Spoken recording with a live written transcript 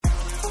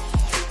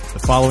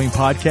The following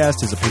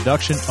podcast is a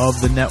production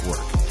of the network.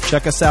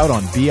 Check us out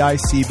on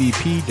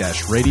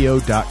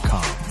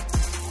bicbp-radio.com.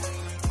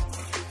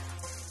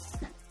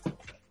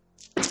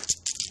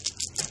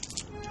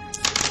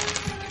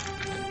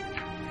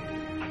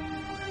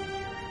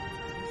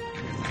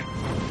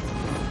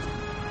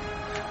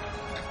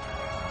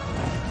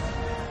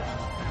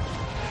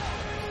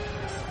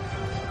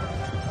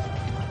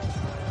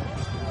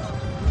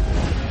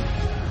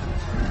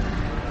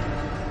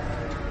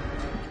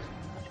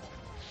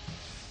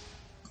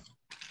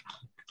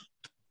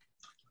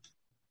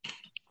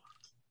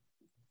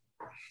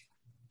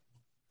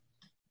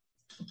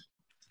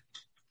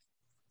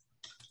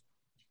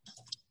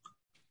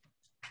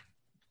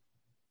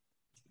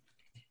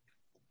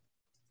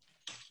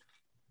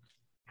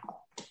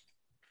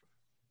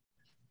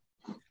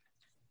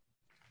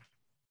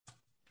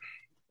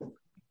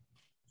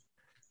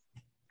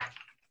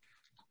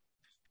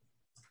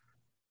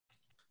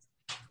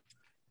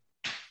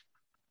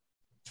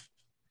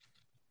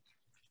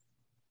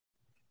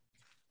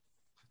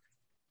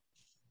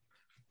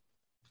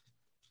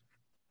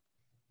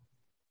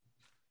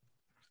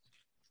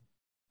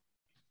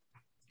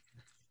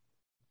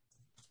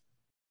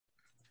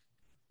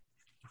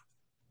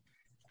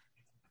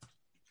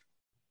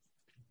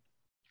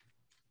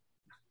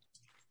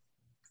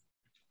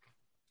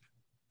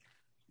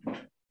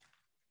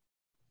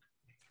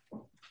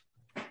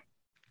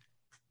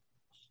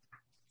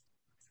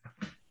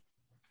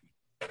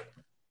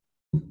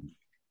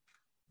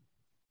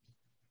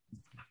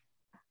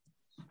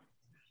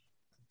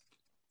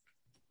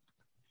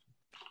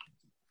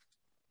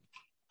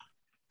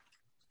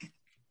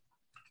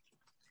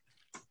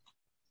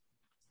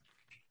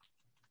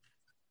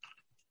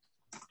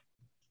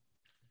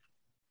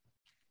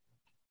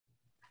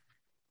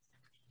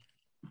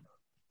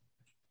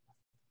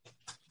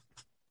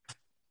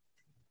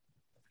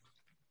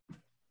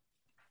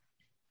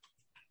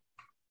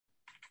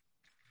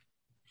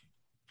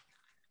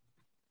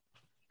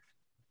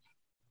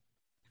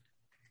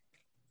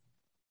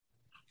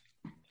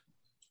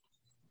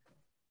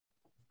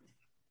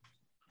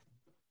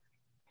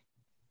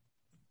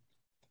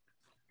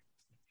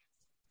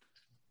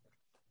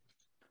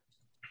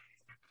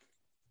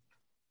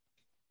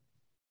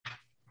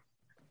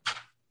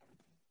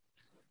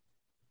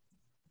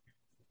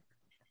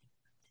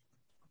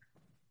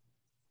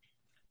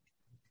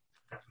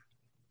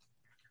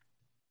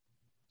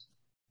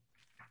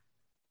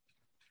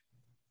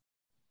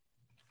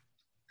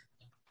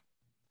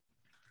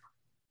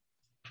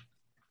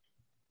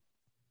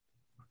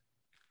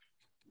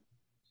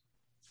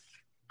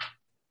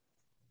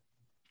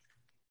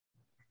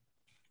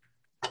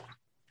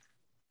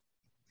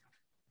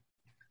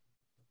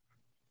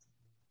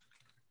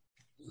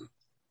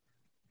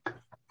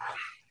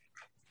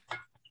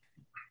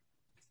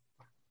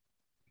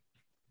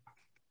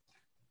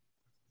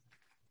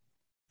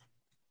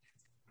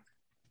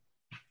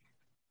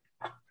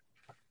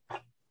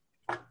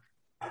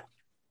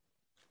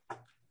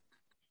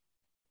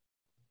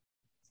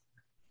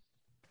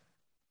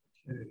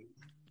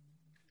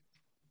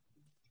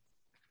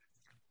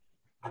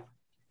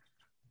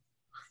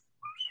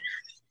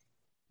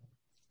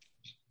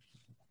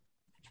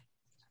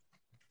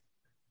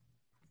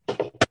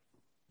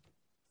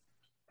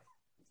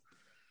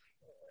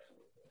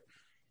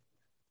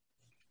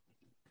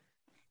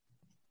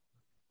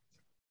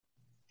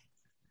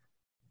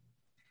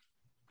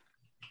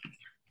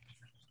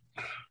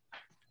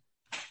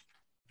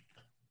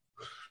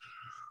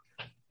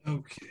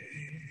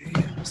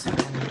 Okay. So,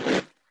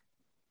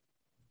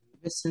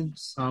 missing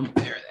some.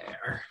 There they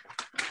are.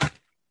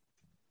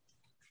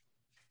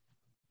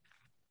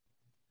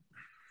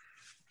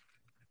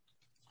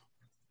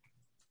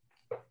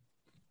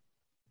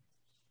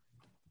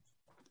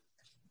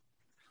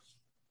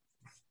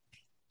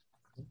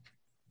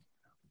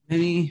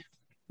 Any?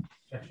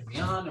 Checking me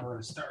on, and we're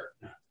going to start.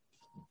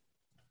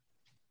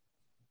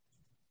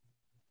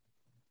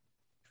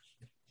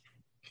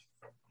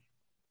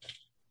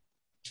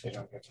 They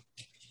don't get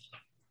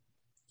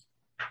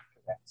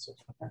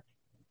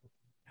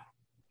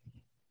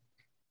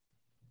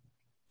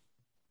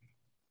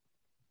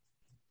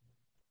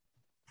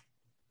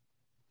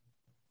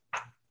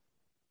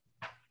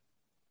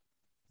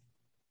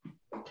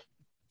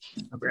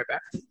I'll be right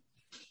back.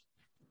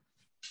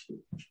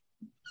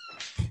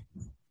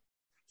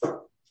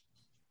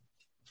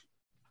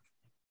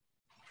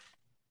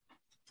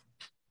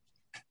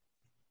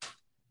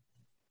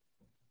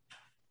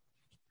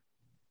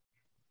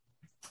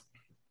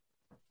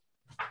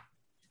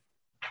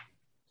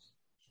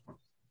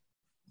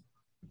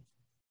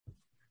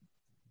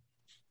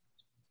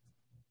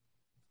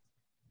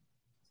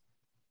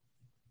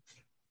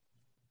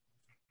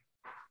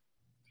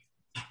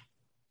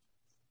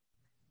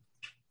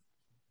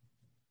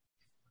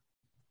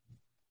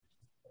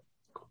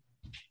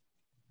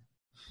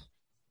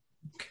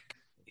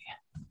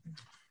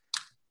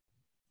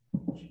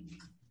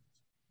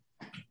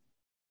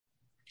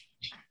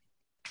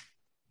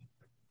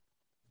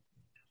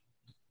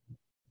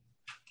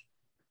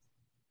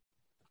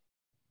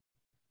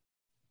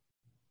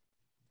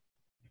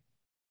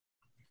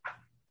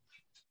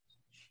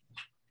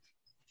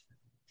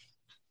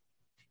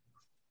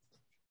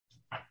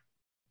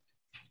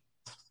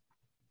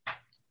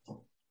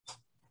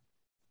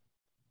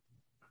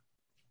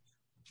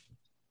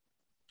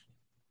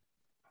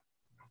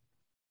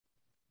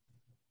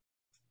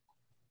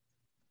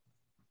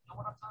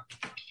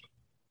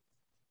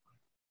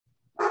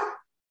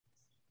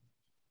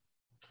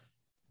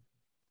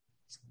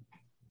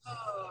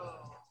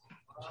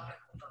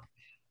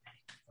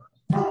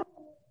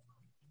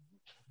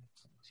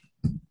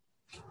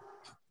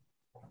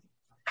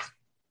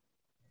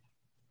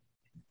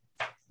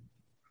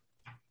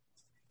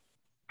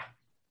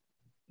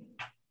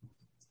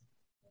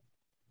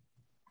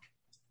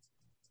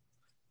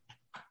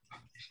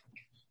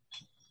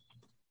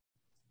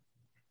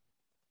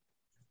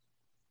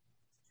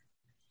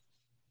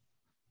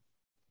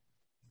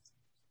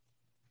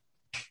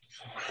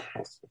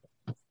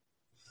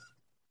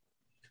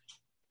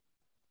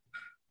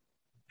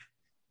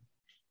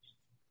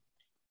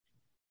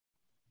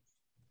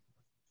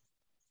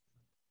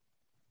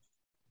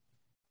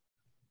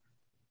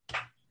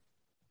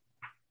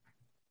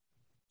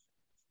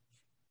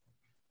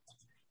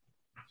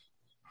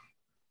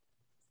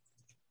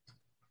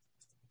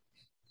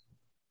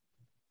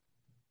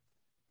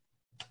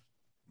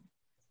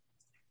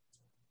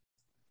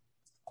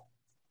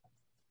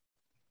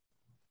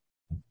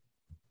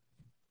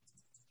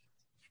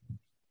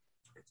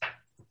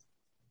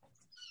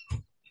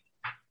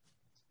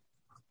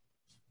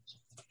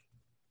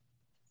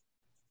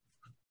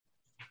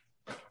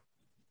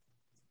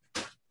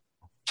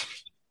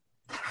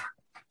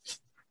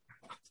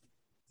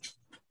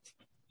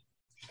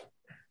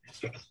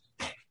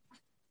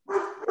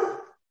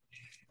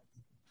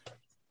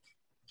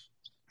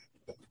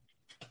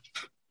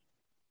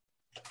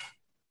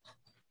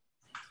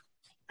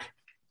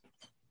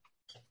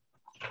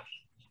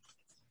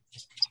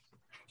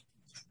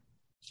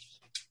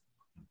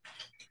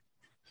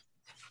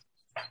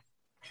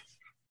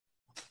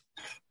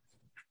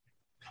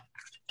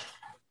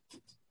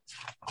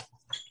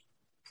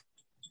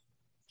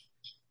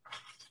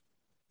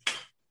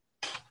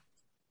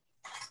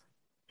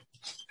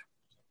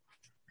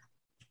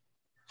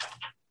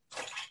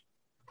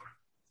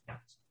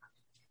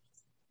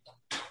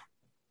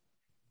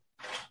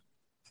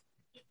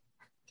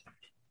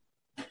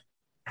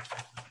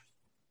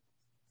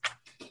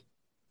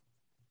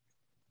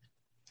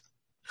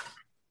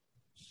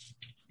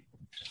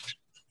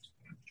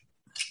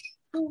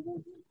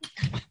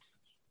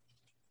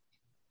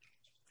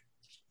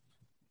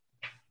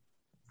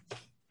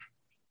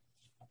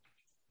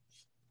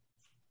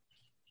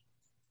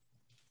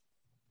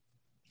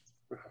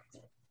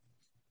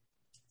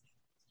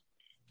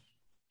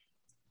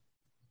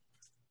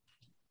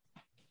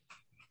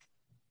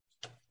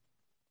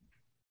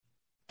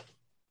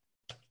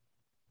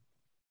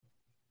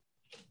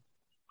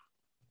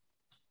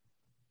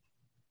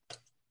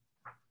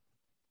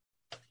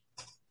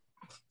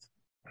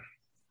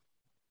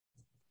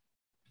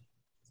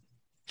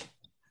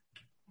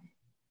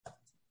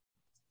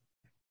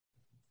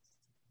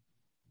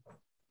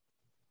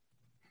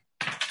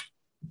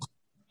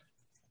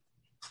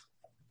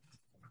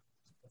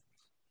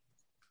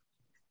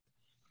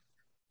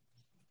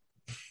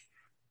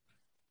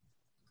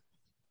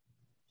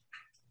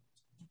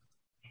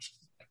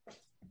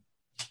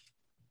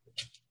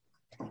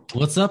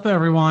 What's up,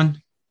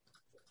 everyone?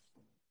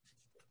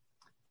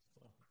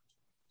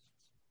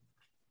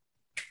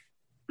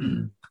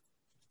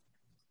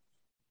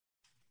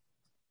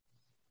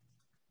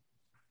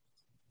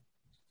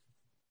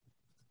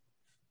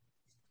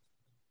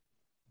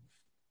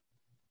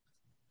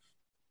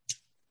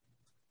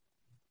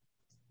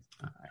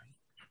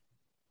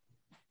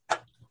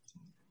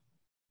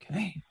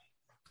 Okay.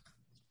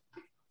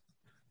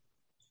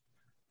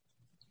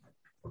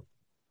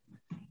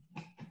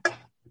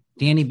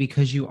 Danny,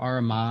 because you are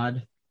a mod,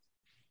 do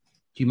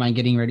you mind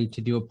getting ready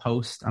to do a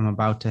post? I'm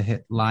about to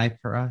hit live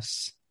for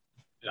us.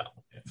 Yeah.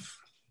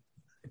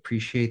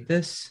 Appreciate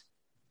this.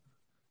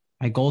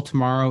 My goal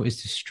tomorrow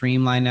is to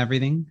streamline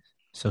everything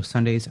so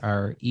Sundays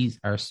are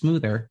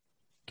smoother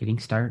getting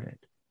started.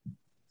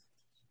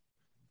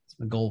 It's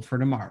my goal for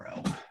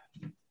tomorrow.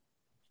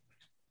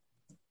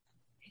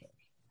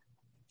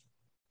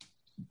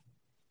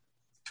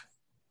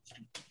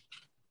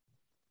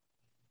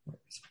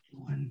 Where's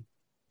everyone?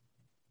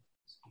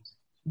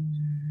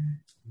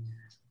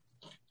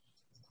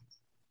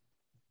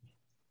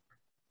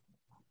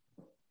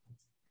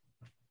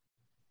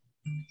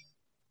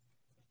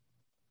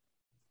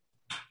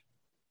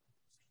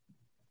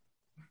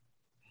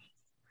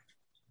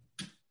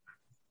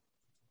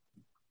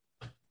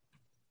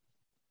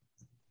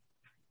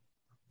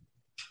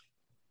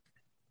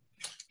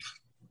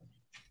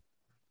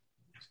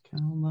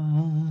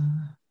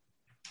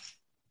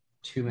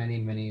 Too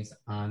many minis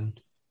on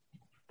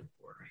the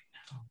board right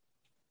now.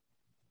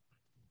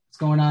 What's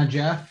going on,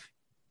 Jeff?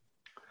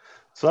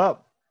 What's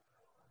up?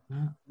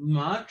 Not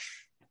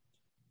much.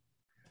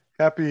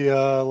 Happy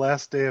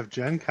last day of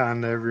Gen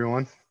Con to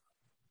everyone.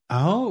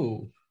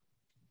 Oh,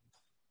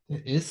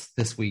 it is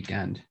this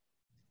weekend.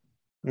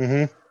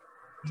 Mm-hmm.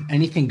 Did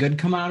anything good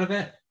come out of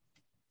it?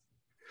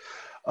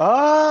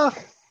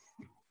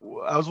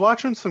 I was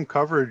watching some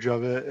coverage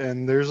of it,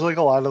 and there's like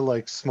a lot of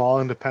like small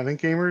independent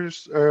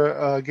gamers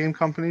or game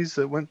companies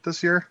that went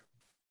this year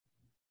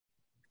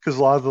because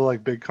a lot of the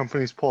like big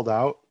companies pulled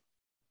out.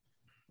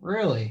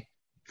 Really?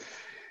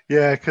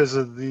 Yeah, because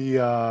of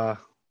the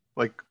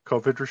like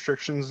COVID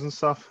restrictions and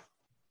stuff.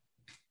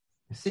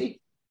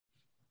 See?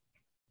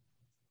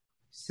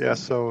 Yeah,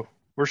 so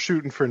we're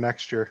shooting for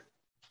next year.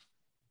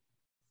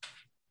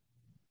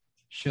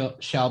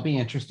 Shall be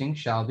interesting.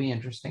 Shall be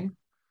interesting.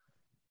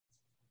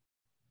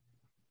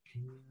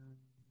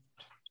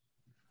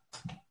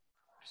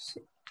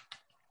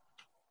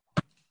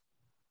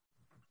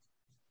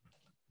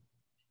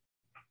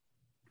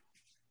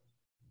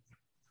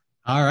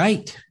 All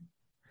right.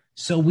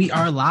 So we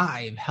are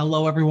live.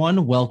 Hello,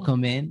 everyone.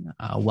 Welcome in.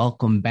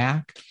 Welcome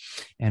back.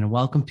 And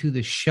welcome to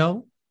the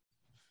show.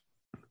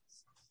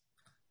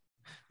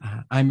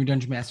 I'm your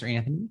Dungeon Master,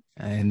 Anthony.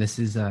 And this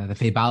is the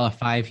Fabala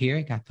 5 here.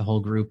 I got the whole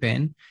group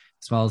in,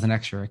 as well as an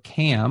extra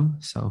Cam.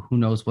 So who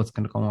knows what's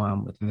going to go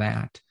on with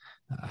that.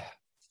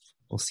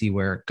 We'll see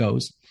where it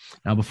goes.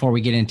 Now, before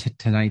we get into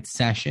tonight's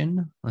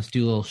session, let's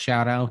do a little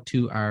shout out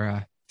to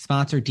our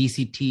sponsor,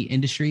 DCT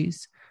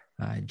Industries.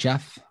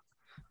 Jeff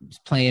is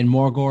playing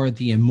Morgor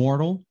the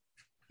Immortal,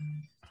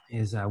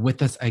 is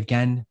with us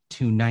again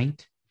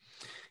tonight.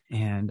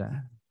 And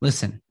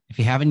listen, if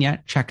you haven't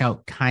yet, check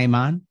out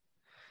Kaimon.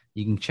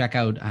 You can check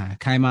out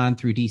Kaimon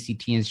through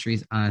DCT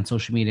Industries on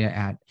social media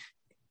at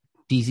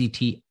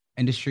DCT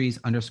Industries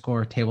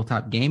 _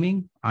 tabletop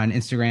gaming on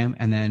Instagram.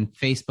 And then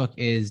Facebook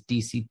is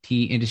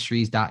DCT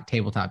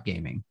Industries.tabletop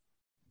gaming.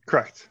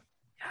 Correct.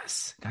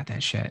 Yes, got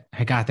that shit.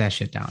 I got that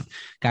shit down.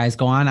 Guys,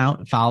 go on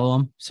out, follow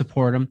them,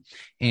 support them.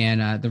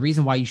 And the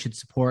reason why you should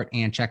support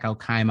and check out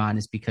Kaimon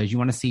is because you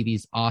want to see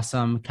these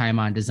awesome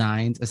Kaimon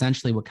designs.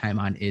 Essentially what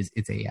Kaimon is,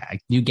 it's a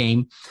new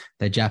game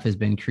that Jeff has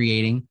been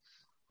creating.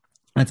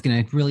 That's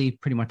going to really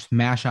pretty much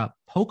mash up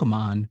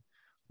Pokemon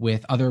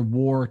with other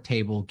war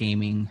table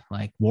gaming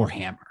like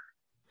Warhammer.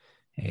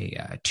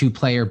 A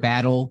two-player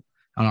battle.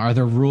 Are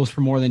there rules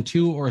for more than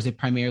two, or is it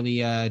primarily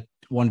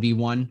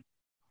 1v1?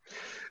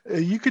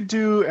 You could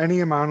do any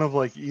amount of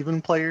like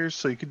even players,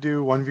 so you could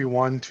do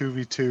 1v1,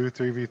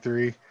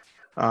 2v2,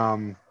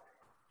 3v3.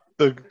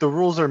 The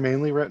rules are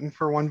mainly written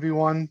for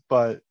 1v1,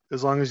 but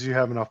as long as you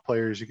have enough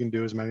players, you can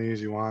do as many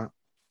as you want.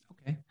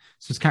 Okay,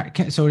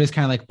 so it is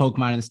kind of like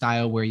Pokemon in the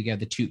style where you get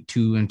the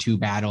two and two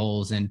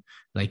battles, and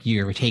like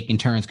you're taking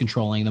turns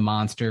controlling the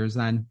monsters.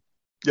 Then,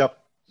 yep.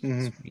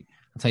 Mm-hmm.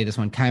 I'll tell you this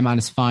one. Kaimon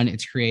is fun.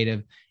 It's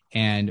creative.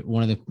 And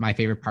one of my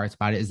favorite parts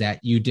about it is that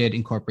you did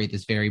incorporate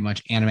this very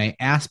much anime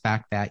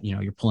aspect that, you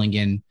know, you're pulling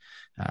in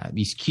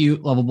these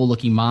cute, lovable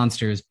looking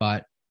monsters,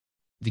 but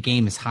the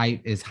game is high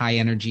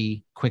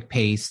energy, quick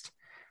paced.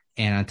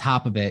 And on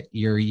top of it,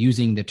 you're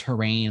using the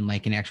terrain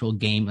like an actual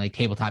game, like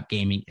tabletop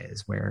gaming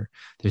is, where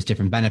there's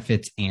different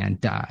benefits and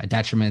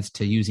detriments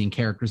to using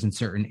characters in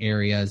certain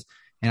areas.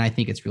 And I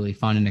think it's really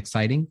fun and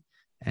exciting.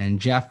 And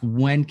Jeff,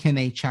 when can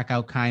they check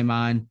out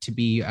Kaimon to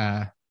be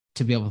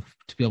able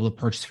to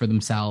purchase for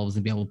themselves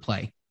and be able to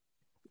play?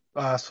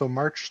 So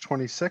March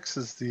 26th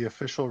is the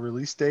official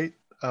release date.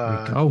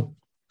 There we go.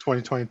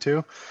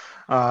 2022.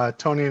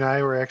 Tony and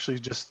I were actually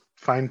just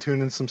fine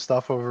tuning some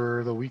stuff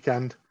over the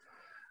weekend.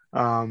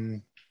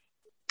 And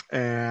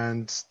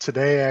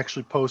today I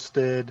actually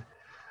posted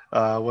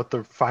what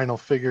the final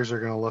figures are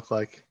going to look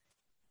like.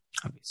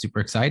 That'd be super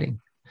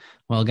exciting.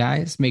 Well,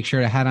 guys, make sure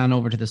to head on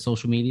over to the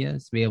social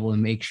medias to be able to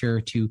make sure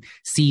to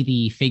see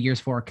the figures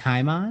for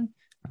Kaimon.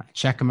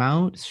 Check them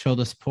out, show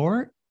the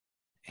support,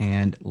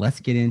 and let's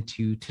get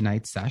into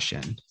tonight's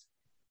session.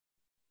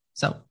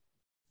 So,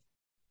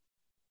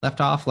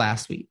 left off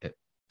last week. It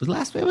was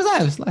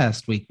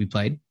last week we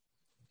played.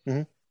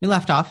 Mm-hmm. We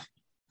left off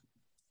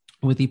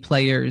with the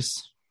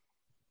players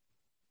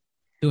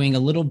doing a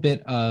little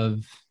bit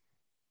of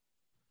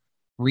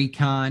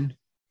recon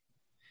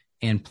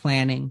and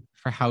planning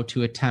for how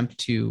to attempt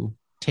to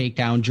take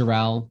down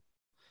Jarrell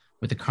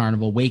with the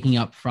carnival, waking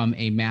up from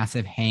a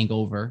massive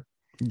hangover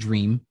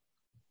dream.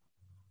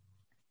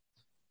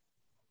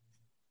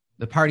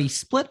 The party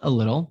split a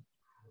little.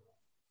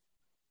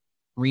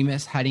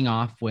 Remus heading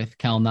off with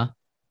Kelna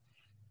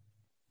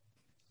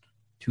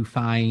to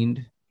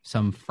find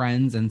some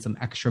friends and some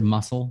extra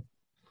muscle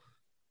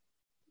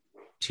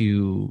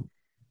to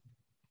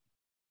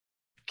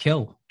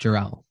kill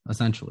Jarrell,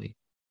 essentially.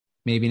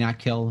 Maybe not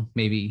kill,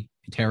 maybe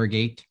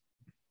interrogate,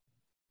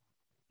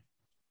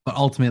 but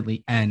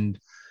ultimately end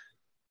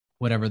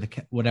whatever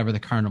the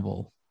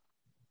carnival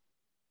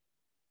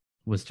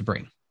was to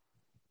bring.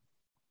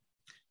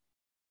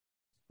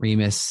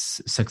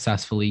 Remus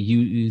successfully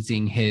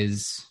using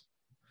his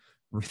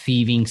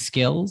thieving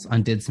skills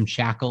undid some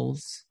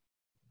shackles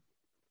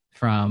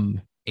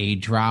from a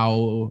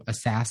drow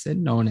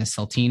assassin known as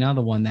Saltina,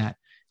 the one that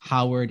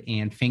Howard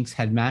and Finks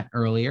had met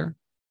earlier,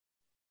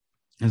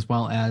 as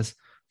well as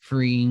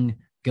freeing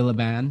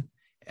Gilliban,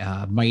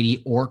 a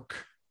mighty orc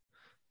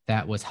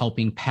that was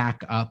helping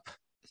pack up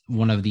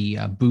one of the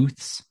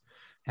booths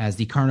as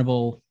the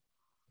carnival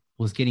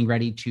was getting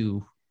ready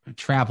to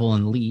travel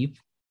and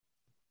leave,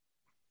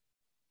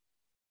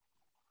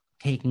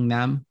 taking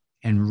them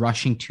and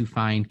rushing to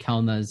find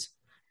Kelna's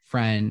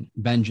friend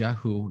Benja,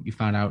 who you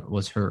found out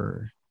was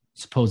her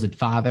supposed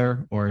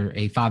father or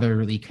a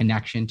fatherly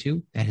connection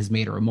to that has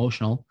made her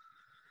emotional,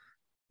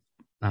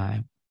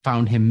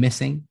 found him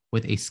missing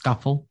with a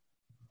scuffle.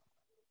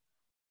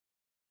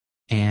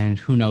 And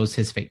who knows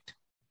his fate.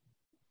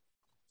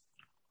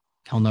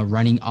 Kelna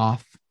running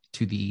off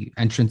to the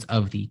entrance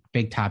of the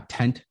big top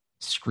tent,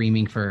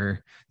 screaming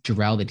for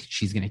Jarrell that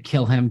she's going to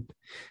kill him,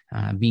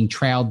 being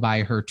trailed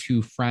by her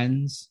two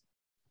friends.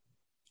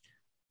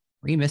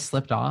 Remus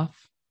slipped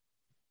off,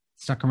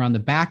 stuck around the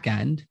back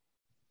end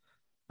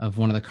of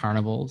one of the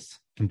carnivals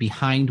and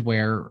behind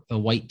where the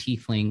white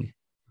tiefling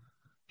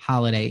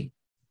Holiday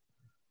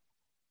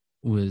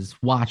was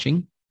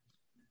watching.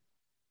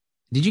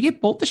 Did you get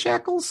both the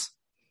shackles?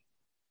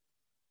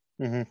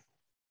 Mm-hmm.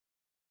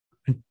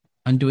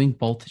 Undoing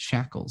both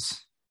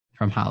shackles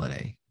from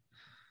Holiday.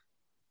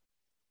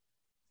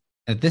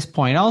 At this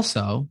point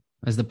also,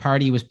 as the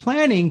party was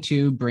planning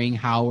to bring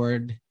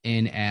Howard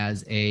in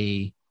as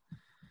a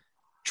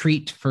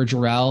treat for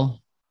Jarrell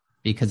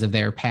because of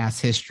their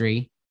past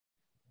history,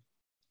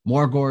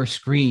 Morgor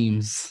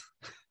screams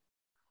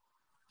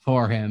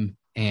for him,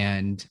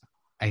 and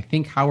I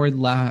think Howard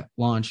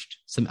launched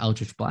some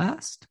Eldritch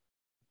Blast.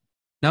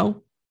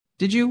 No?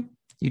 Did you?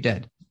 You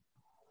did.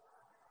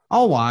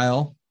 All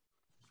while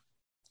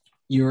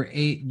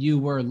you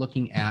were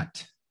looking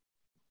at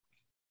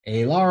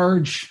a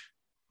large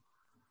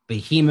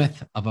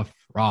behemoth of a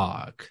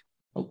frog.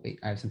 Oh, wait,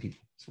 I have some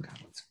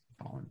goblins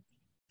falling.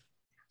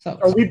 So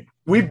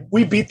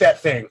we beat that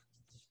thing.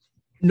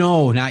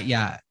 No, not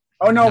yet.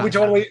 Oh no, Not we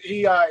totally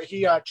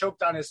he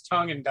choked on his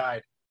tongue and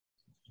died.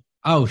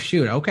 Oh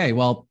shoot. Okay,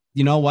 well,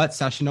 you know what?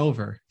 Session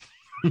over.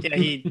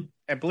 Yeah,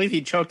 I believe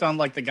he choked on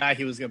like the guy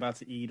he was about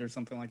to eat or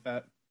something like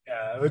that.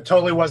 Yeah, it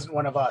totally wasn't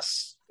one of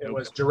us. It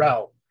was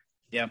Jarrell.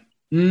 Yeah.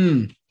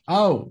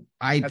 Oh,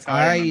 That's how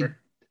I remember.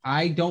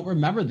 I don't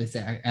remember this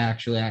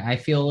actually. I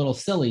feel a little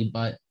silly,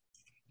 but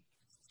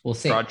we'll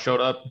see. Rod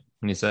showed up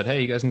and he said,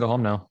 "Hey, you guys can go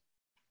home now."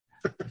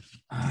 You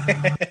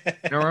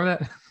don't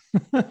remember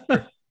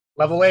that?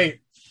 Level 8.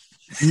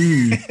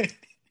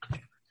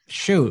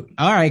 Shoot.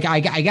 All right. I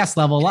guess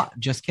level up.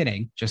 Just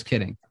kidding.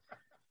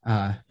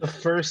 The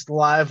first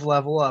live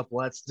level up.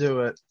 Let's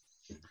do it.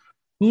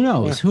 Who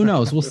knows?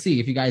 We'll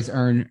see if you guys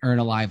earn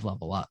a live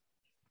level up.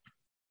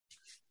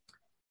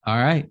 All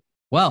right.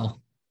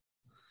 Well,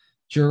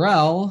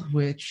 Jarrell,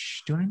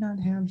 which do I not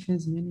have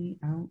his mini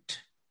out?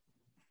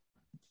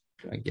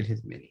 Do I get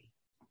his mini?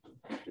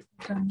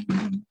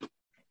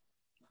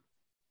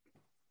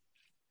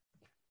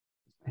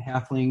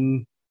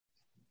 Halfling.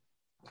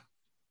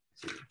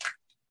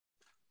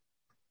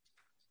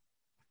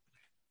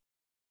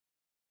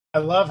 I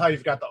love how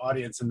you've got the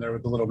audience in there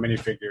with the little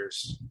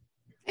minifigures.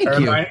 Thank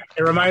you.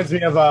 It reminds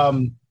me of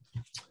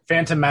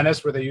Phantom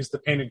Menace, where they use the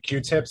painted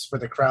Q-tips for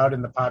the crowd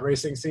in the pod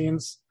racing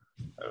scenes.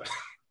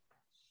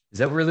 Is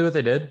that really what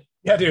they did?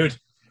 Yeah, dude.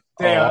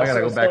 I gotta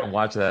go back and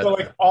watch that. So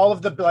like all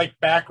of the like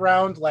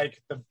background,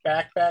 like the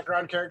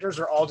background characters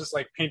are all just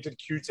like painted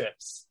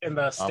Q-tips in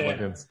the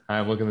stands.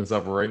 I'm looking this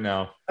up right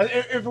now.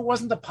 If it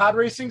wasn't the pod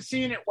racing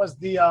scene, it was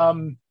the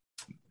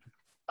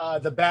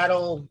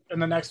battle in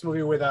the next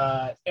movie with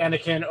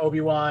Anakin,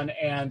 Obi-Wan,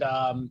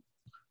 and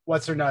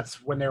what's her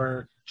nuts when they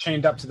were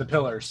chained up to the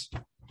pillars.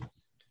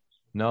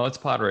 No, it's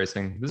pod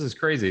racing. This is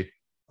crazy.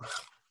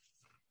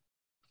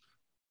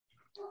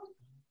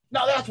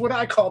 No, that's what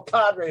I call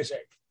pod racing.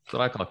 That's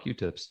what I call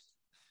Q-tips.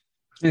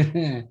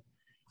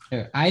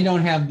 I don't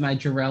have my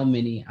Jarrell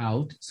mini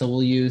out, so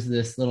we'll use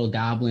this little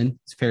goblin.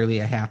 It's fairly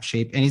a half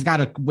shape, and he's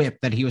got a whip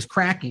that he was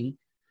cracking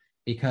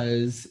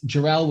because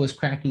Jarrell was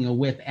cracking a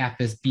whip at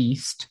this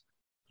beast.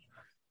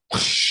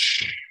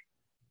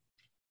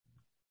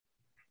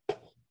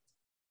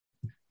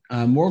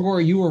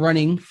 Morgor, you were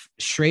running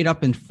straight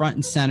up in front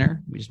and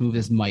center. We just move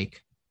this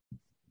mic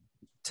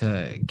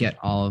to get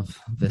all of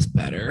this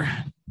better.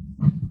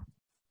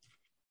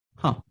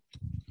 Huh.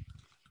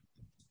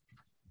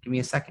 Give me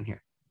a second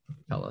here,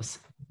 fellas.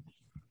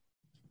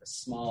 A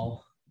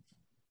small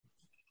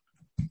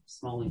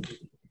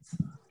ingredients.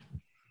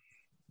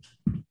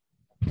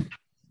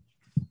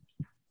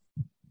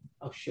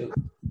 Oh shoot!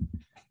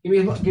 Give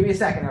me a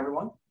second,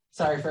 everyone.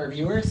 Sorry for our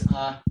viewers.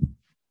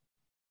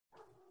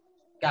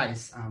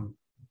 Guys,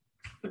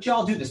 what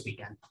y'all do this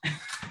weekend?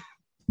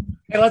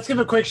 Hey, let's give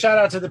a quick shout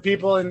out to the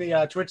people in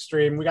the Twitch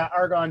stream. We got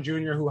Argon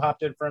Jr. who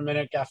hopped in for a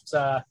minute,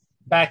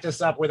 backed us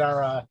up with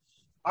our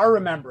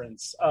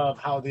remembrance of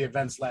how the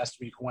events last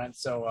week went.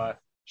 So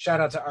shout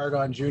out to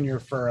Argon Jr.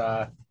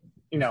 for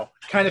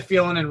kind of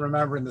feeling and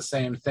remembering the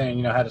same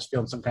thing. Had us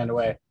feeling some kind of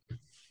way.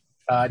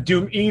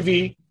 Doom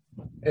Evie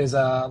is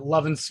a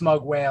loving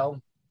smug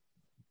whale.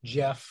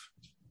 Jeff.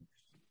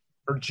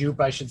 Or Jupe,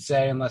 I should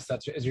say, unless are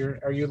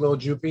you Little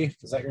Jupey?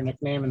 Is that your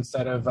nickname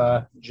instead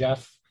of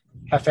Jeff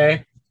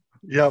Hefe?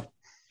 Yep.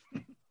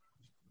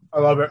 I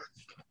love it.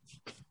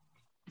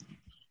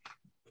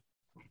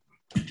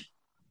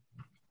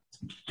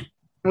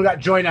 We got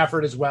Joint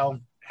Effort as well,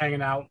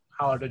 hanging out.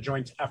 Holler to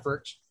Joint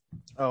Effort.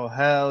 Oh,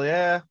 hell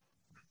yeah.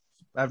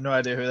 I have no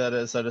idea who that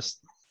is. I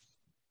just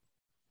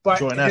But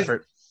Joint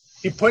Effort.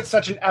 He put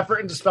such an effort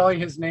into spelling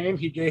his name,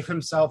 he gave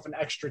himself an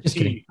extra Just T.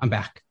 kidding. I'm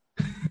back.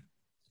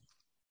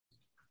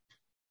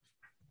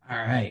 All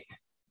right.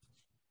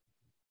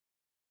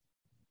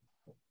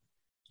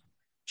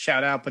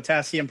 Shout out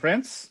Potassium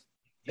Prince.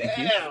 Thank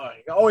you. Yeah,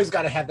 you always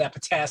got to have that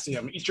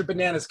potassium. Eat your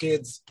bananas,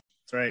 kids.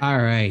 That's right. All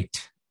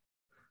right.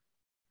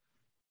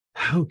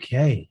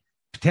 Okay.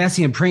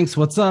 Potassium Prinks,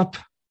 what's up?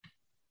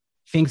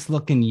 Fink's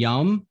looking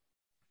yum.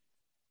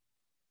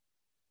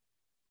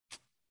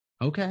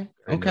 Okay.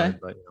 I know Okay. it,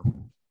 but, you know.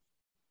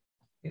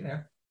 Hey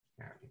there.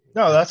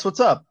 No, that's what's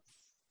up.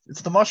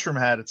 It's the mushroom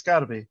hat. It's got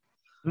to be.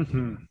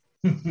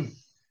 Mm-hmm.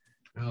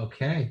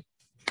 Okay.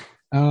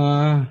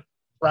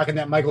 Rocking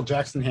that Michael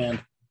Jackson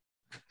hand.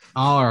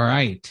 All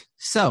right.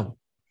 So,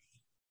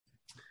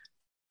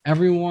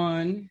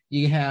 everyone,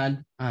 you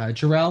had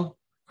Jarrell,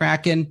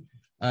 Kraken.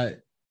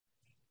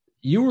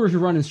 You were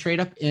running straight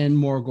up in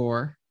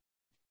Morgor.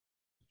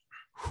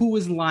 Who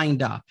was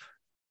lined up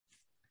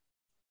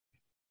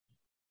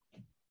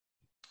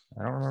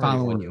I don't remember. the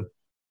following order. you?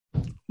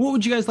 What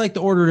would you guys like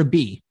the order to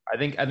be? I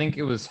think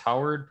it was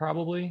Howard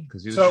probably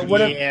because he was. So shooting-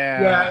 what if-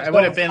 Yeah, so it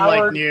would have been like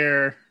Howard-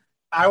 near.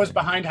 I was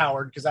behind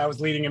Howard because I was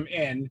leading him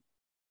in.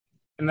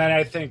 And then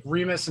I think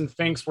Remus and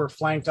Finks were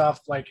flanked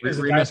off. Like as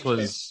a Remus guy-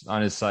 was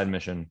on his side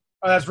mission.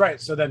 Oh, that's right.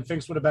 So then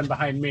Finks would have been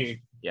behind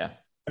me. Yeah.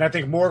 And I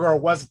think Morgor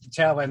was at the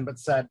tail end, but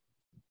said,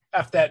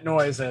 F that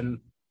noise.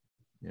 And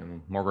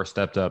Morgor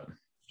stepped up.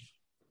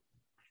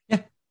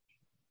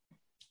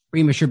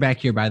 Remus, you're back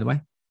here, by the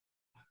way.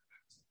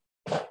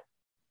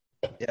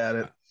 Got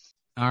it.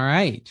 All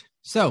right.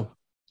 So,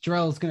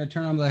 Jarrell is going to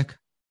turn on like,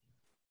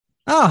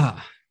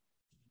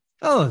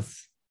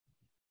 fellas,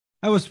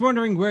 I was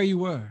wondering where you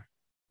were.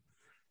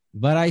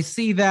 But I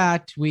see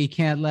that we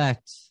can't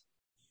let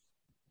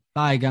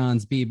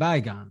bygones be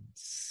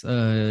bygones.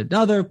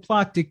 Another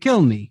plot to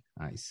kill me,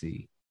 I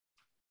see.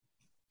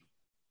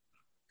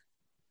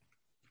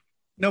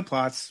 No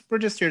plots. We're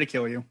just here to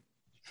kill you.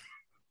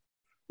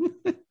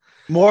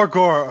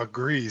 Morgor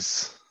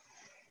agrees.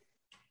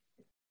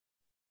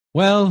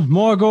 Well,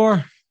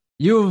 Morgor,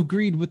 you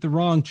agreed with the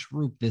wrong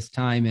troop this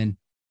time, and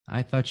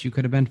I thought you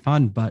could have been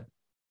fun, but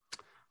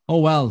oh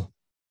well.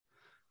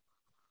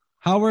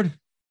 Howard,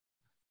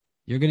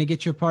 you're going to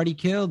get your party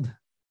killed.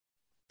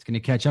 It's going to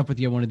catch up with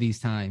you one of these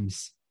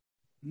times.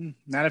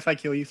 Not if I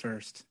kill you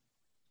first.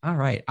 All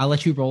right. I'll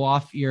let you roll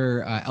off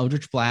your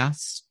Eldritch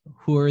Blasts.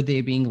 Who are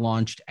they being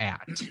launched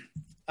at? If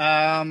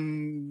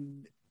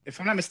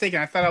I'm not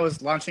mistaken, I thought I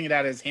was launching it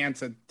at his hand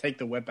to take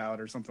the whip out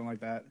or something like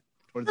that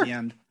towards the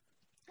end.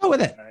 Go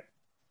with it. All right.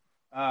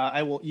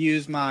 I will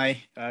use my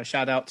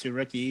shout out to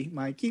Ricky,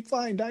 my Keep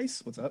Flying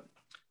Dice. What's up?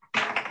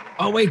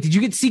 Oh, wait. Did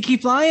you get to see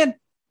Keep Flying?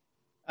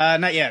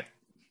 Not yet.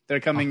 They're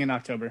coming in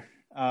October.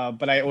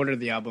 But I ordered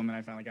the album and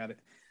I finally got it.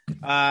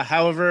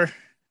 However,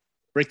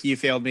 Ricky, you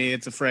failed me.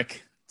 It's a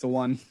frick. It's a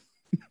 1.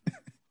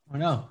 Oh,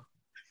 no.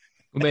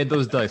 Who made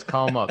those dice?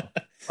 Call them up.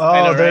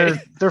 Oh, know, right?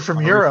 they're from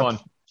Have Europe. fun.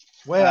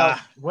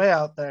 Way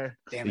out there.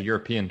 Damn The it.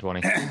 European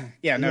 20.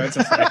 Yeah, no, it's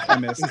a frick. I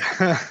missed.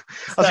 I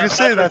was gonna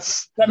say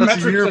that's that a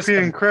metric European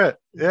system. crit.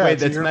 Yeah, Wait,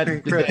 it's a that's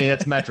European crit.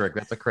 that's metric.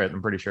 That's a crit.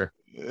 I'm pretty sure.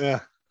 Yeah,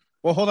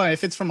 Well, hold on.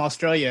 If it's from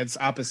Australia, it's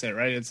opposite,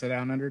 right? It's a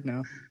down under?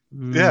 No.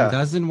 Yeah.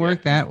 Doesn't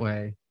work that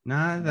way.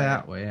 Not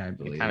that way, I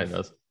believe. It kind of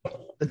does.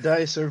 The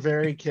dice are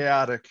very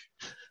chaotic.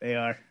 They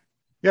are.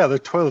 yeah. The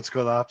toilets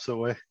go the opposite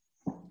way.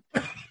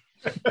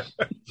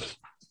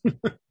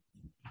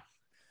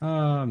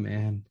 Oh,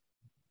 man.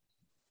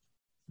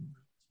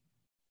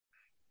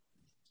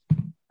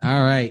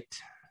 All right.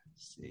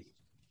 Let's see.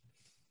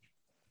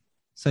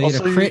 So you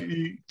Also, had a crit.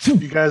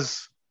 you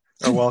guys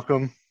are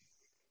welcome.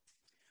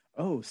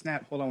 Oh,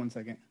 snap. Hold on one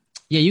second.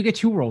 Yeah, you get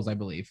 2 rolls, I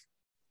believe.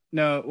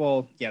 No,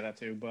 well, yeah, that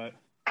too, but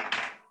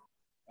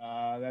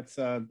that's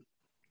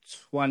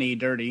 20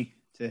 dirty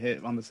to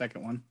hit on the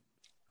second one.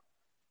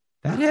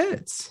 That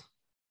hits.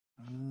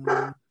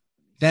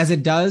 As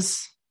it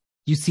does,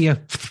 you see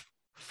a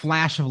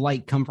flash of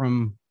light come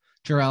from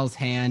Jarrell's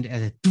hand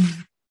as it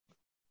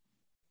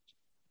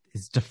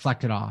is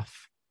deflected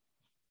off.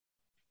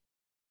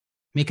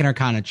 Make an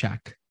Arcana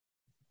check.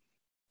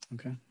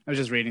 Okay. I was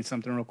just reading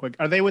something real quick.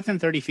 Are they within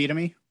 30 feet of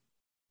me?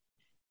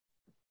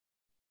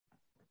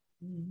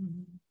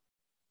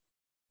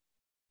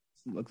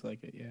 Looks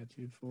like it. Yeah,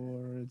 2,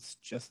 4. It's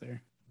just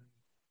there.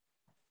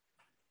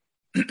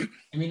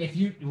 I mean, if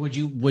you would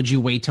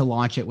you wait to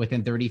launch it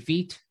within 30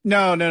 feet?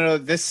 No.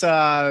 This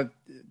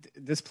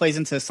plays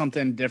into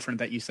something different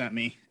that you sent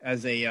me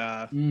as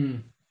a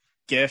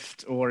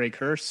gift or a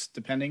curse,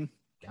 depending.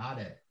 Got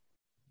it.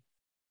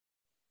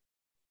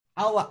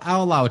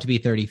 I'll allow it to be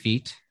 30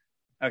 feet.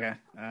 Okay.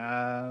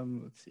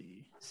 Let's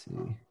see.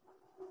 I'm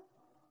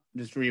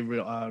just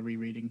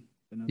rereading.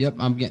 The notes. Yep,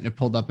 I'm getting it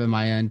pulled up in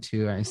my end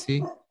too. I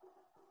see. All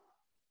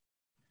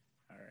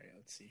right.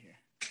 Let's see here.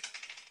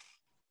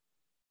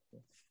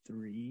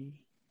 3.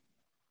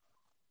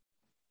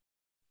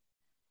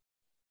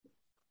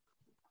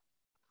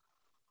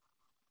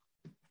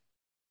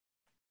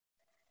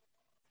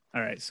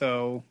 All right.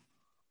 So,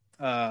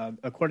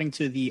 according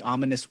to the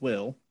ominous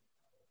will,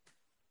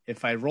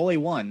 If I roll a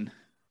 1,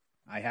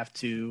 I have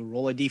to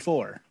roll a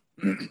d4.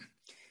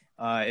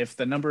 If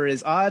the number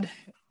is odd,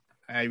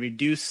 I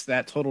reduce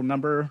that total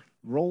number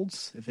rolled.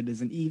 If it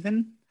is an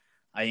even,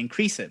 I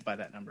increase it by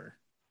that number.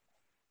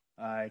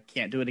 I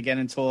can't do it again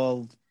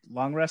until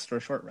long rest or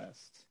short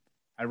rest.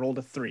 I rolled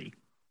a 3.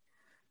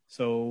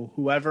 So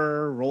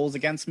whoever rolls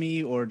against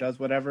me or does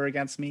whatever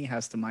against me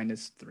has to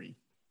 -3.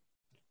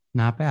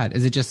 Not bad.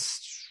 Is it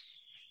just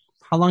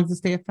how long does this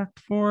stay effect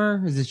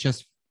for? Is it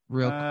just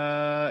real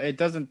It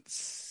doesn't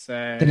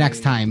say the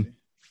next time?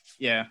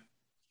 Yeah,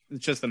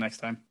 it's just the next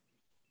time.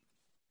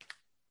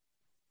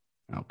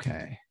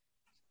 Okay.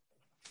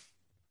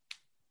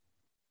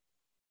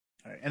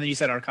 All right, and then you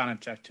said Arcana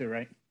check too,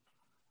 right?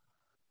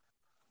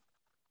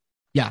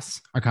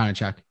 Yes, Arcana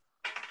check.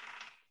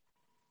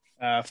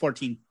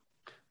 14.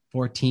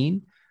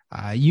 14.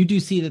 You do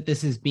see that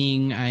this is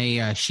being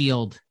a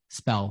shield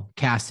spell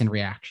cast in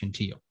reaction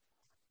to you.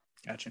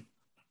 Gotcha.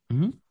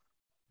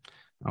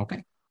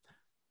 Okay.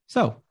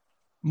 So,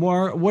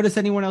 what is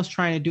anyone else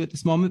trying to do at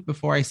this moment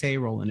before I say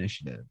roll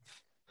initiative?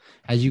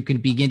 As you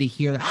can begin to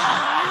hear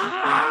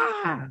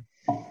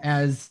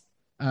as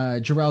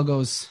Jarrell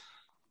goes,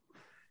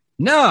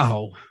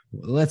 "No,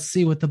 let's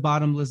see what the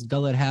bottomless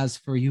gullet has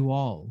for you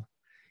all.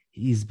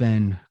 He's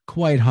been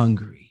quite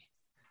hungry,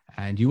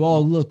 and you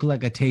all look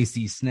like a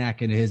tasty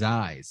snack in his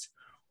eyes."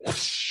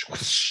 Whoosh,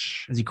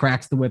 whoosh, as he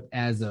cracks the whip,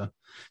 as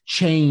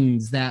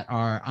chains that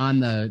are on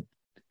the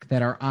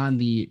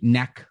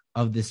neck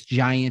of this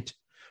giant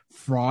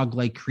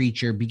frog-like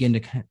creature begin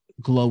to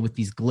glow with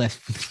these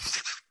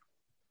glyphs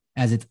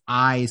as its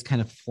eyes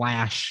kind of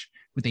flash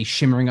with a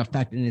shimmering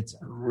effect, and it's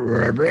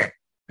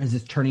as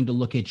it's turning to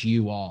look at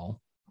you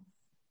all.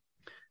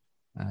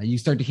 You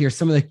start to hear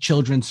some of the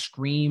children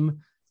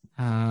scream.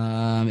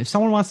 If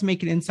someone wants to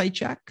make an insight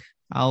check,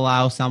 I'll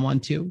allow someone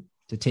to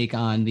take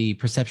on the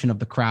perception of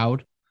the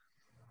crowd.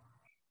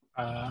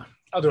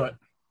 I'll do it.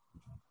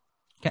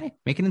 Okay,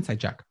 make an insight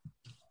check.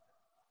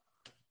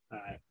 All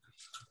right.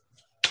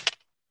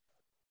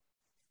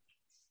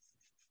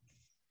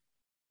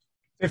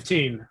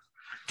 15.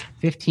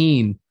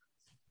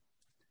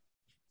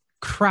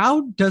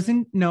 Crowd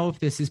doesn't know if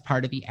this is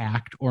part of the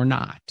act or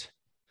not.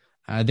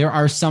 There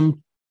are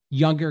some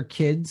younger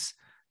kids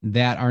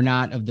that are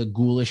not of the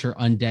ghoulish or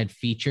undead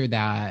feature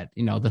that,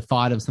 the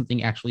thought of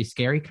something actually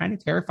scary kind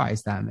of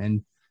terrifies them.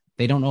 And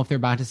they don't know if they're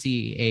about to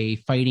see a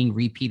fighting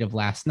repeat of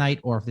last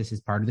night or if this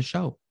is part of the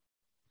show.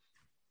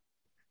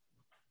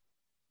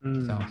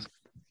 So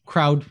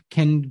crowd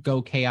can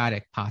go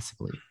chaotic,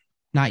 possibly.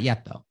 Not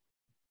yet, though.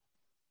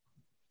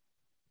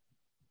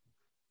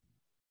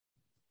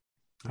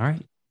 All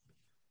right.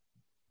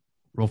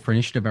 Roll for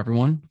initiative,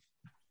 everyone.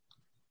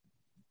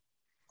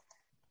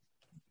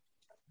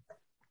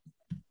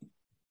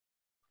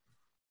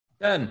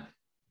 Then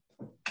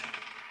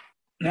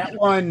Nat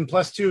 1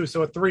 + 2,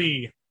 so a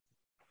 3.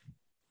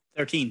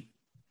 13.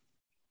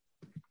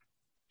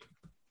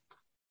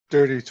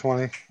 Dirty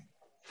 20.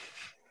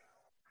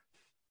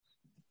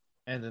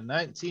 And a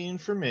 19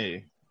 for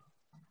me.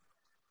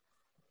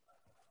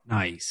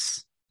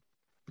 Nice.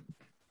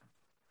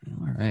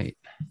 All right.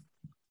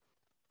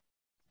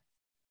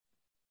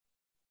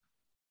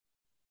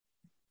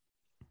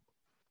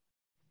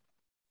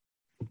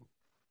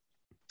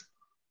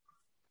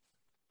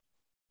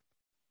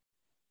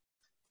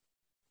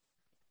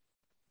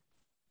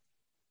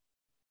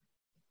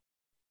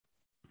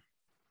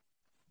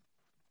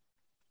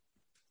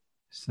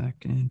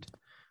 Second.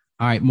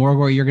 All right,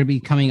 Morgor, you're going to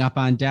be coming up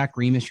on deck.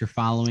 Remus, you're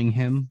following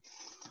him.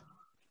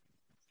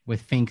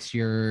 With Finks,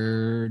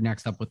 you're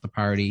next up with the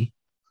party.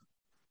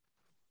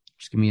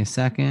 Just give me a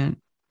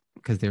second,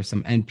 because there's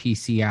some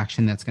NPC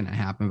action that's going to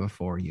happen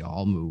before you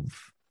all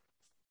move.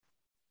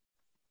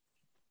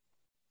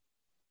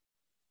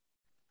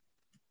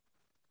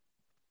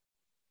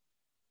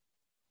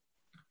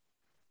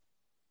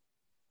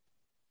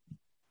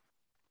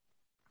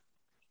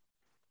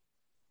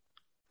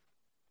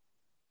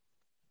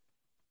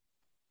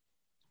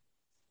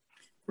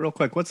 Real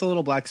quick, what's the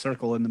little black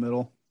circle in the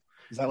middle?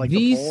 Is that like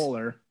These- the pole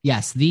or?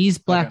 Yes, these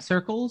black Okay.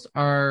 circles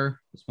are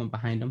this one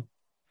behind them.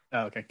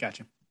 Oh, okay,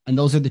 gotcha. And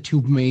those are the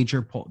two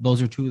major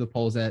those are two of the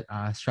poles that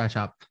stretch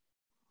up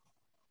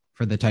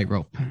for the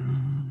tightrope.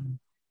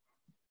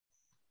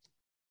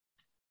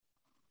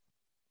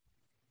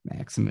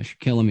 Maximus, you're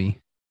killing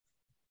me.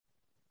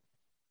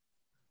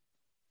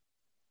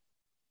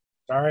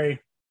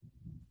 Sorry.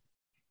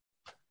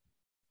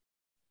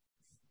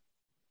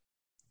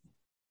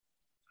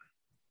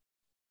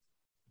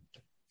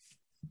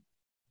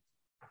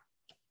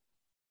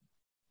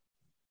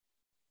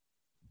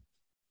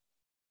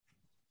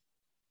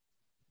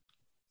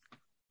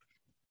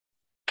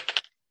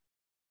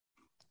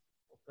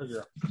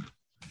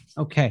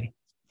 Okay,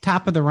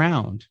 top of the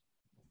round.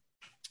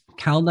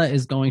 Kalda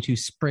is going to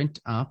sprint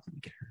up. Let me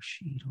get her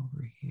sheet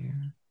over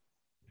here.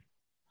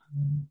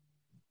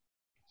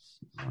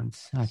 1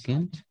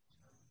 second.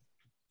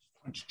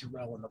 Punch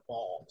Jarrell in the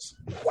balls.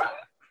 Wow.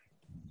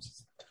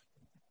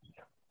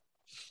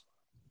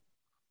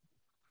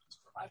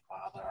 My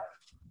father.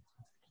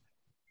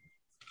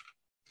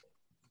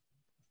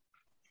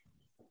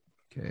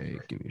 Okay,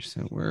 give me a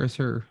second. Where's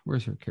her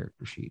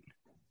character sheet?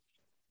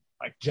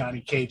 Like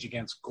Johnny Cage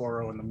against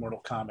Goro in the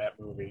Mortal Kombat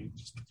movie.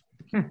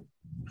 For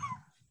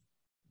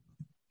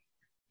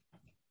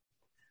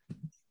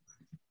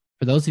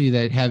those of you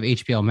that have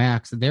HBO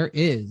Max, there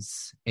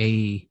is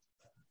a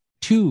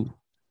 2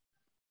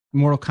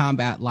 Mortal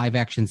Kombat live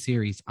action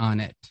series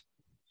on it.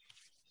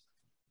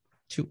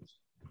 2.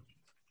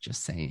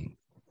 Just saying.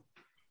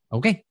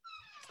 Okay.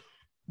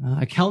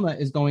 Kelma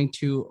is going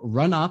to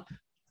run up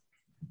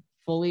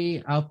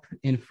fully up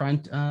in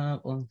front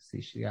of, let's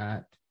see, she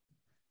got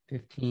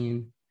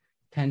 10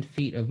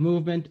 feet of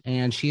movement,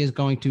 and she is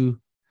going to,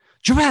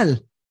 Joel,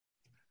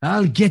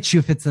 I'll get you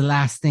if it's the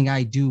last thing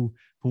I do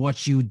for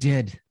what you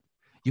did.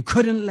 You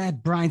couldn't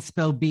let Brian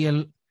Spell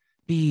be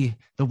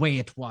the way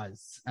it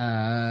was.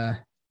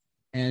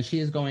 And she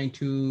is going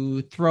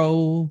to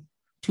throw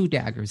 2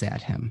 daggers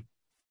at him.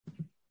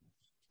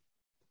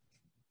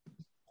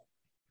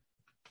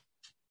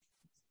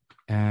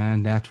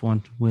 And that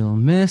one will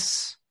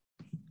miss.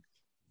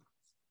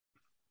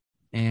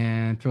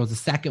 And throws a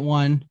second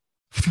one.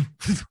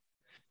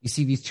 You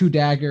see these 2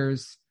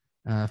 daggers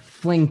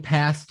fling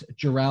past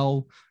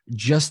Jarrell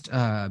just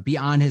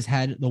beyond his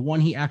head. The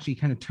one he actually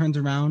kind of turns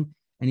around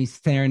and he's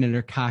staring at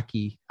her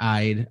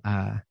cocky-eyed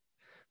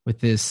with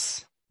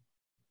this,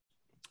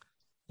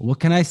 what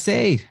can I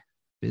say?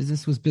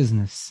 Business was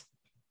business.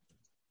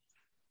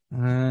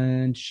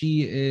 And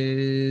she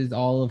is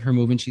all of her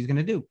movement she's going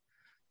to do.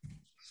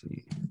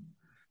 See.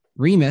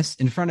 Remus,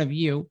 in front of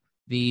you,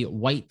 the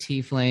white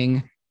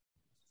tiefling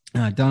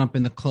done up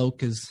in the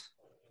cloak is,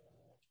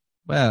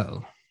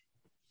 well,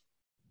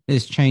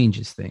 this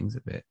changes things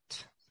a bit.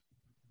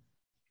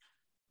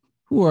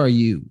 Who are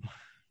you?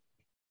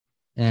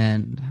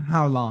 And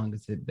how long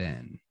has it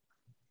been?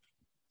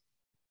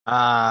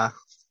 I'm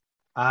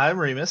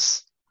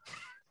Remus.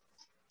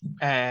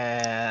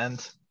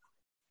 And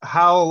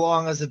how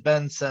long has it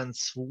been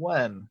since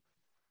when?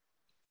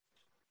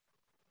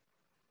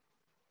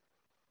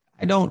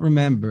 I don't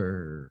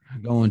remember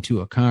going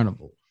to a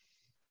carnival.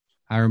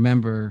 I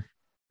remember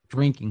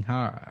drinking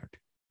hard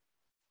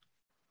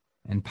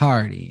and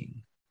partying.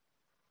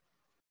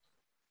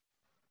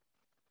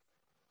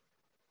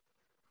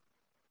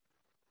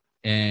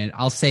 And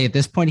I'll say at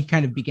this point, he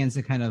kind of begins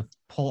to kind of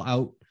pull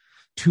out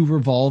 2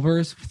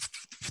 revolvers.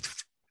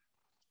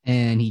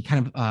 And he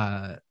kind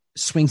of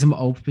swings them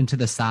open to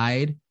the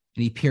side.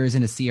 And he peers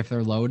in to see if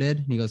they're loaded.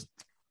 And he goes,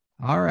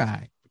 all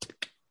right.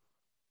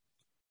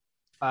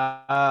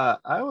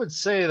 I would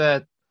say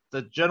that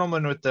the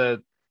gentleman with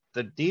the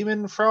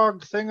demon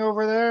frog thing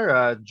over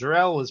there,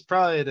 Jarrell, was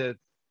probably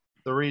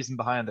the reason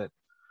behind it.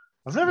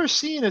 I've never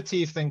seen a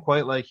tiefling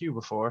quite like you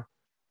before.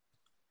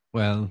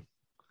 Well,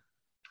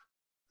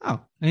 oh,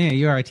 yeah,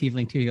 you are a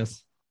tiefling too. He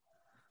goes,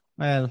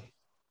 well,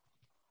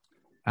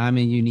 I'm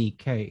a unique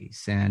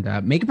case. And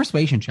make a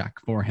persuasion check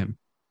for him.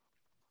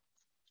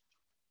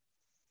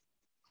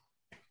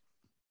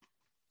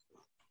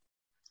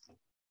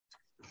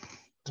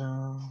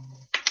 Um,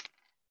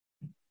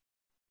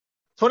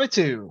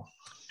 22.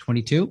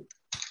 22.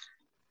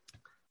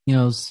 He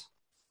goes,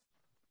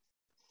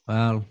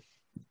 well,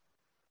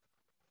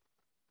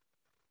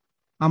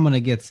 I'm going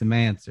to get some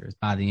answers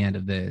by the end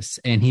of this.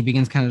 And he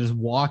begins kind of just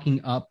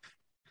walking up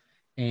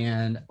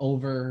and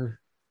over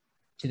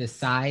to the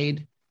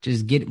side,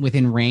 just get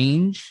within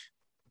range.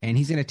 And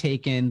he's going to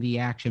take in the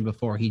action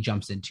before he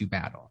jumps into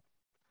battle.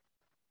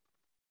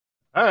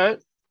 All right.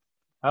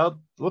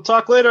 We'll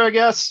talk later, I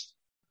guess.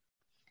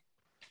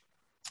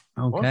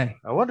 Okay.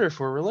 I wonder if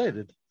we're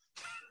related.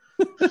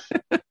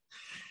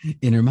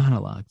 Inner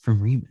monologue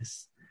from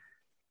Remus.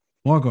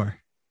 Morgor,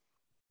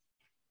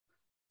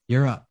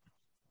 you're up.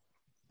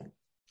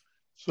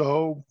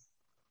 So,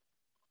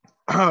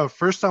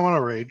 first I want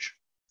to rage.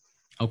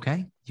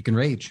 Okay, you can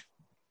rage.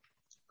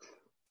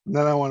 And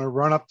then I want to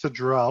run up to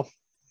Jarrell.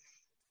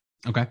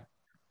 Okay.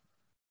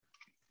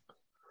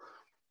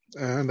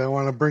 And I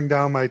want to bring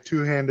down my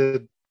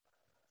 2-handed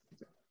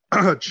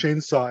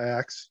chainsaw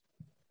axe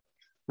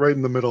right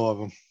in the middle of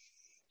him.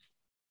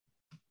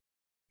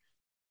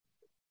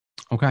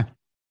 Okay.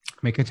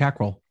 Make an attack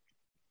roll.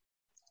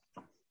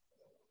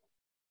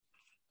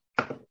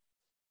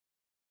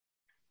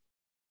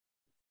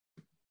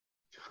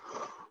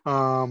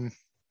 A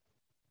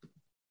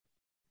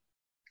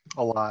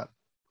lot.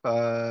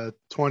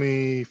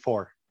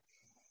 24.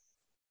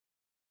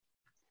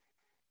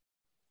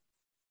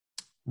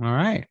 All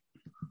right.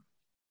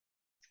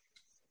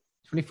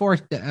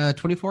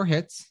 24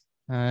 hits.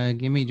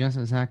 Give me just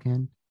a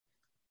second.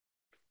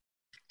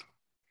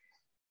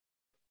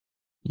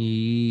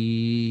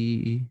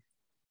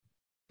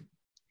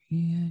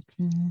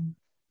 Reaction.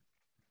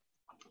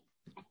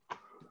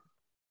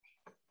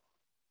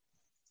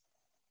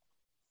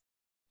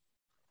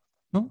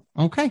 Oh,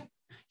 okay.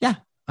 Yeah.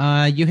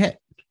 You hit.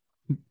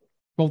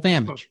 Roll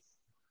damage.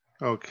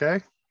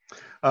 Okay.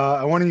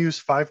 I want to use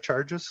 5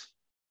 charges.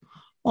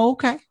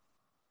 Okay.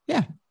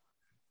 Yeah.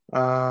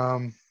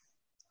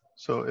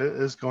 So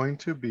it is going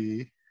to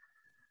be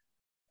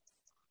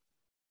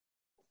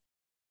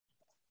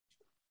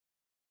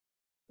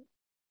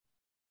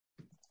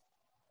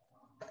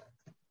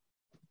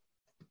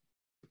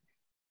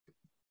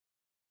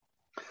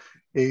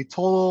A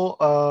total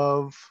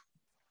of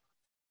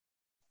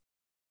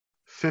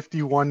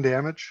 51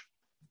 damage.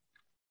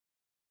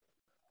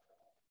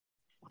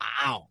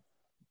 Wow.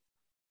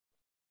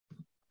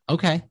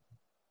 Okay.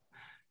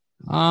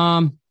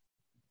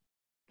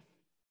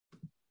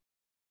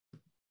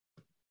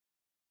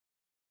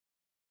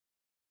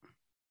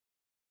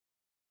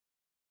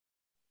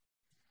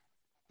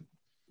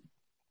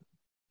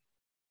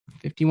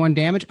 51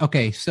 damage.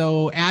 Okay,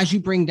 so as you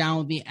bring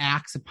down the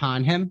axe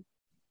upon him,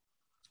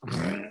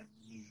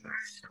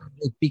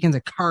 it begins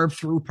to carve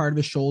through part of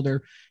his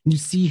shoulder. And you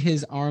see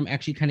his arm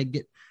actually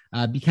kind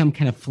of become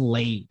kind of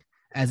flayed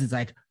as it's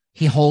like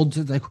he holds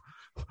it like,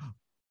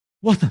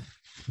 what the?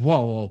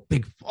 Whoa,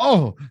 big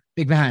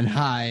man.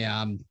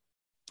 Hi.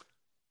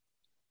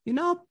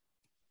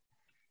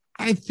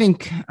 I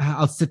think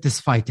I'll sit this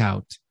fight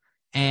out.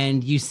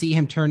 And you see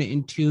him turn it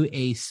into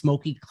a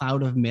smoky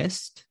cloud of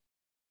mist.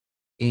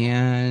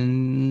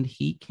 And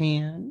he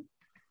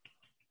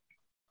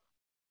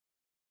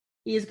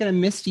is going to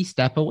misty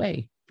step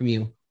away from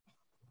you.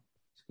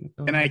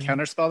 Can I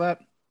counterspell that?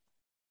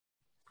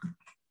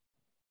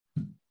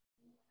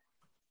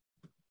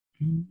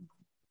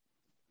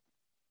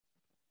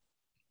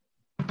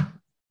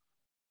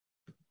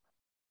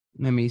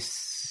 Let me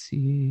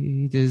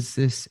see. Does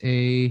this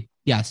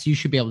yes, you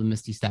should be able to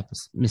misty step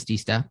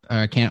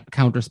or can't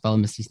counterspell a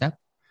misty step.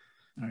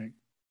 All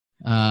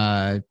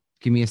right.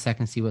 Give me a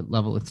second to see what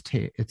level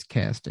it's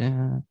cast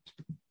at.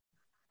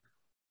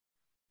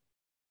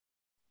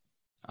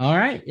 All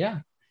right,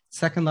 yeah.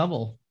 Second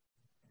level.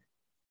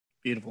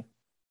 Beautiful.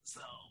 So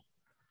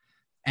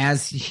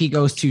as he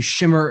goes to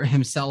shimmer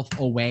himself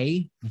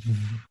away,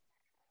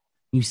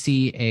 you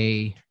see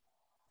a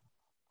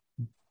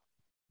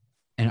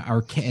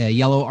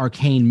yellow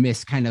arcane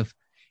mist kind of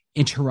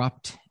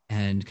interrupt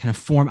and kind of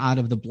form out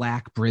of the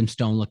black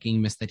brimstone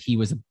looking mist that he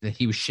was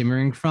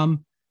shimmering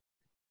from.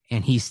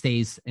 And he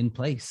stays in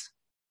place.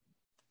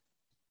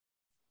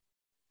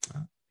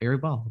 Very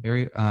well.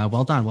 Very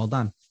well done. Well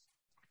done.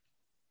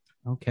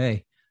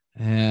 Okay.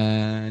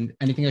 And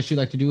anything else you'd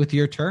like to do with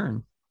your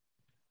turn?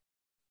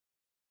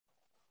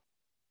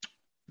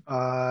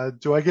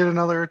 Do I get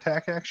another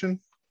attack action?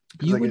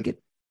 You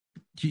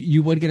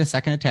would get a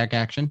second attack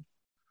action.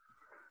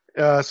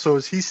 So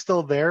is he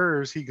still there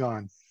or is he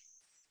gone?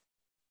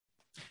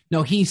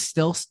 No, he is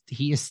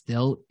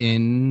still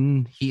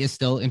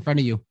in front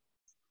of you.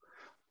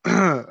 All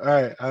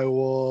right, I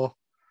will.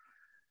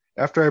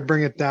 After I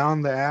bring it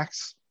down, the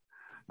axe,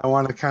 I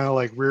want to kind of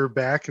like rear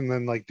back and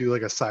then like do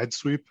like a side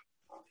sweep.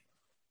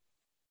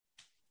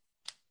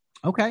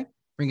 Okay,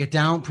 bring it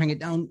down.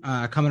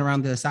 Coming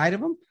around to the side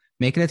of him.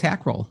 Make an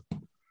attack roll.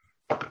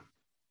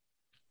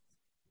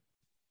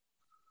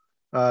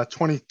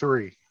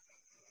 23.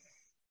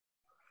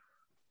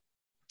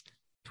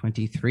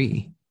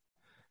 23.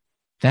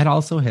 That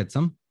also hits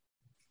him.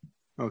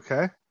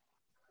 Okay.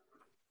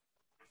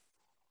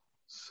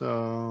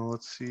 So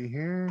let's see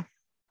here.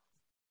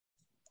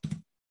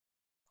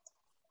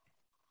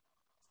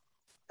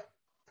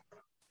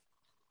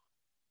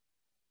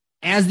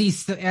 As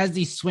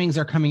these swings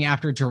are coming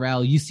after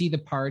Jarrell, you see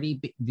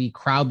the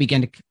crowd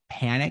begin to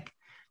panic,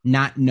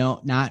 not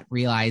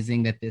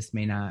realizing that this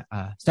may not,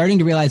 starting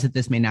to realize that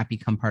this may not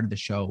become part of the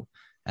show,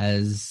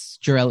 as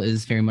Jarrell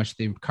is very much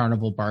the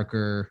carnival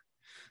barker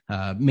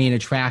main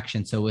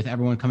attraction. So with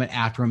everyone coming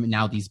after him, and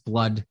now these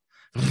blood,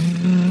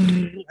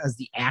 as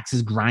the axe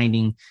is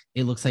grinding,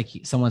 it looks like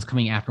someone's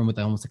coming after him with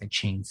almost like a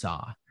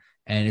chainsaw,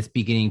 and it's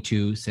beginning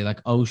to say like,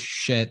 "Oh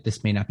shit,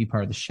 this may not be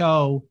part of the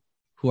show.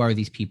 Who are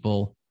these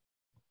people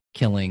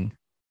killing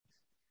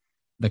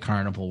the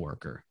carnival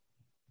worker?"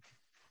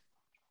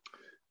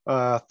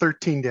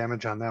 13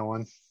 damage on that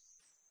one.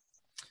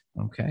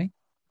 Okay.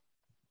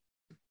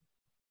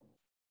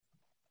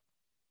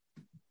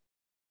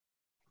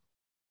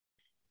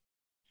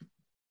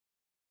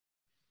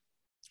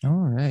 All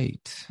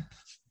right.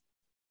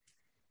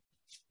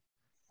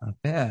 Not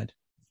bad.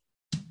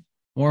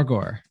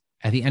 Morgor,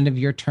 at the end of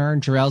your turn,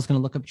 Jarrell's going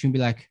to look up at you and be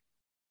like,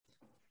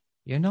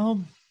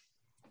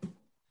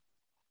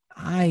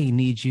 I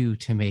need you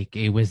to make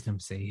a wisdom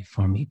save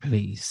for me,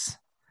 please.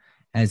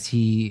 As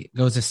he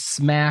goes to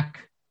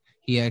smack,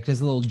 he does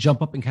a little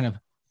jump up and kind of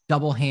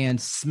double hand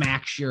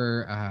smacks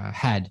your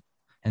head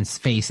and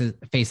face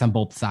on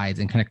both sides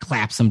and kind of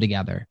claps them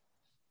together.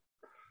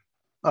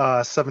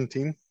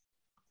 17.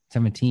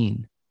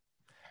 17.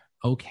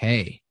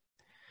 Okay.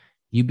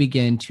 You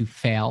begin to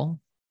fail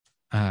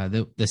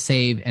the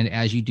save, and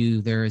as you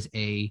do, there's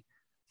a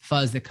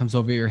fuzz that comes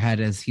over your head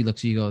as he looks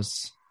at you and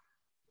goes,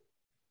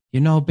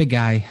 big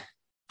guy,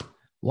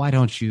 why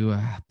don't you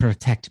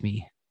protect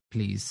me,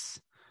 please?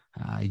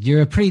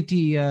 You're a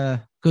pretty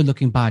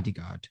good-looking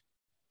bodyguard.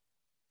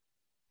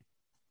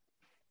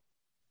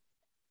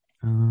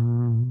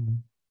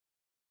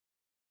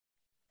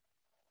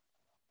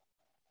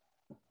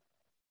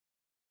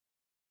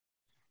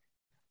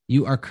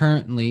 You are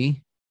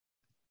currently,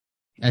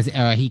 as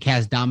he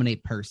casts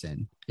Dominate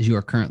Person, as you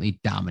are currently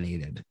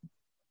dominated.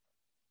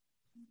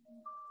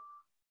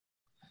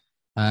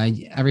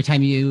 Every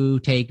time you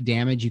take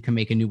damage, you can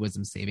make a new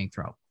wisdom saving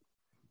throw.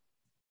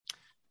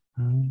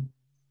 Let's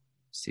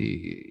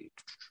see.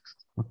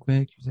 Real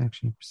quick. Use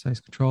action, precise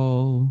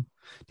control.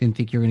 Didn't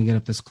think you were going to get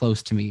up this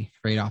close to me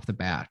right off the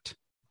bat.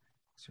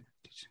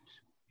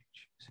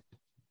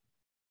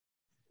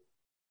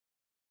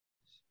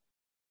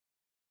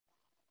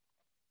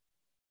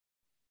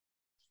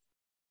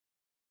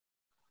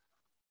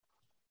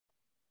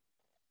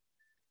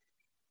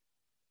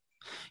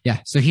 Yeah,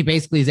 so he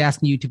basically is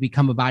asking you to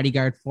become a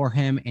bodyguard for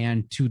him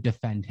and to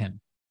defend him.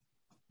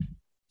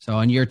 So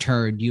on your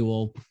turn, you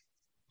will,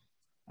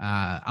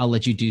 I'll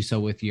let you do so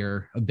with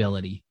your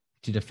ability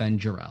to defend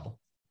Jarrell.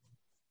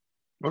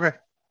 Okay.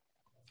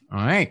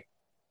 All right.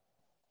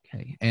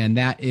 Okay, and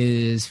that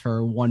is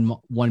for 1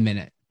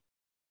 minute.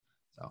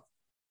 So,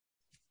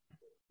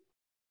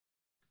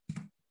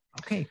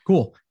 okay,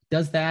 cool.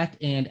 Does that,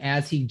 and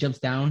as he jumps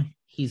down,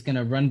 he's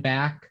gonna run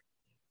back.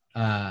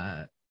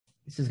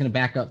 This is going to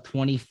back up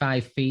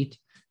 25 feet,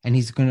 and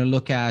he's going to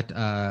look at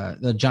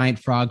the giant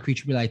frog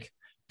creature, be like,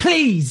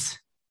 please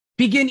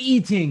begin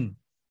eating.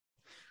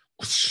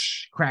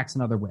 Whoosh, cracks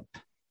another whip.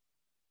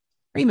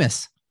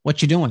 Remus,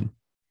 what you doing?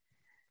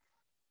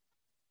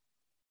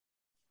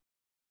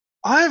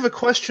 I have a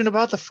question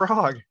about the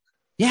frog.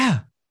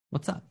 Yeah,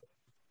 what's up?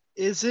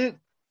 Is it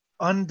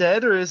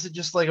undead or is it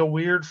just like a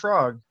weird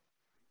frog?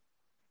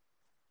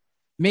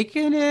 Make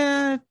an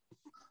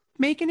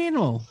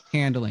animal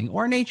handling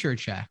or nature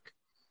check.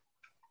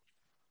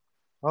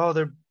 Oh,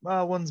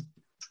 one's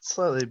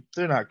slightly,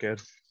 they're not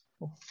good.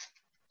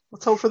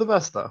 Let's hope for the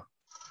best though.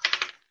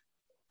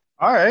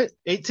 All right,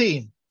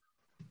 18.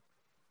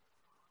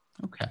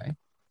 Okay.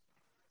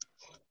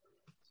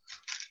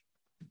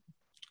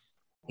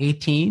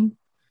 18.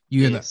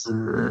 You hear Yes.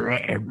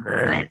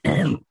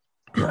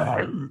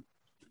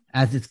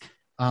 as it's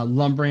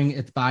lumbering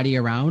its body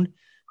around.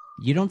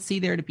 You don't see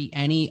there to be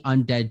any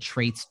undead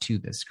traits to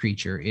this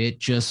creature. It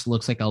just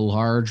looks like a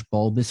large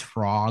bulbous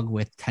frog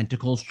with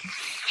tentacles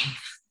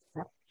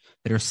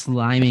that are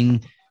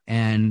sliming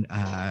and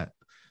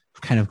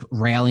kind of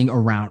railing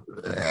around.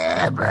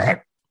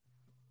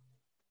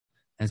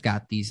 It's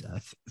got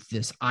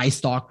this eye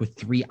stalk with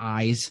 3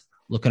 eyes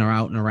looking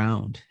out and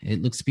around.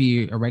 It looks to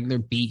be a regular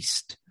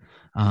beast.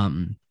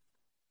 So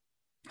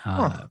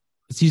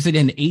you said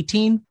in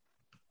 18?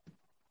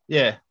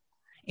 Yeah.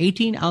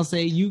 18, I'll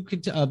say you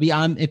could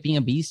beyond it being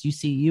a beast,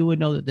 you would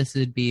know that this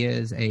would be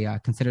as a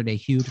considered a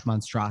huge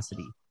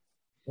monstrosity.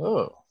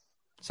 Oh.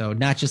 So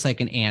not just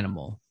like an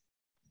animal.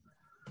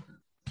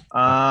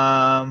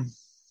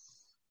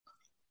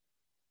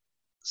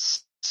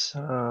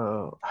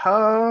 So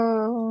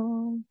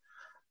how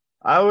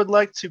I'd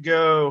like to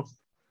go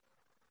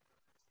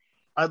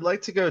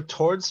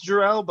towards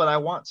Jarrell, but I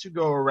want to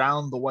go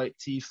around the white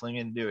tiefling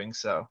in doing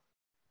so.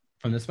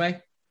 From this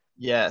way?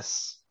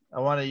 Yes. I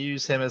want to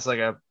use him as like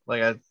a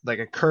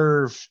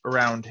curve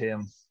around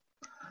him.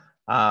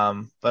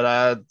 But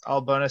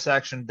I'll bonus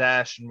action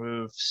dash and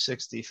move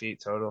 60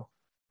 feet total.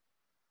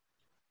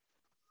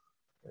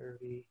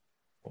 30,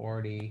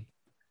 40,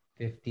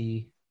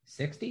 50,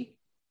 60?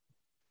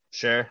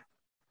 Sure.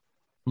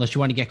 Unless you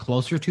want to get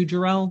closer to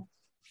Jarrell?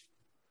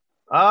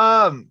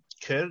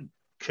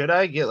 Could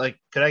I get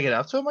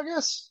up to him, I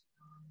guess?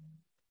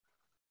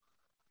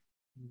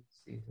 Let's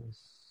see this.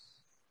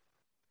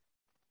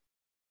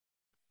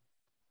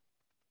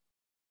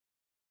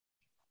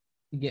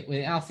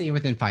 I'll see you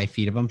within 5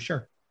 feet of him,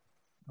 sure.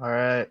 All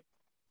right.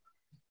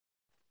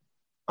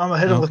 I'm gonna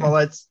hit him with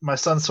my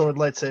sun sword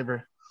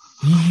lightsaber.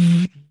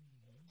 The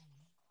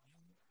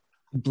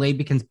blade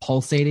begins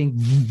pulsating.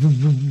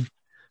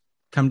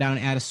 Come down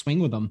and add a swing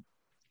with him.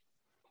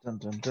 Dun,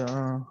 dun,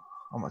 dun.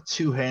 I'm gonna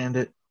two-hand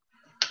it.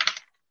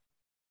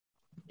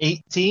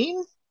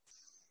 18?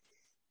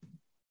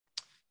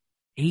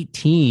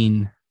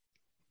 18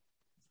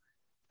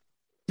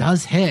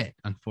 does hit,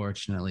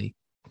 unfortunately.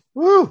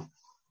 Woo!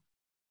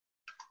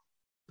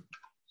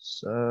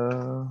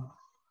 So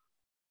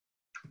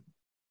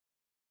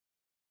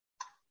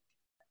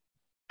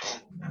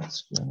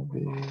that's gonna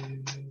be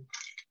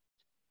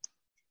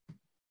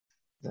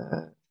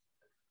that.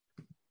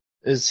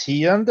 Is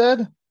he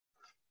undead?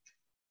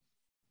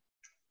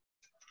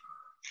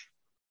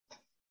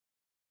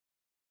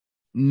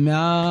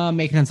 No,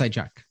 make an insight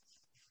check.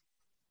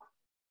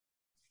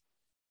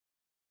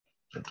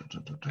 I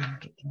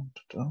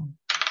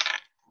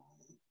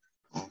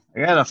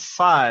got a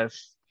 5.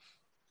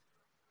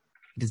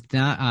 Does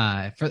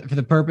not for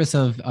the purpose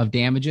of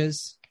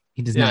damages,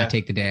 he does not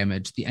take the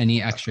damage,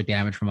 any extra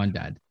damage from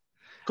undead.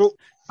 Cool.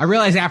 I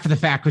realized after the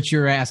fact what you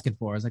were asking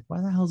for. I was like,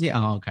 why the hell is he?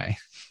 Oh, okay.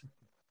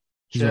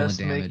 He's rolling Just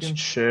damage. making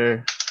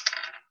sure.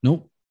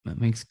 Nope. That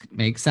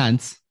makes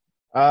sense.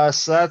 So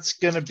that's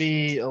gonna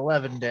be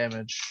 11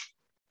 damage.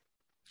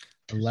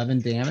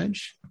 11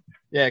 damage.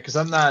 Yeah, because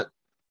I'm not.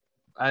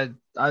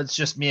 It's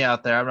just me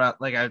out there. I'm not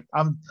like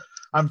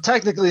I'm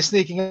technically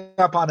sneaking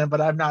up on him,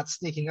 but I'm not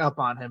sneaking up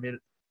on him.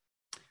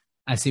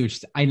 I see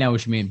I know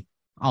what you mean.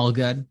 All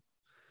good.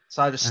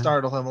 So I just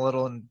startle him a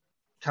little and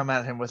come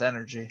at him with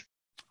energy.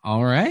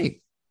 All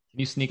right. Can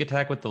you sneak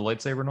attack with the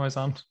lightsaber noise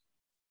on?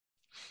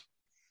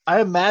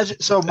 I imagine.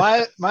 So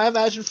my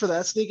imagine for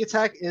that sneak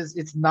attack is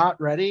it's not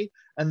ready,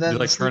 and then You,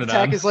 like, the turn sneak it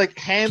attack on? is like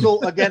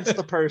handle against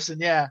the person.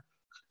 Yeah.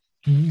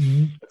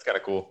 That's kind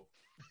of cool.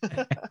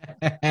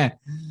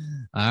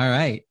 All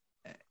right.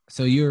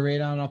 So you were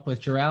right on up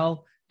with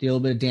Jarrell. Deal a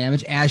bit of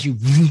damage as you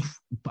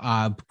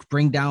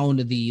bring down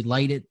the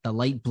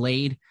light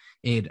blade.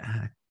 It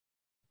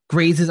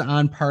grazes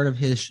on part of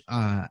his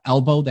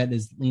elbow that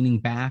is leaning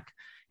back,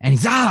 and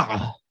he's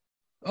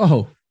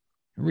oh,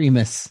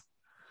 Remus.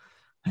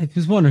 I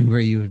was wondering where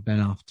you had been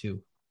off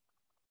to.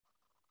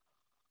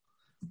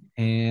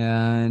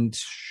 And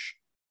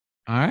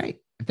all right,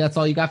 if that's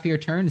all you got for your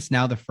turn, it's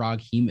now the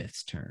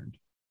Froghemoth's turn.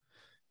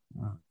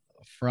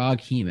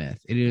 Froghemoth.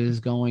 It is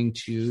going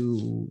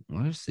to,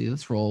 let's see,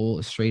 let's roll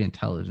a straight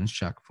intelligence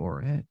check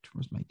for it.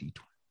 Where's my D20?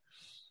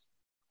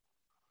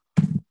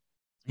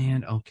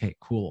 And okay,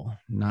 cool.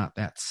 Not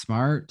that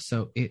smart.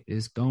 So it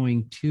is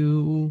going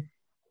to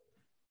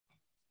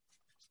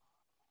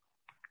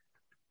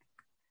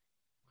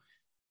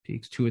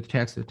takes 2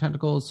 attacks of the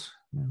tentacles.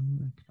 I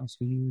can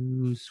also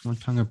use 1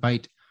 tongue or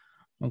bite.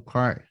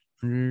 Okay.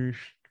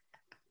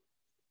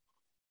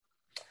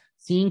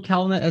 Seeing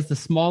Kelna as the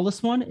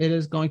smallest one, it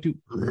is going to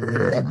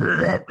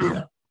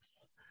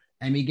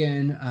and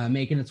begin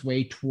making its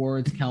way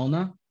towards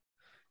Kelna.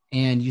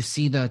 And you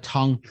see the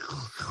tongue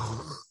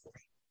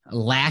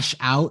lash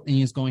out, and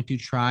he's going to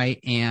try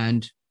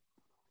and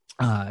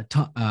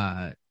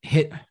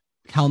hit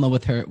Kelna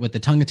with the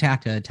tongue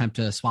attack to attempt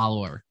to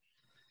swallow her.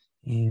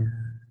 And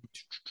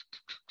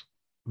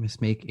let's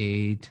make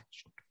a.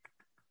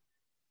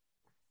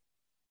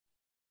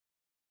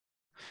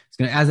 It's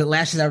gonna, as it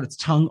lashes out its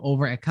tongue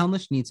over at Kelna,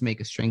 she needs to make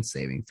a strength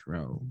saving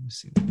throw. Let's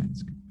see what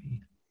that's going to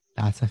be.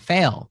 That's a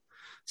fail.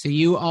 So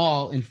you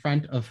all in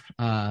front of,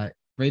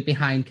 right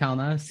behind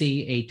Kelna,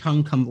 see a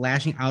tongue come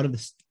lashing out of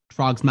the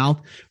frog's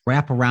mouth,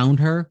 wrap around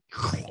her,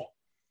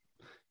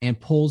 and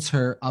pulls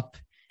her up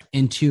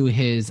into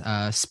his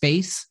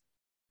space.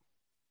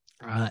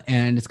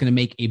 And it's going to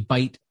make a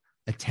bite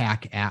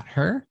attack at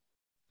her.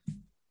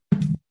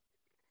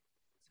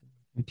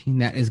 13,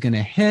 that is going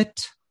to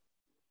hit.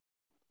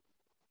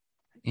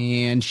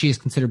 And she is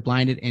considered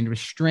blinded and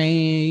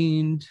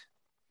restrained.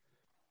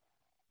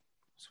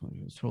 So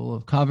total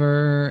of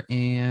cover,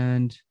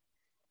 and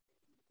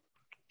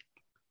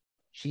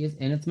she is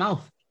in its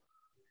mouth.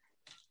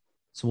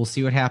 So we'll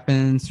see what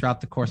happens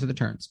throughout the course of the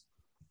turns.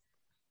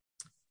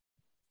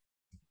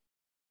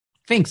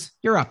 Finks,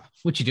 you're up.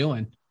 What you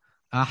doing?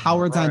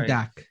 Howard's on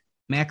deck.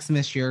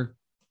 Maximus, you're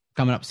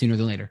coming up sooner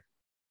than later.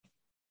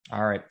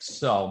 All right.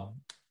 So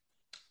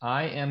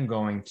I am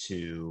going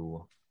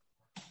to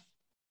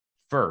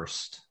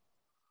first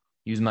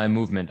use my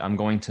movement. I'm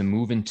going to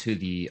move into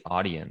the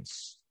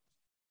audience.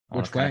 I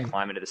want to kind of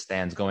climb into the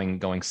stands,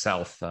 going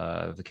south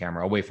of the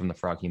camera, away from the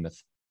Froghemoth.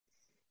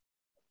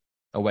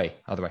 Away,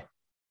 other way.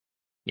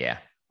 Yeah.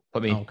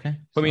 Put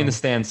me in the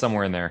stand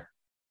somewhere in there.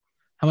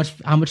 How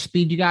much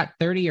speed you got?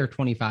 30 or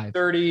 25?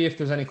 30. If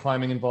there's any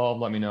climbing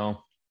involved, let me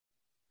know.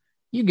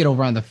 You get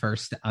over on the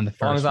first one.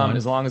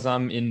 As long as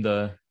I'm in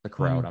the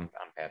crowd, I'm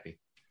happy.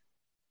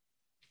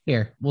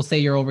 Here, we'll say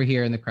you're over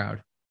here in the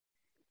crowd.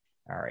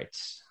 All right.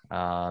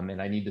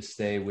 And I need to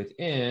stay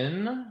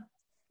within.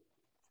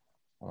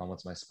 Hold on,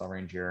 what's my spell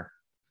range here?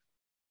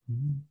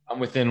 I'm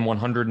within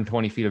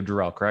 120 feet of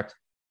Jarrell, correct?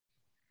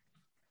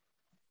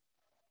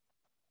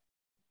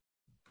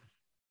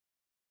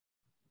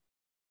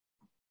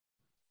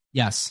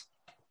 Yes.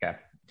 Okay.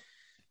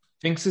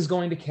 Finks is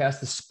going to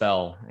cast a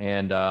spell,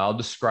 and I'll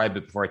describe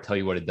it before I tell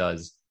you what it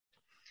does.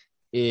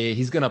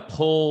 He's going to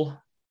pull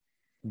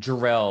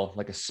Jarrell,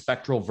 like a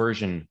spectral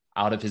version,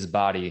 out of his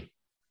body.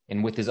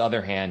 And with his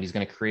other hand, he's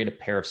going to create a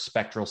pair of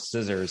spectral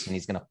scissors, and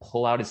he's going to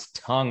pull out his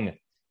tongue, and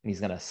he's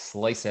going to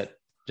slice it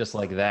just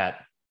like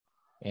that.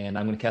 And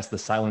I'm going to cast the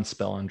silence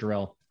spell on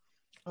Jarrell.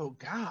 Oh,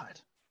 God.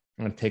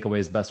 I'm going to take away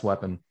his best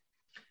weapon.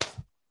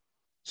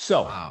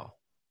 So,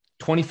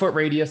 20-foot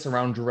radius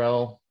around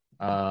Jarrell.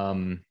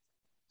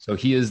 So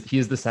he is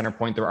the center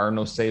point. There are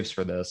no saves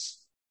for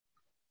this.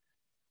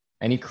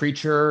 Any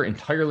creature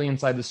entirely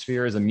inside the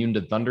sphere is immune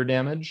to thunder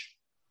damage,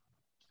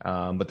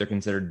 but they're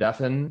considered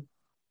deafened,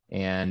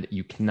 and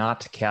you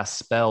cannot cast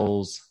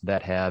spells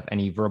that have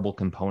any verbal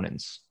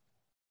components.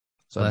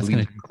 So I believe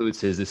it includes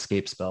his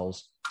escape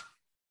spells.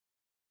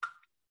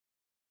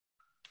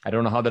 I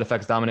don't know how that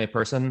affects Dominate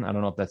Person. I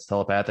don't know if that's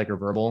telepathic or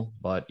verbal,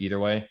 but either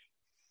way.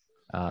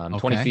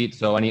 20 feet.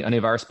 So any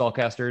of our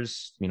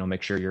spellcasters,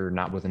 make sure you're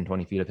not within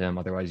 20 feet of him.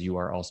 Otherwise, you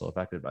are also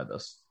affected by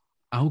this.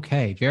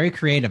 Okay. Very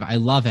creative. I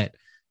love it.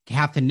 You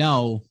have to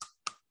know,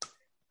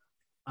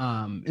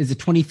 is it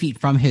 20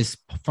 feet from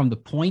the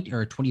point,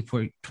 or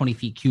 20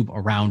 feet cube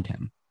around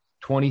him?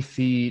 20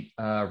 feet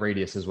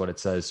radius is what it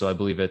says. So I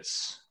believe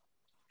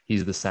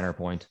he's the center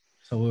point.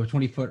 So we're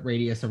 20-foot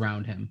radius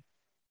around him.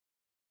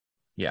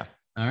 Yeah.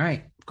 All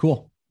right.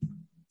 Cool.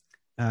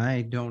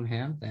 I don't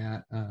have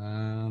that.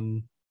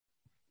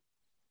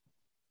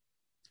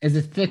 Is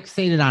it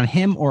fixated on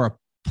him or a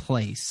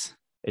place?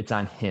 It's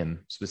on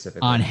him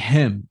specifically. On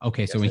him.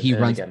 Okay, so Yes, when he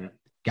and runs, again,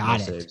 got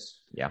no it.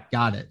 saves. Yeah.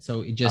 Got it.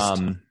 So it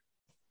just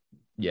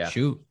yeah.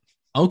 shoot.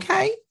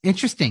 Okay,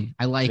 interesting.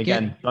 I like And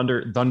again,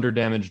 it. thunder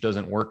damage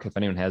doesn't work if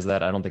anyone has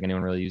that. I don't think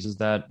anyone really uses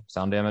that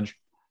sound damage.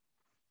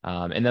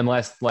 And then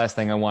last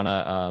thing, I want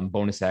to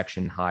bonus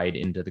action hide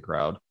into the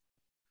crowd.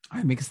 All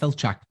right, make a stealth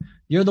check.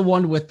 You're the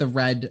one with the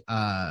red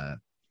topper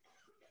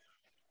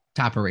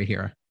right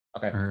here,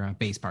 Okay. or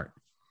base part.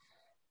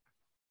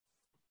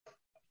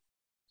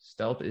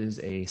 Stealth is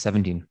a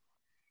 17.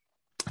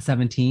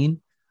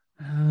 17.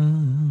 Let's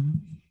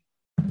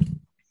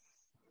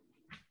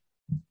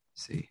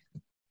see.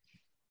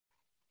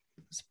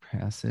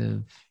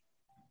 Suppressive.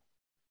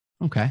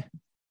 Okay.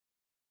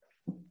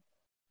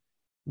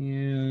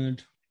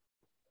 And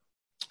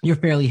you're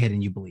fairly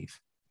hidden, you believe.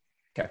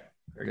 Okay.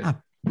 Very good.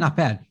 Not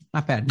bad.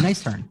 Not bad.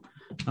 Nice turn.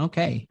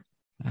 Okay.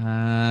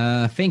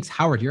 Thanks,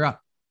 Howard. You're up.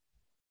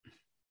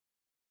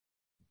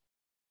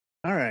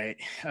 All right.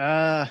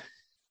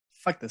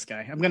 Fuck this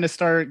guy. I'm gonna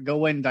start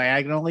going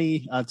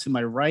diagonally to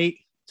my right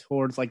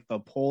towards like the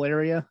pole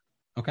area.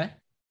 Okay.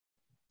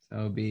 So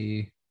it'll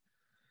be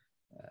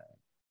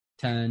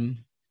 10,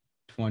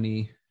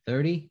 20,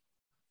 30.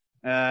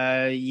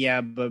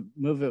 Yeah, but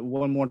move it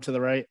one more to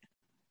the right.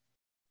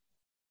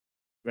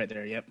 Right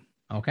there. Yep.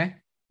 Okay.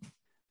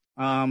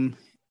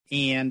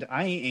 And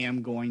I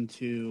am going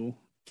to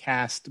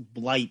cast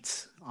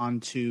Blight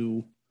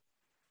onto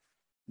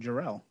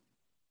Jarrell.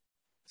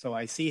 So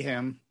I see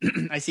him.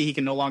 I see he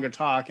can no longer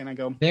talk, and I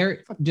go,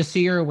 There, just so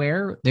you're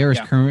aware, there is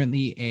Yeah.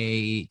 currently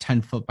a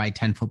 10-foot by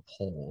 10-foot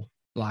pole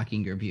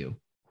blocking your view.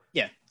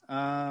 yeah.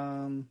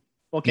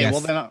 Okay. Yes.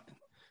 Well, then.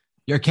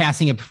 You're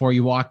casting it before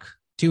you walk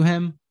to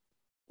him.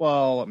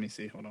 Well, let me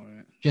see. Hold on a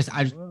minute.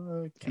 I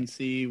Can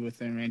see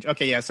within range.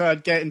 Okay, yeah. So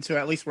I'd get into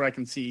at least where I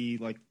can see,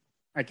 like,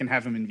 I can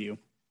have him in view.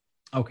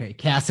 okay,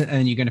 cast it, and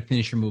then you're gonna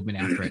finish your movement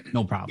after it.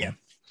 No problem.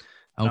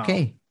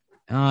 Okay.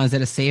 Is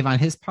that a save on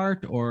his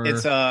part, or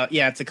It's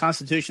it's a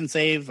Constitution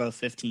save of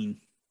 15.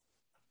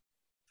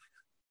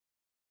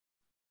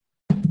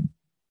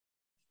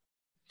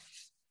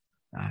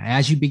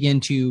 as you begin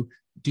to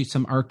do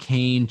some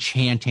arcane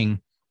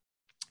chanting,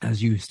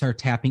 as you start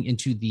tapping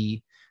into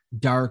the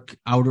dark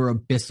outer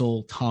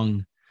abyssal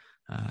tongue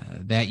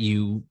that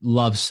you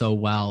love so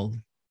well,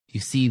 you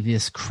see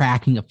this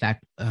cracking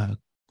effect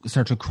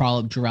start to crawl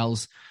up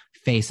Jarrell's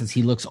face as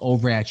he looks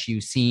over at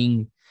you,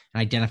 seeing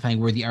and identifying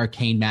where the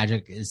arcane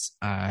magic is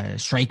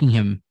striking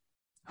him,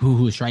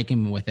 who is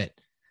striking him with it.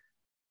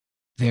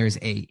 There's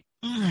a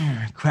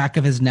crack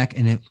of his neck,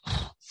 and it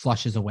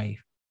flushes away.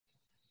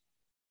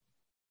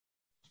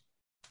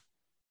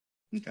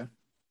 Okay.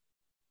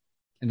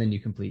 And then you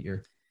complete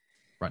your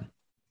run.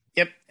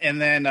 Yep. And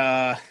then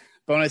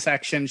bonus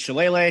action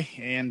Shillelagh,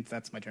 and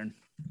that's my turn.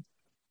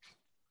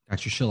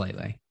 Got your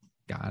shillelagh.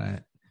 Got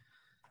it.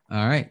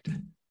 All right.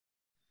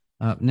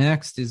 Up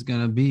next is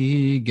going to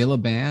be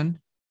Gilliban.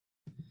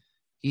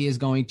 He is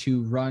going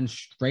to run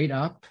straight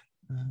up.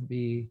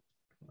 Be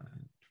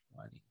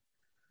 20,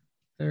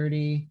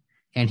 30.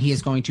 And he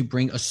is going to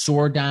bring a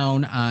sword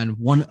down on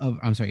one of,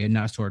 I'm sorry,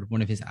 not a sword,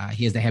 one of his,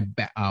 he has the head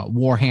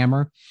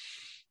warhammer.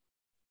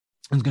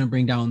 He's going to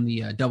bring down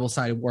the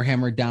double-sided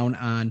warhammer down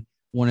on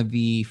one of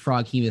the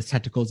Froghemoth's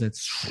tentacles.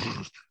 That's,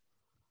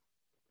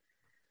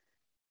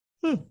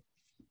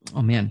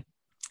 oh man.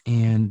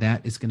 And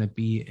that is going to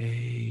be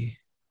a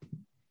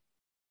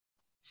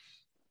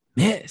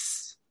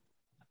miss.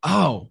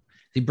 Oh,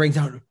 he brings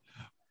out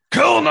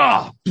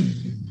Kilna,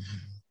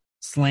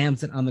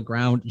 slams it on the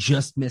ground,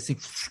 just missing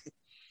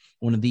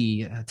one of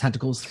the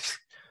tentacles.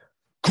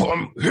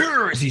 Come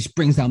here as he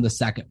brings down the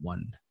second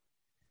one.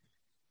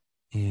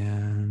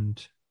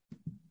 And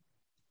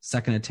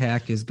second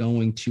attack is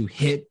going to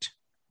hit.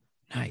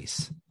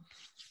 Nice.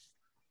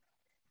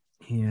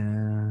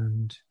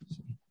 And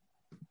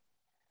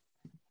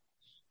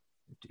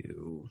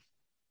do.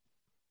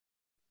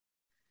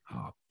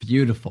 Oh,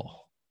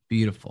 beautiful.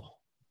 Beautiful.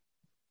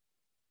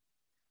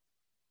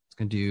 It's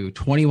going to do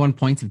 21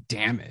 points of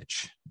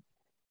damage.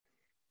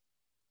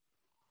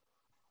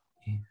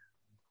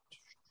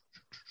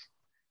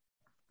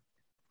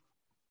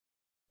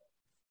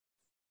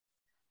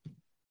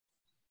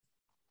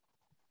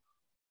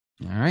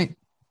 All right.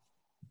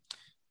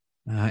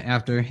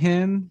 After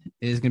him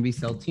is going to be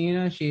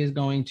Celtina. She is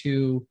going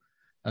to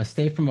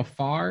stay from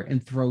afar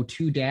and throw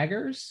 2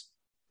 daggers.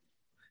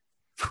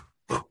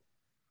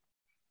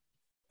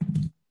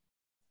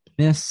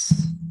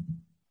 Miss.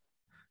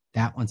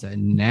 That one's a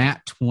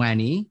nat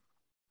 20.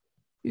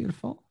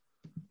 Beautiful.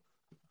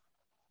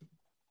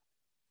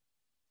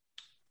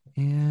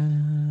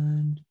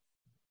 And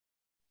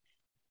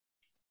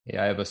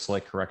Yeah, I have a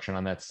slight correction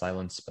on that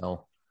silence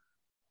spell.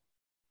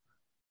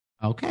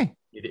 okay.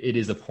 It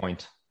is a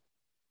point,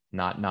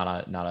 not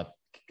a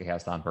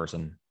cast on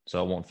person,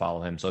 so it won't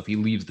follow him. So if he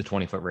leaves the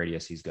 20-foot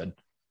radius, he's good.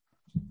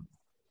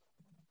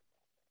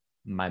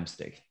 My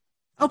mistake.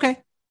 Okay.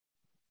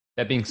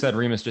 That being said,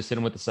 Remus just hit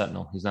him with the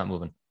sentinel. He's not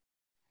moving.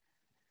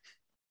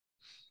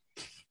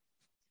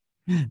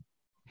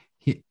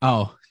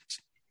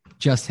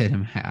 Just hit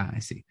him. I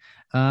see.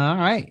 All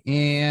right.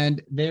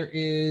 And there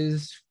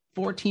is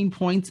 14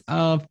 points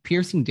of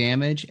piercing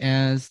damage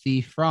as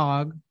the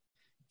frog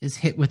is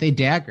hit with a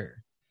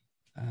dagger.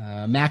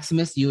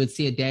 Maximus, you would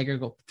see a dagger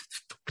go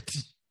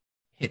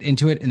hit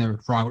into it, and the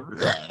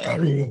frog.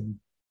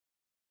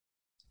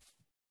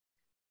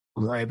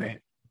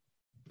 Rabbit.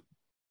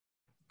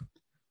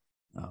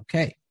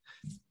 Okay.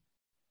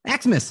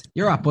 Maximus,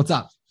 you're up. What's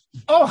up?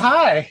 Oh,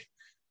 hi.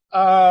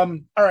 All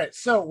right.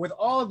 So with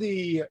all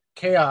the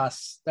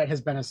chaos that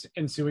has been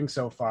ensuing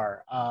so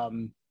far,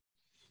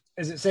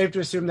 is it safe to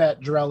assume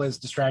that Jarrell is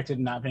distracted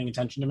and not paying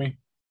attention to me?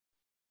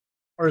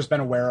 Or has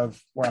been aware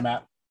of where I'm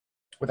at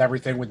with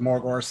everything, with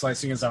Morgor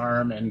slicing his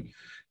arm and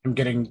him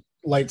getting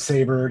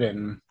lightsabered?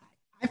 And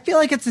I feel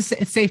like it's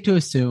safe to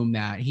assume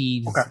that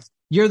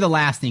you're the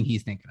last thing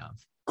he's thinking of.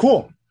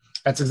 Cool.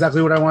 That's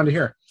exactly what I wanted to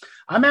hear.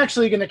 I'm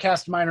actually going to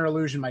cast Minor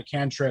Illusion, my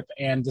cantrip,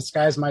 and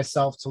disguise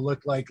myself to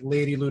look like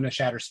Lady Luna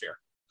Shattersphere,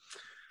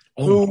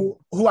 who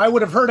I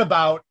would have heard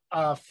about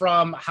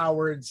from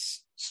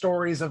Howard's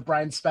stories of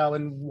Brian Spell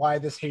and why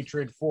this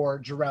hatred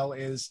for Jarrell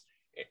is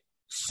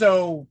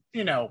so,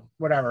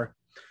 whatever.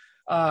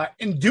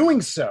 In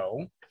doing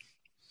so,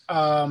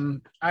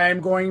 I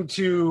am going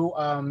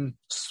to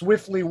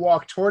swiftly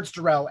walk towards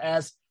Jarrell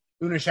as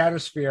Luna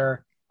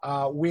Shattersphere,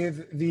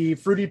 with the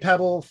Fruity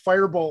Pebble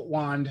Firebolt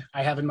wand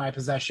I have in my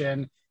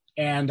possession,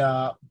 and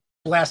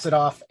blast it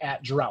off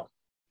at Jarrell.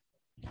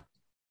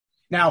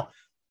 Now,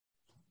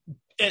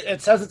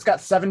 it says it's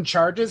got 7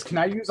 charges. Can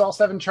I use all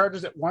 7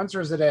 charges at once, or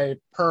is it a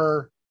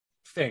per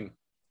thing?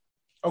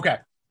 Okay,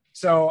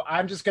 so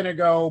I'm just going to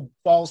go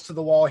balls to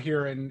the wall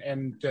here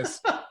and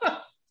just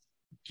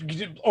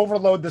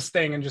overload this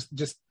thing and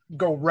just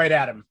go right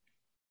at him.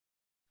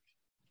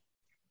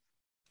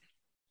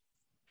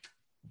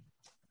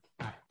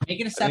 Make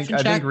an deception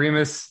check.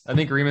 I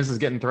think Remus is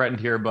getting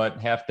threatened here,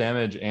 but half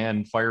damage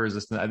and fire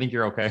resistant. I think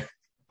you're okay.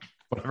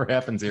 Whatever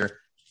happens here.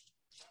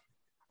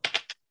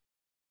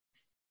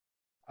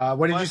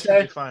 What did you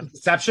say?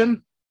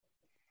 Deception?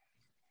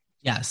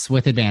 Yes,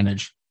 with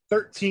advantage.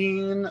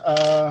 13.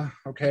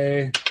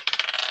 Okay.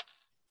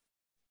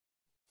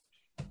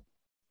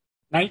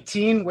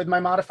 19 with my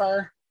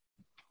modifier.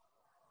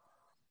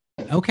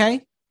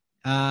 Okay.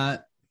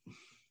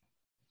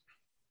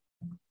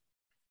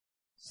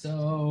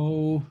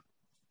 So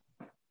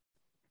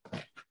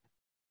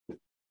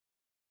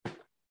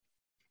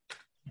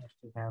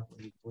we have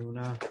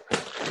Luna.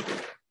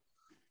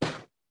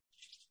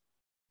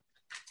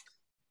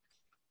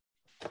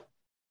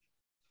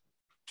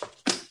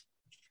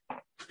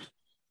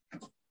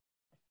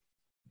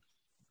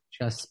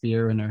 Just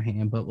spear in her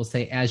hand, but we'll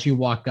say as you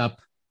walk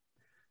up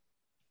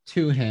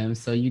to him,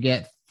 so you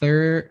get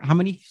how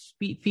many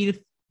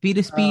feet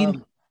of speed?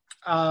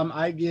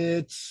 I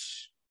get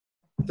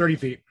 30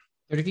 feet.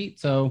 30 feet,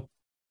 so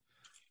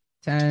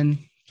 10,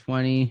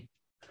 20,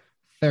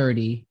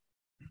 30.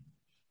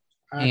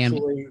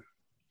 Actually,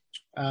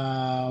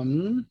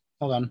 hold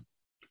on.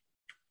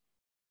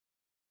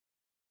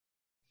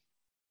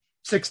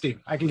 60.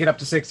 I can get up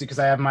to 60 because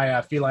I have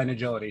my feline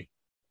agility.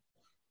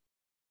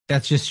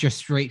 That's just your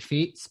straight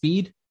feet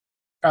speed?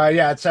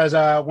 Yeah, it says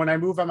when I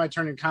move on my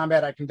turn in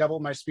combat, I can double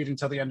my speed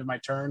until the end of my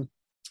turn.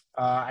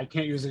 I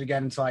can't use it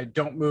again until I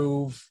don't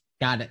move.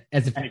 Got it.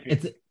 As if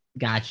it's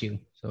got you.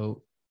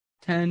 So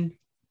 10,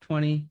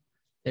 20,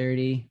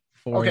 30,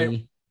 40.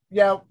 Okay.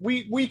 Yeah,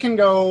 we can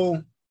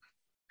go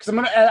because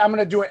I'm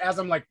gonna do it as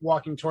I'm like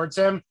walking towards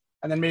him,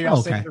 and then maybe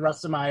I'll save the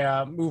rest of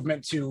my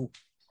movement to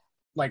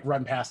like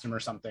run past him or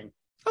something.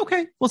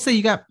 Okay. We'll say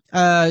you got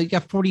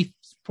 40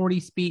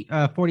 speed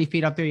 40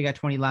 feet up there, you got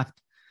 20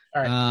 left.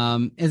 All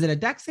right. Is it a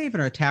dex save or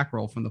an attack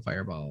roll from the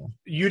fireball?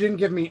 You didn't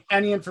give me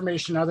any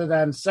information other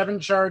than 7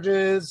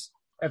 charges.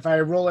 If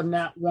I roll a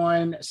nat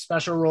 1,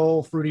 special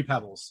roll Fruity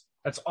Pebbles.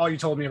 That's all you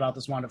told me about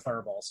this wand of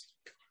fireballs.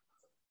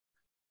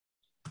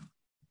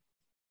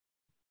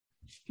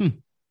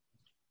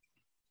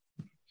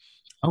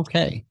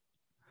 Okay.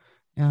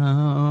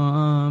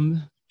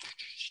 Cast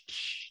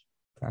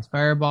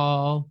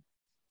fireball.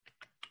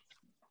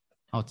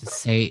 To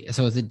say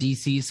so it's a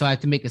DC, so I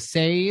have to make a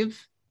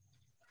save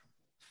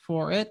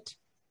for it.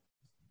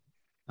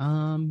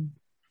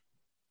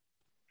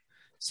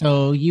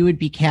 So you would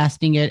be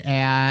casting it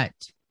at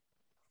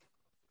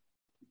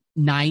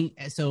 9.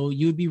 So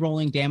you would be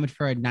rolling damage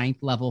for a 9th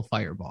level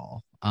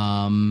fireball.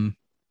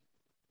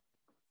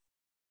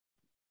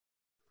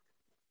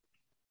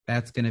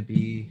 That's going to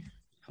be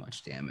how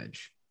much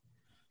damage?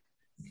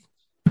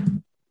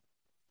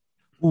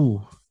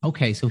 Ooh,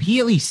 okay. So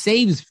he at least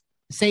saves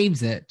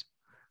it,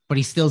 but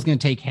he still is going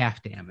to take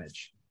half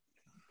damage.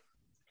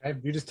 Okay,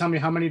 you just tell me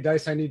how many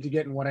dice I need to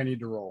get and what I need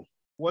to roll.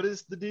 What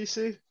is the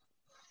DC?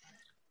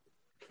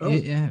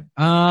 It's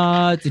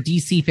a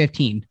DC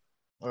 15.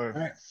 All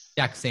right.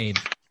 Dex save.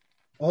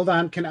 Hold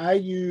on. Can I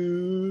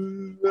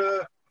use...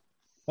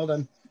 hold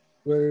on.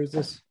 Where is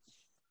this?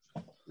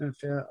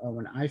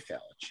 When I fail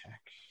a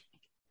check.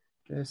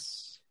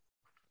 This...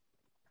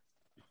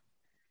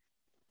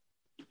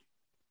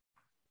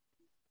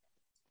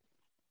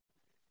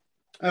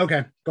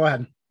 Okay, go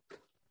ahead.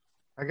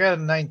 I got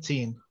a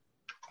 19.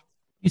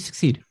 You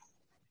succeed.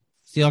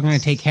 So you're going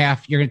to take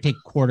half. You're going to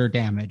take quarter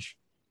damage.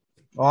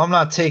 Well, I'm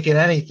not taking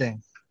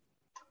anything.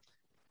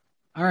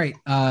 All right.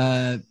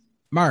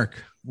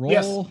 Mark, roll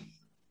Yes.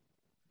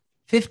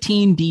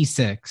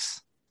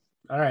 15d6.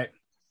 All right.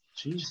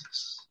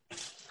 Jesus.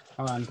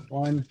 Hold on.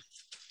 1,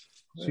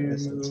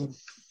 2,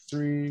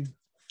 3,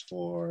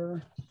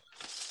 4,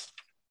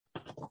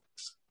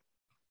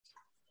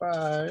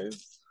 5,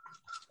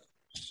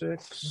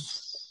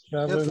 6,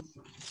 7,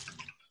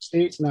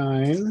 8,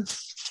 9,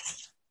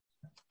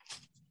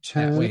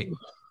 10, Wait.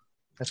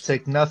 I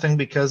take nothing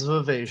because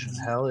of evasion.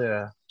 Hell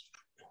yeah.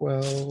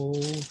 12,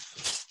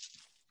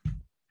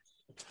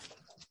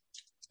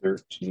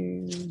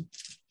 13,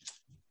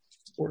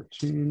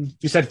 14.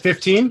 You said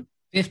 15?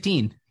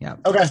 15. Yeah.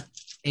 Okay.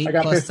 8 I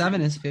got plus 15.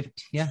 7 is 15.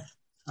 Yeah.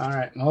 All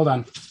right. Hold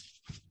on.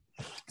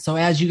 So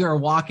as you are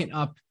walking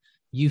up,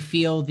 you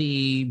feel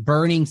the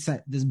burning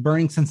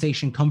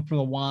sensation come from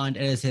the wand.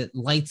 And as it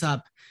lights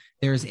up,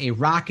 there's a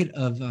rocket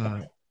of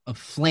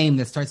flame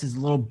that starts as a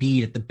little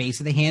bead at the base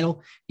of the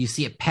handle. You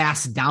see it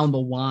pass down the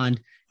wand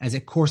as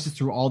it courses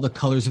through all the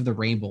colors of the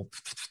rainbow.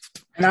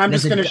 And I'm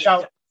just going to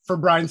shout for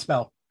Brian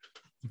Spell.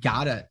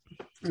 Got it.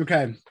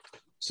 Okay.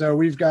 So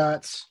we've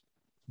got.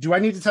 Do I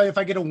need to tell you if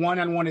I get a 1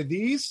 on one of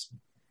these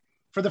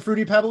for the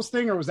Fruity Pebbles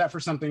thing, or was that for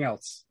something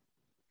else?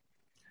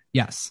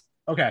 Yes.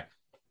 Okay.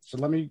 So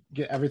let me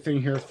get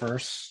everything here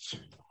first.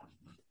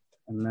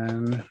 And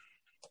then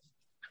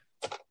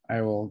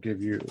I will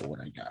give you what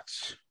I got.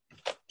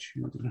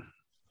 2.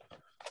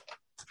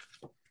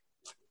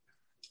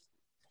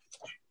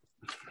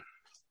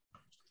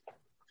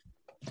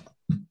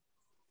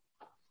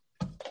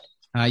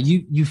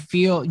 You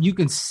feel, you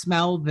can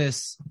smell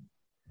this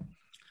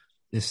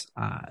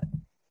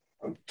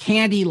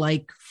candy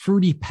like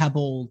fruity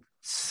pebble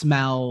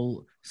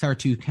smell start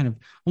to kind of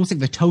almost like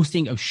the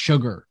toasting of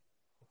sugar,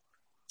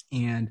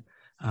 and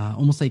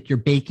almost like you're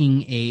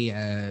baking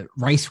a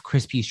Rice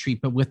Krispies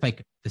treat, but with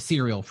like the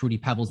cereal Fruity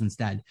Pebbles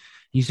instead.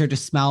 You start to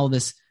smell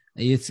this.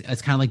 It's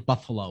kind of like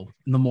buffalo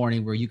in the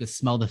morning, where you could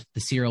smell the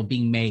cereal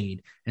being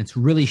made, and it's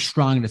really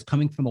strong, and it's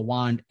coming from the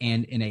wand,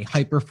 and in a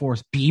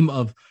hyperforce beam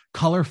of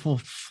colorful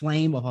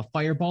flame of a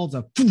fireball. It's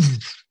a All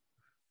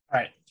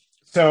right.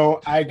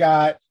 So I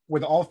got,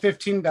 with all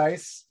 15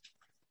 dice,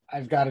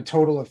 I've got a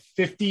total of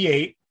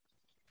 58,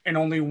 and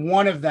only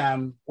one of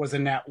them was a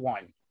nat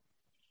 1.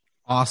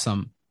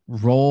 Awesome.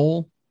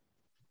 Roll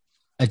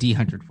a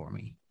D100 for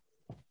me.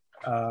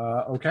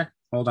 Okay.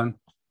 Hold on.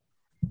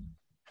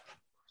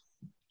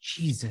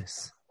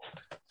 Jesus.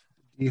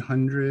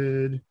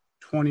 D100,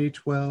 20,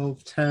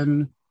 12,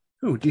 10.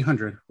 Ooh,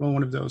 D100. Roll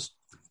one of those.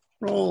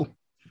 Roll.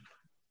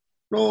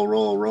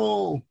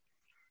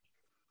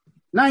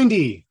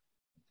 90.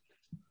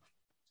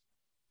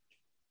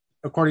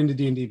 According to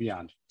D&D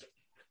Beyond.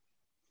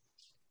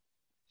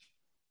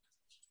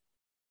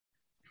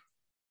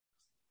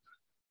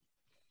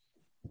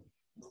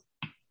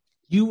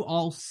 You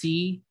all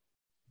see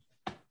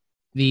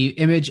the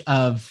image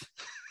of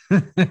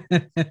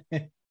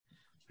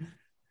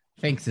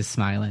Thanks is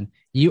smiling.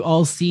 You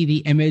all see the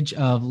image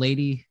of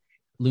Lady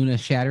Luna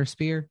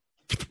Shatterspear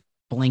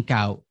blink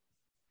out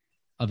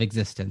of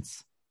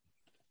existence.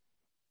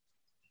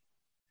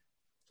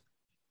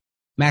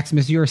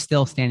 Maximus, you are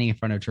still standing in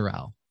front of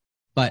Jarrell,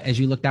 but as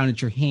you look down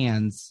at your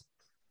hands,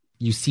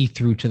 you see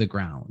through to the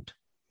ground.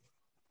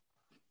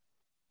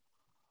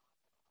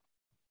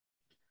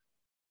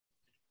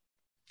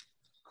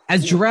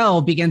 As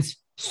Jarrell begins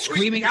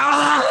screaming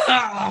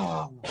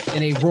 "Ah!"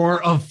 in a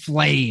roar of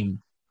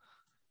flame.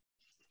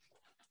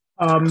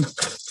 I'm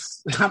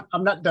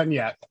not done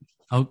yet.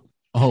 Oh,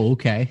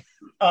 okay.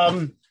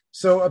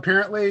 So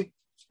apparently,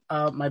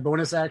 my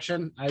bonus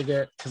action, I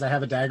get, because I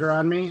have a dagger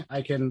on me,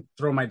 I can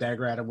throw my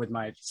dagger at him with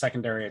my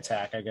secondary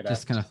attack. I get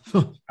Just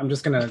I'm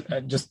just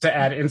gonna just to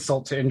add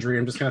insult to injury.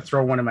 I'm just gonna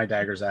throw one of my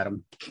daggers at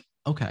him.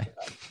 Okay.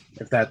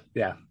 If that,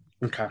 yeah,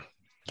 okay.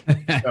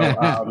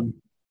 So,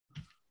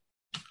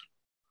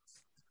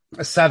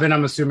 a 7,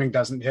 I'm assuming,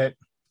 doesn't hit.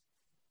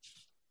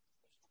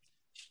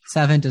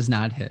 7 does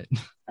not hit.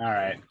 All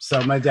right.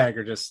 So my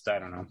dagger just, I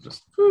don't know,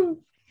 just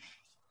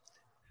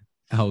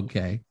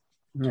Okay.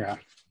 yeah.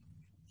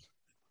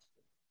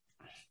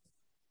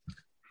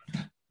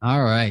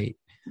 All right.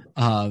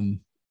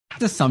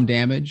 Does some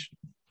damage.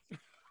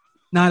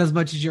 Not as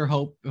much as you're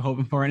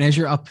hoping for. And as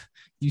you're up,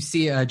 you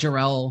see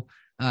Jarrell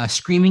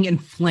screaming in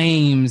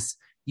flames.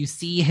 You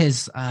see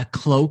his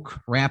cloak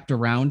wrapped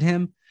around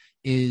him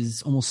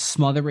is almost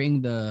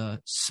smothering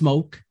the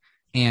smoke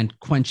and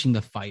quenching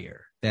the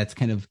fire that's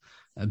kind of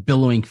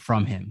billowing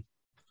from him,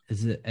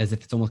 as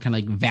if it's almost kind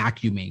of like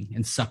vacuuming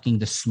and sucking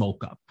the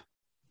smoke up.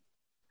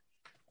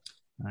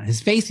 His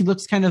face, he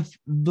looks kind of a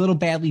little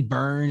badly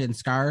burned and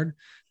scarred,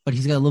 but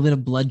he's got a little bit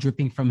of blood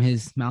dripping from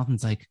his mouth, and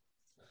it's like,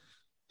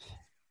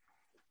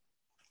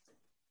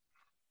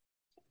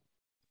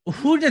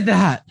 who did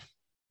that?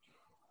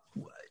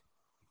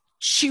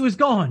 She was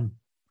gone.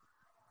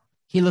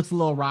 He looks a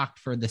little rocked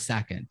for the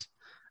second.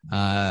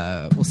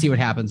 We'll see what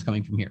happens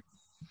coming from here.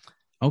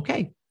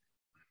 Okay.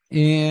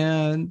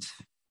 And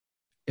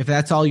if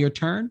that's all your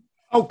turn,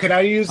 Oh, could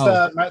I use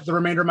the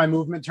remainder of my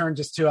movement turn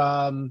just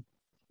to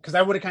because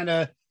I would have kind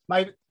of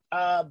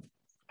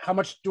how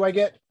much do I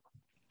get?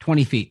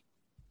 20 feet.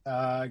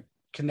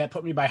 Can that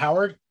put me by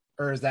Howard,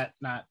 or is that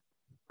not?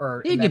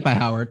 Or You get by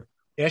Howard.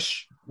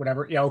 Ish,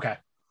 whatever. Yeah, okay.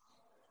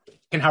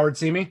 Can Howard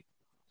see me?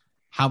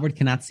 Howard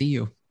cannot see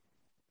you.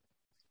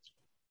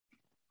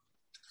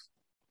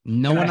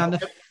 No one on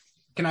the.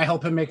 Can I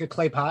help him make a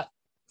clay pot?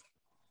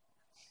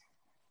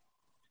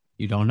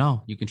 You don't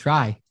know. You can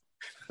try.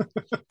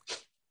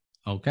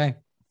 Okay.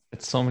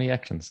 It's so many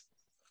actions.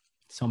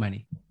 So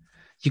many.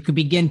 You could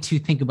begin to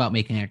think about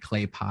making a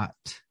clay pot.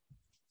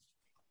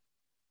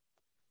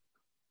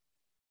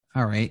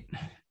 All right.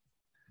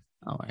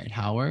 All right,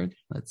 Howard.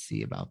 Let's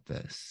see about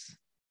this.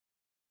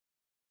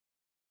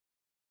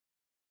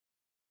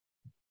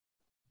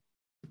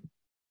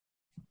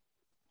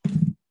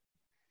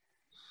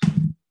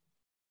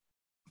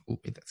 Oh,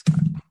 wait, that's got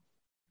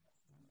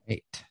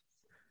 8.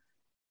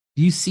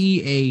 You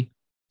see a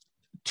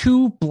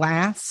 2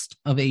 blast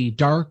of a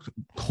dark,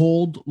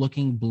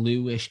 cold-looking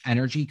bluish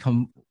energy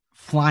come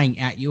flying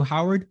at you,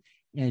 Howard,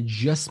 and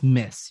just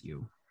miss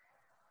you.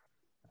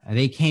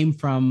 They came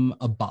from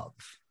above.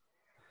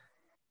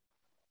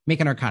 Make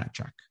an Arcana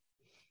check.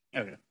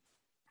 Okay.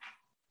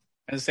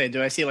 I was say,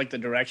 do I see like the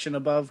direction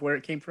above where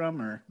it came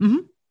from, or?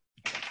 Mm-hmm.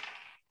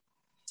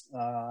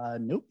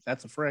 Nope,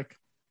 that's a frick.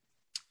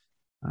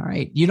 All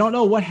right. You don't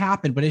know what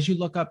happened, but as you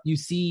look up, you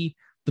see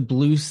the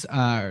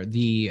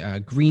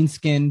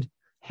green-skinned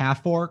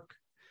half-orc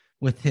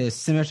with his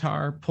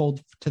scimitar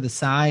pulled to the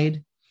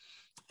side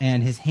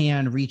and his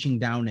hand reaching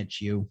down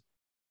at you,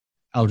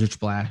 Eldritch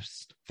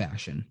Blast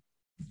fashion.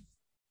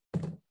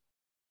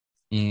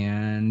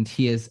 And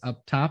he is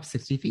up top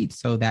 60 feet,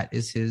 so that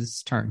is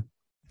his turn.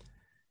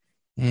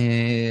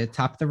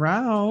 Top of the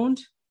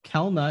round,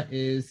 Kelna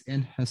is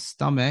in her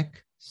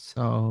stomach,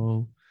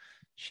 so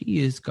she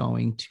is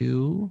going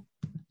to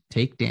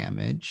take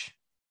damage.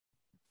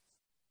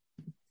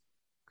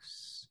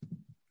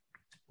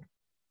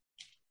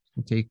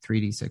 Take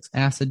 3d6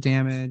 acid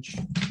damage.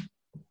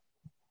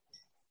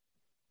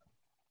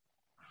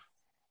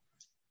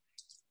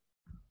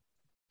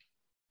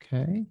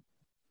 Okay.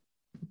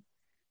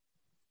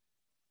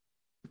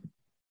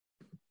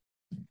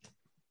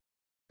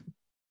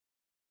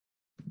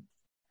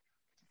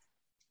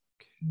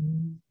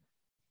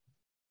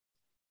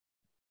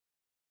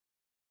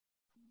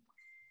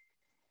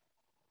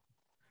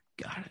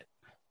 Got it.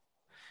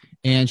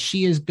 And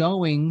she is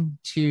going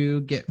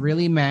to get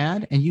really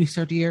mad, and you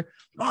start to hear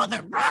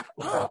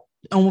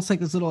almost like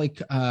this little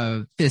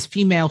this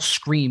female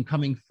scream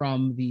coming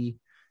from the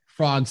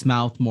frog's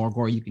mouth.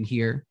 Morgor, you can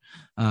hear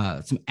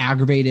some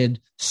aggravated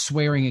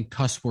swearing and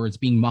cuss words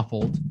being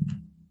muffled.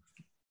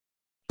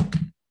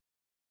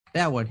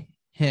 That one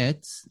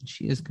hits.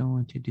 She is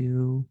going to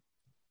do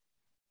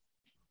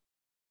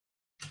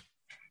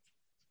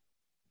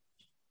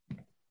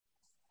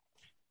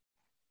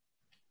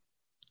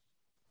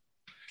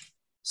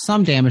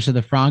some damage to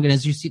the frog, and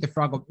as you see the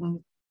frog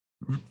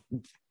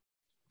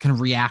kind of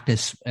react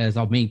as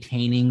I'm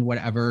maintaining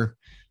whatever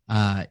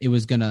it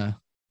was gonna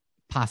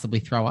possibly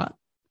throw up.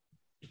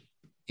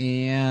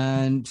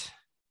 And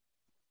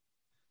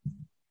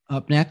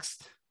up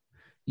next,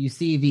 you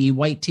see the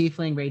white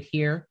tiefling right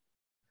here.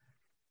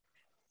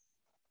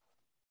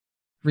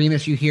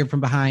 Remus, you hear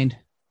from behind.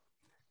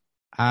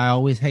 I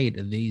always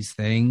hated these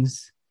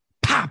things.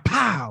 Pow,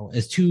 pow,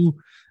 as 2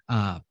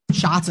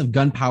 shots of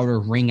gunpowder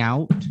ring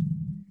out.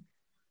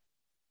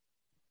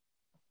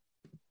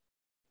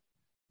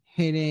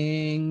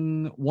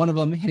 One of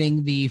them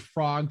hitting the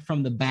frog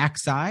from the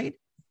backside.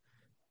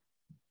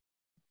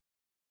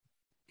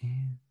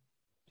 And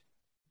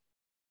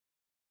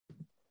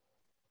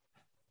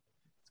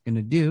it's going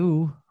to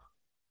do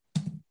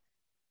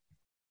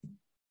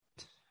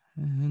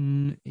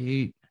 10,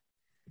 8.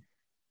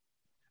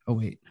 Oh,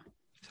 wait.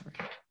 Sorry.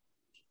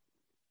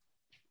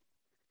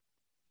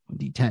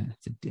 1d10.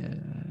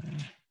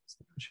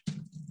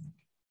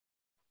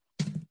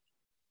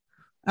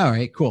 All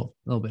right, cool.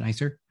 A little bit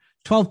nicer.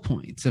 12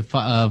 points of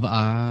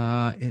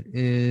it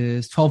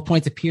is 12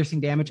 points of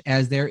piercing damage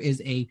as there is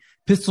a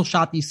pistol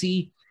shot you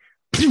see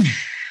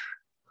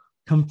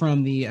come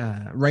from the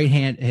right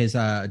hand, his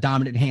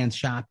dominant hand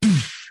shot.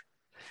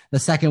 The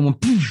second one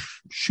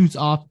shoots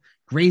off,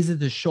 grazes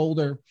the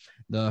shoulder.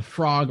 The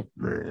frog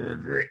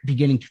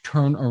beginning to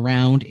turn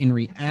around in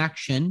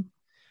reaction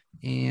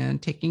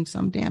and taking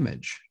some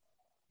damage.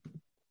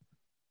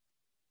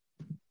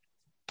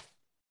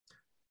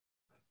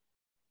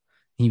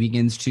 He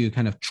begins to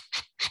kind of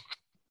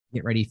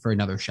get ready for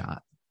another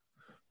shot.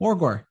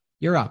 Morgor,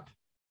 you're up.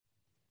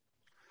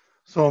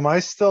 So am I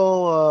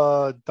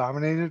still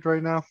dominated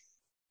right now?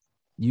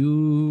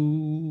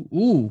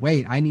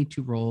 Wait, I need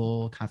to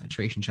roll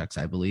concentration checks,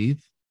 I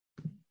believe.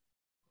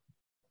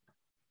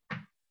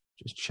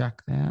 Just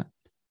check that.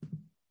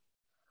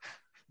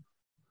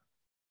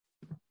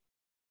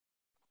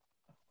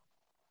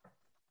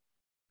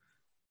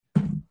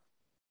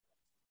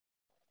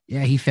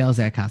 Yeah, he fails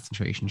that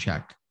concentration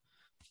check.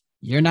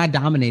 You're not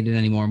dominated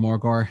anymore,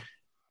 Morgor.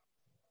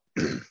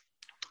 All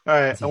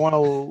right, I want to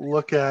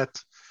look at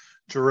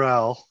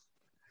Jarrell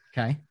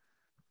Okay.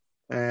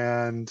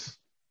 and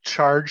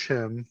charge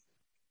him.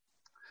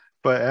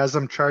 But as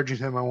I'm charging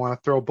him, I want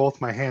to throw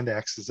both my hand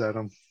axes at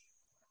him.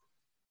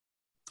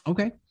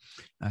 Okay.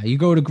 You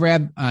go to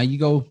grab, you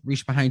go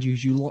reach behind you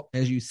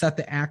as you set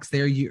the axe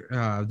there,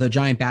 the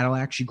giant battle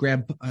axe, you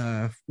grab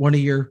one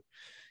of your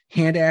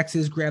hand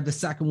axes, grab the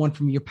second one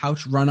from your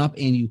pouch, run up,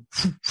 and you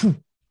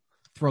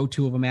throw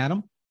two of them at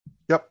him.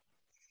 Yep.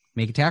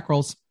 Make attack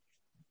rolls.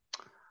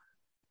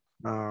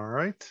 All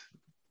right.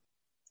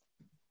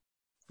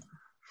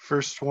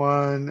 First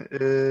one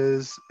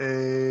is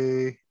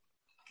a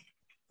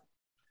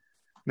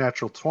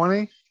natural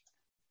 20.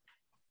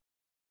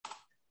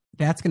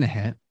 That's going to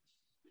hit.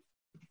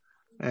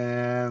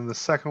 And the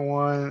second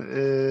one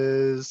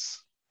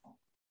is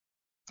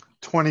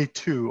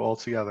 22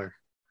 altogether.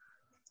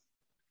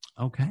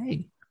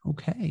 Okay.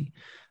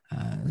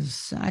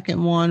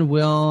 Second one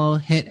will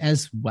hit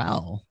as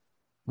well.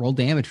 Roll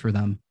damage for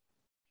them.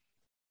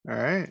 All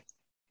right.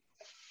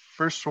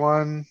 First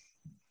one,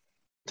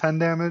 10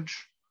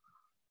 damage.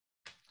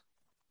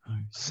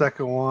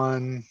 Second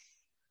one,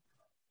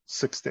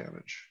 6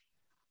 damage.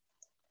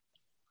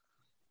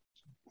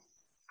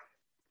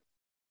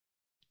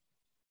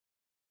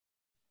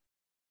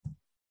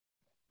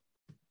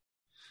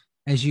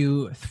 As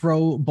you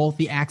throw both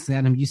the axes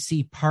at him, you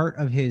see part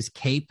of his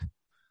cape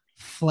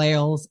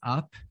flails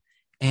up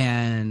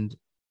and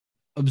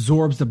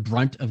absorbs the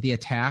brunt of the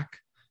attack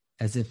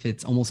as if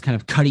it's almost kind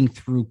of cutting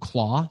through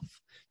cloth.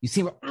 You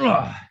see him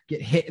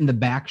get hit in the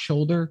back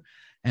shoulder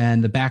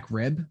and the back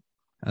rib,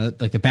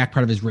 like the back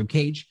part of his rib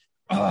cage.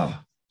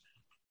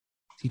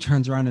 He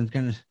turns around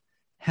and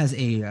has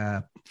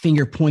a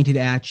finger pointed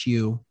at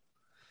you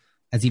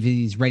as if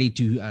he's ready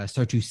to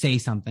start to say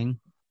something.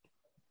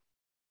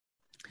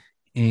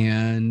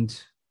 And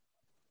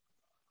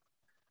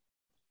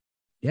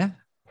yeah,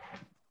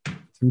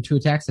 threw two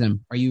attacks at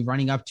him. Are you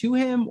running up to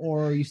him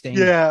or are you staying?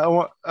 Yeah,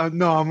 no,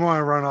 I'm going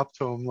to run up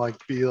to him,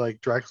 be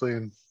directly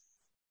in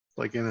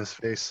his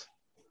face.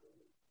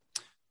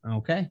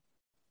 Okay.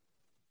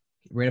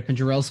 Right up in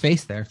Jarrell's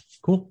face there.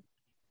 Cool.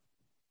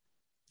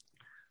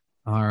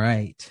 All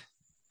right.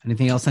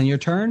 Anything else on your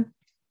turn?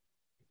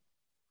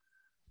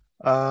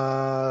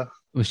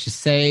 Let's just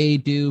say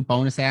do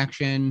bonus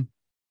action.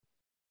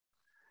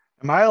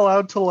 Am I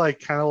allowed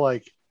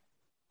to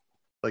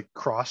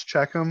cross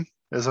check him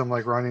as I'm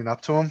running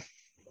up to him?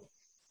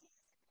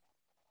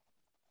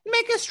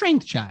 Make a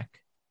strength check.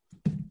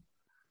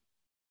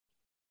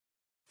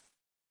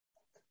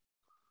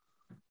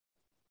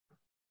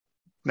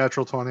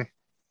 Natural 20.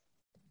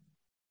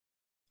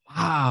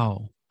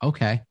 Wow.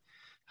 Okay.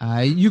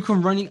 You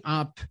come running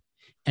up,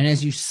 and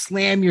as you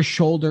slam your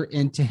shoulder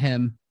into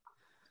him,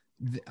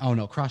 oh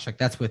no, cross check.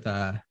 That's with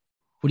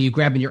what are you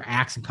grabbing your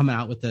axe and coming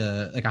out with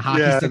a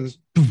hockey stick?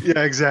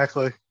 Yeah,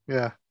 exactly.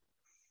 Yeah.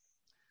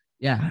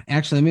 Yeah.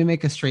 Actually, let me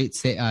make a straight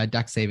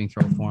deck saving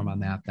throw for him on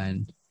that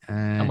then.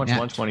 How much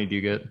 120 do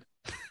you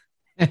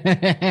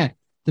get?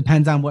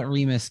 Depends on what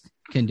Remus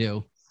can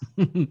do.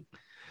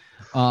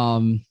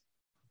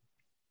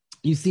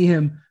 You see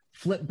him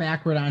flip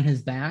backward on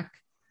his back.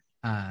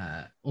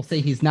 We'll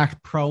say he's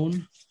knocked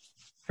prone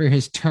for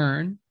his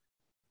turn.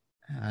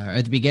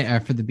 For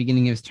the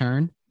beginning of his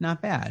turn.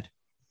 Not bad.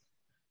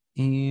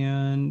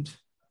 And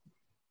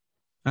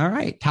all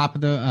right, top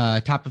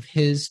of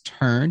his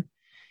turn,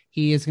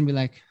 he is gonna be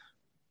like,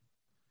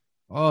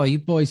 "Oh, you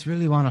boys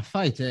really want to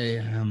fight,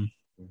 eh?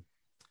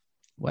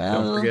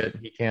 Well, don't forget,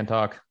 he can't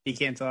talk. He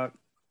can't talk.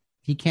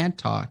 He can't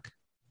talk.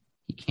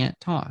 He can't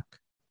talk.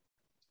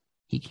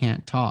 He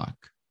can't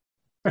talk.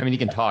 I mean, he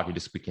can talk. We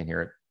can't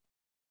hear it.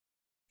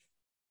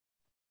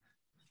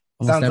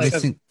 Sounds like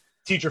a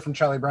teacher from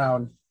Charlie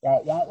Brown. I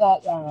was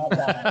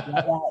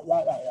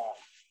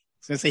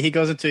going to say he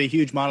goes into a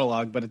huge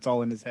monologue, but it's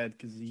all in his head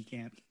because he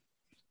can't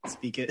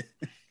speak it.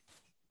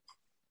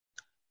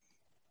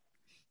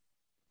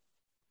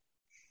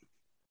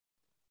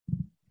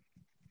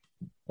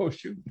 Oh,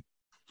 shoot.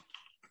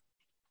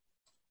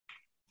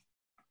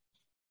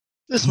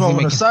 This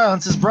moment of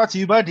silence is brought to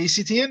you by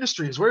DCT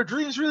Industries, where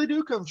dreams really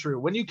do come true.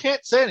 When you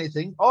can't say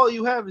anything, all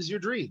you have is your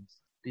dreams.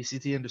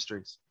 DCT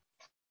Industries.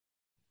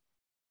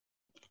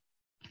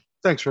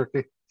 Thanks,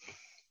 Ricky.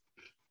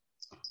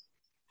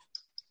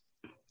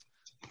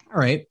 All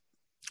right.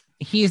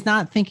 He is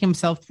not thinking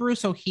himself through,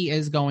 so he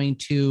is going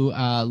to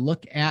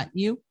look at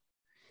you,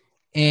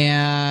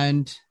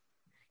 and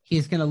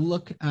he's going to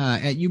look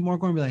at you more,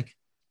 going to be like,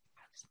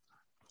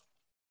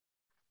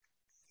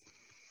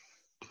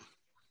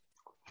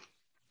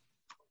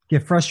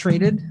 get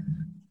frustrated.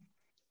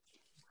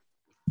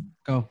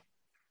 Go.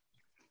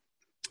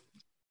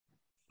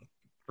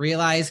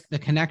 Realize the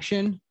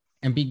connection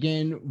and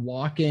begin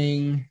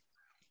walking.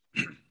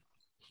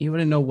 He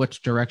wouldn't know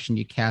which direction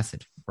you cast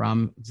it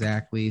from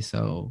exactly,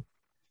 so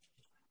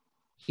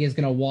he is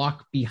going to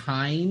walk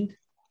behind,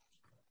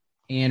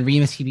 and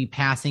Remus, he'd be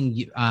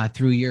passing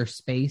through your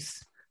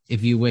space,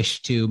 if you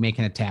wish to make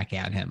an attack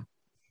at him.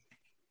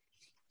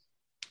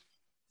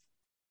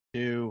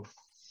 I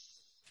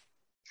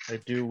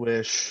do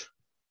wish.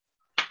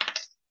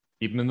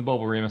 Keep him in the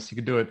bubble, Remus. You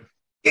could do it.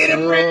 Get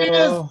him,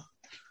 Remus!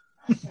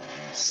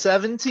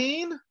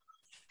 17?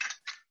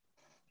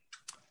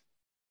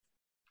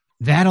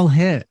 That'll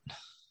hit.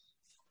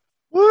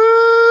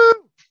 Woo!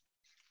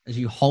 As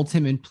you halt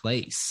him in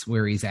place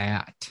where he's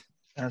at.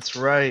 That's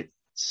right.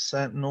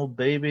 Sentinel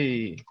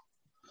baby.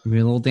 Give me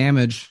a little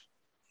damage.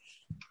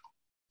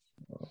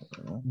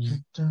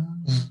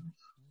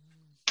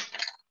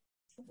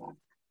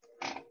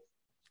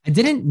 I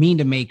didn't mean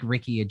to make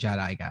Ricky a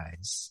Jedi,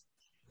 guys.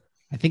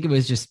 I think it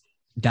was just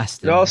It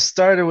destiny. all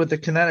started with the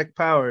kinetic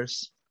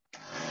powers.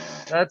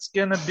 That's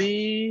gonna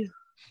be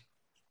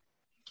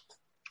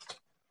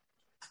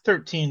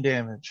 13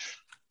 damage.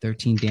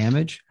 13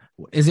 damage.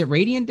 Is it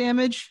radiant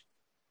damage?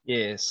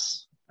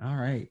 Yes. All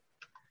right.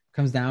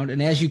 Comes down,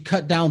 and as you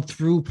cut down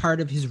through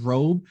part of his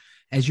robe,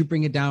 as you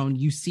bring it down,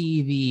 you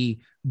see the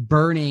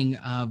burning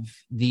of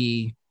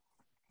the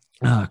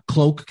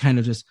cloak kind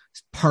of just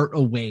part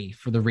away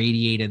for the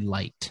radiated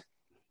light.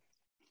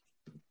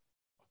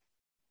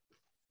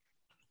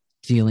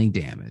 Dealing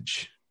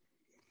damage.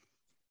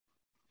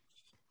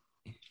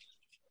 Let's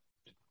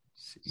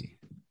see.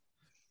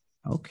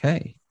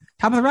 Okay.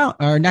 Top of the round,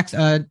 or next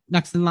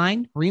in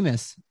line,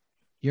 Remus,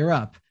 you're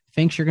up.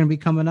 Finks, you're going to be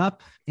coming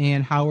up,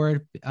 and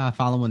Howard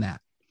following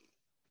that.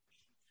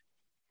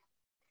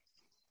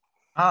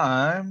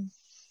 I'm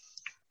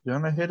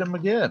gonna hit him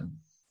again.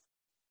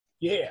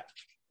 Yeah.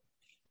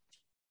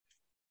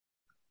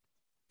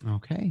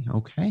 Okay.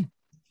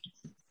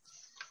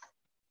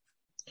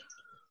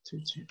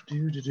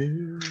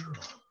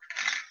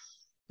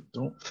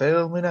 Don't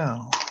fail me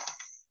now.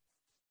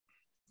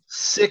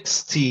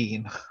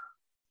 16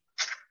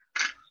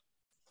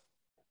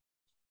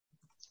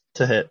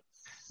 to hit.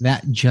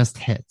 That just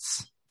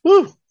hits.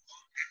 Woo!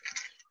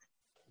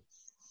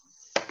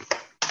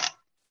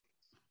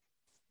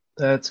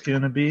 That's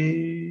gonna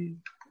be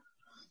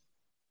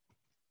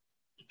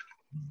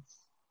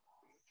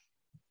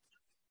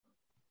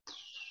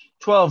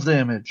 12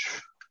 damage.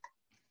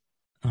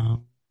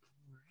 Let's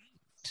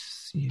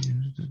see.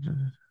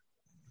 There's-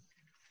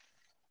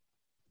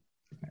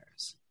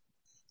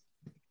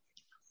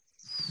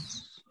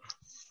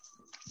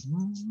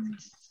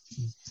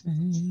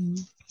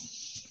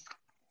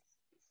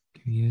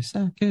 Give me a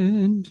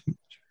second.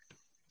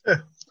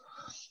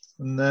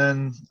 And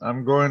then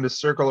I'm going to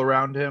circle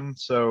around him,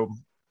 so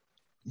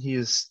he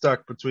is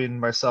stuck between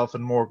myself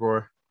and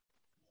Morgor.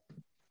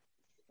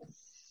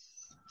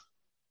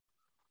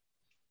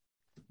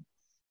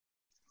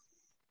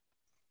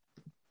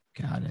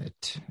 Got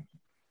it.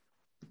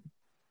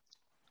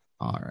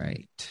 All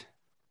right.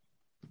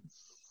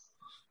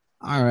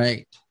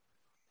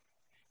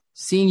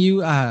 Seeing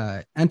you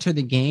enter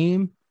the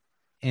game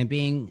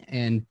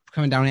and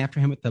coming down after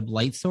him with the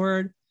light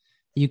sword,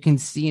 you can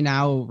see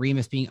now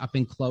Remus being up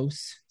and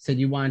close. So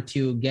you want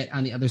to get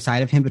on the other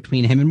side of him,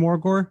 between him and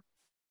Morgor?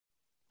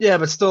 Yeah,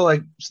 but still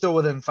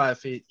within 5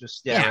 feet.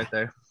 Just Yeah. right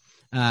there.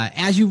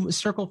 As you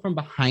circle from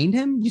behind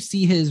him, you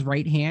see his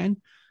right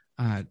hand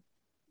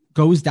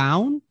goes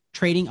down,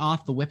 trading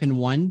off the weapon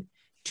one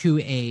to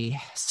a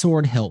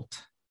sword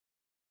hilt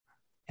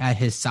at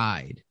his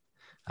side.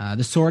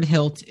 The sword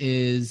hilt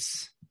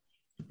is,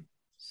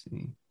 let's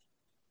see,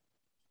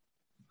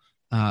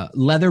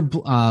 leather,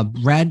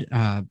 red,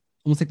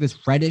 almost like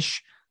this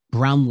reddish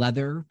brown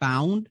leather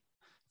bound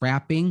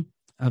wrapping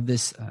around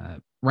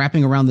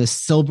this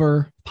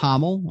silver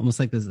pommel, almost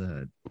like there's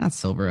not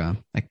silver,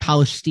 like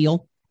polished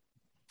steel.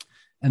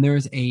 And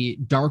there's a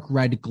dark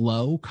red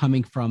glow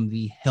coming from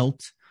the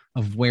hilt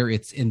of where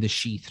it's in the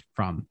sheath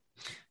from.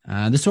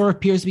 The sword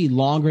appears to be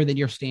longer than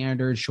your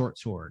standard short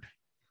sword.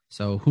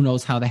 So who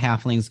knows how the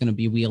halfling is going to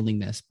be wielding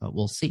this, but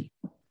we'll see.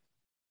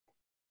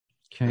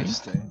 Okay.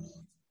 Interesting.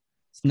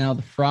 So now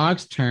the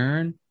frog's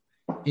turn.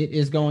 It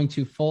is going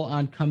to full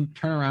on turn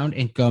around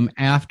and come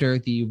after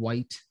the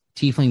white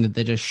tiefling that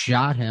they just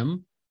shot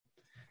him.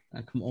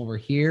 I come over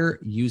here,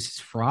 use his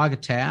frog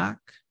attack.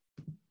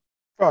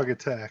 Frog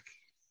attack.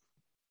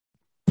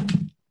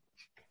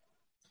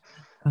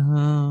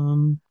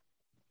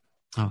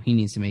 He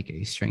needs to make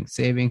a strength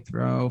saving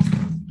throw.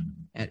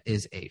 That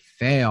is a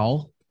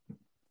fail.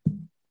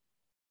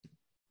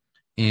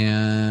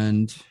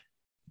 And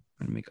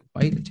I'm going to make a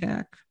bite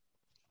attack.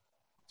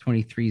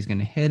 23 is going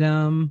to hit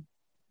him.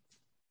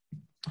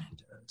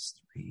 It does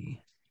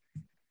 3,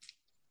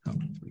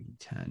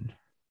 10.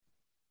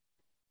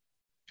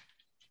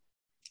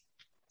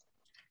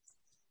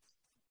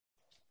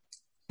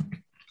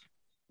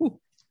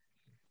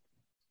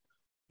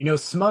 You know,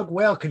 Smug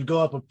Whale could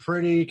go up a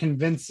pretty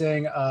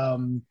convincing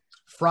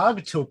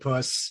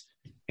frogtopus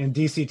in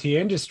DCT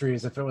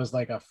Industries if it was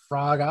like a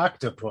frog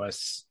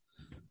octopus.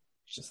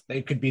 Just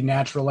they could be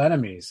natural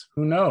enemies.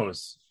 Who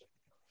knows?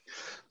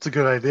 It's a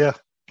good idea.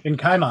 In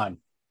Kaimon,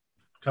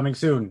 coming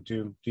soon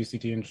to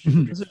DCT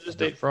Industries. This is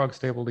just 8 frogs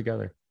stapled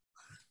together.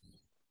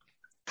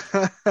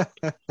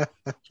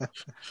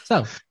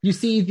 So you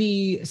see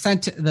the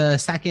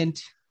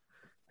second,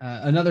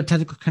 another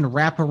tentacle kind of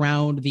wrap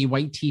around the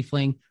white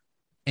tiefling,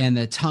 and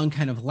the tongue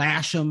kind of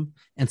lash him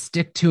and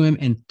stick to him,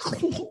 and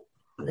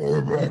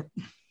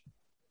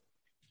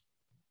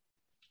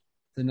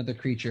another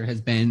creature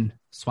has been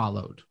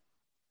swallowed.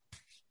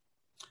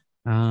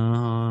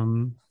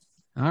 All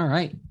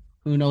right.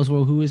 Who knows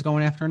who is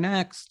going after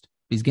next?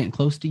 He's getting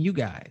close to you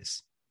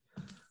guys.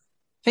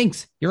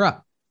 Finks, you're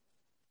up.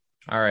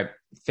 All right.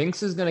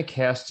 Finks is going to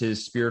cast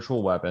his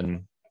spiritual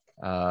weapon.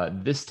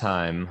 This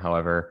time,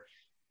 however,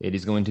 it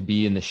is going to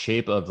be in the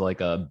shape of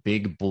like a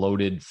big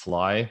bloated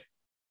fly.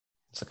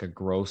 It's like a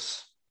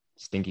gross,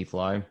 stinky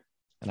fly.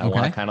 And I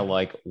want to kind of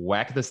like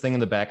whack this thing in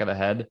the back of the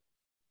head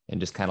and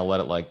just kind of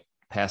let it like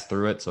pass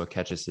through it so it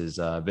catches his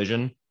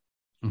vision.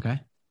 Okay.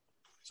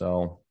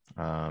 So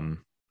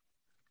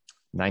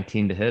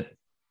 19 to hit.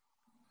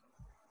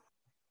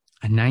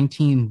 A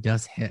 19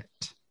 does hit.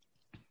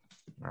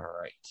 All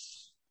right.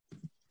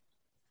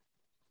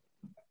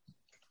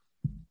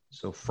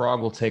 So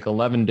Frog will take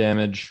 11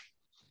 damage.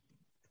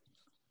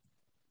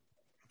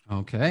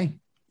 Okay.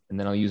 And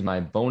then I'll use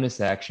my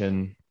bonus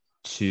action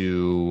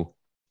to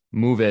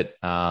move it.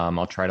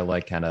 I'll try to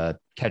like kind of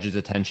catch his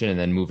attention and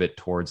then move it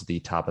towards the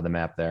top of the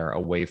map there,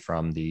 away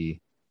from the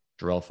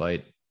Drell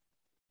fight.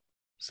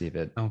 See if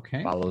it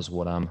follows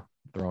what I'm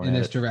throwing in at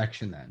this it.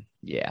 direction then.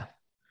 Yeah.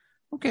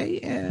 Okay,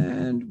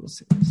 and we'll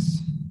see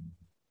this.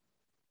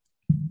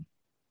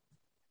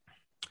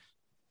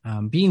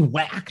 Being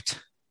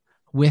whacked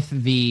with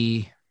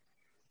the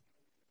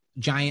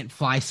giant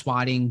fly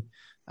swatting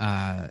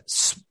magic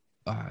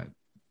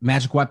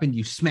weapon,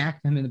 you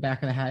smack him in the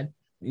back of the head.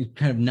 It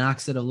kind of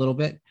knocks it a little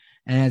bit,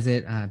 and as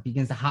it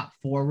begins to hop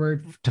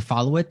forward to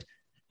follow it,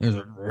 there's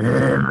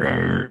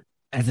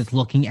as it's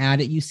looking at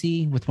it, you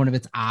see with one of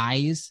its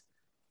eyes,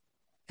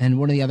 and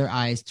one of the other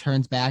eyes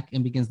turns back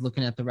and begins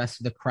looking at the rest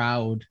of the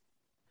crowd,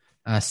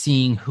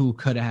 seeing who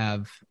could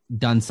have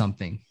done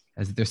something,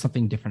 as there's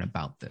something different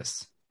about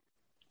this.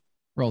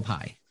 Rolled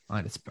high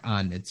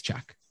on its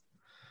check.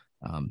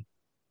 We'll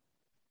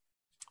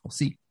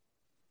see.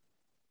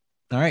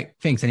 All right,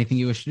 Finks, anything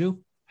you wish to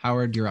do?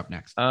 Howard, you're up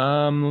next.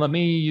 Let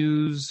me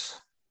use.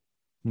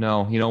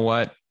 No, you know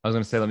what? I was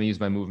going to say let me use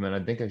my movement.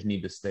 I think I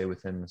need to stay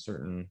within a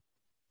certain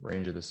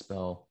range of the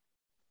spell.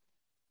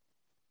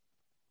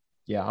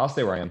 Yeah, I'll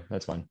stay where I am.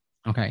 That's fine.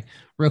 Okay,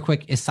 real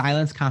quick, is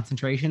silence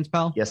concentration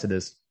spell? Yes, it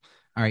is.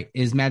 All right,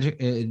 is magic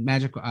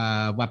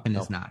weapon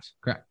is not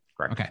correct.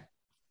 Okay,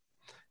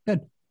 good.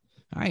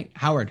 All right,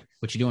 Howard,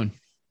 what you doing?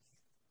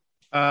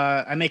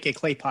 I make a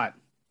clay pot.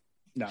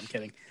 No, I'm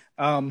kidding.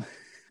 I'm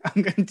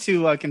going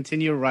to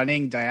continue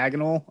running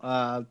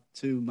diagonal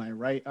to my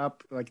right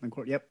up, like in the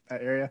court. Yep,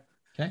 that area.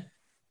 Okay.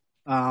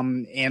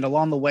 And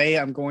along the way,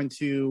 I'm going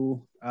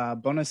to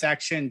bonus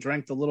action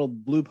drink the little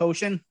blue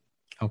potion.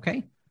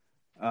 Okay.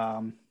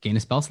 Gain a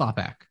spell slot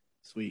back.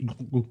 Sweet.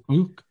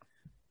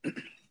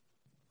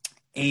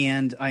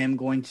 And I am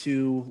going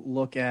to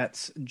look at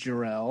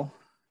Jarrell.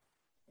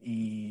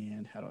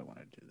 And how do I want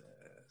to do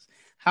this?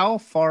 How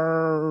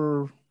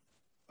far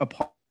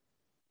apart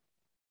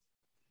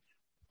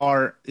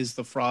is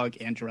the frog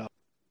and Jarrell?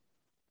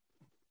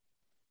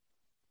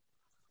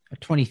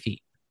 20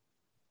 feet.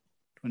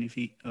 20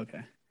 feet.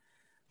 Okay.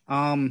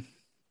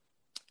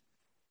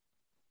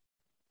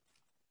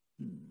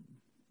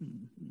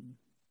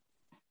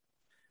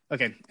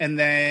 Okay. And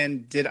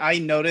then did I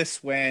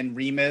notice when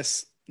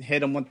Remus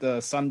hit him with the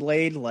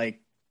Sunblade,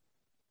 like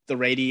the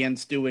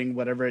radiance doing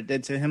whatever it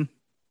did to him?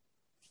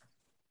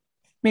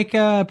 Make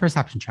a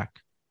perception check.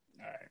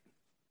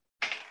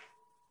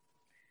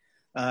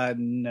 All right.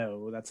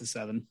 No, that's a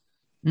 7.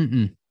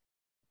 Mm-mm.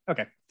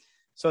 Okay.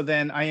 So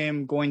then I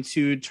am going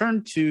to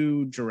turn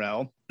to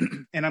Jarrell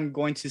and I'm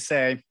going to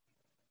say,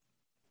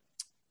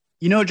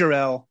 you know,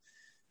 Jarrell,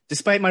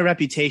 despite my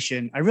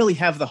reputation, I really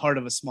have the heart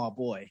of a small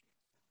boy.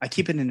 I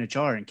keep it in a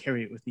jar and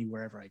carry it with me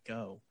wherever I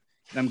go.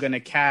 And I'm going to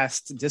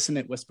cast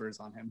Dissonant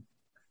Whispers on him.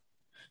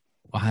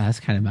 Wow,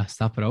 that's kind of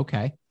messed up, but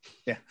okay.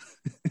 Yeah.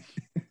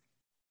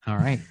 All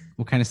right.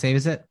 What kind of save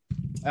is it?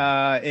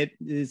 It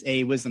is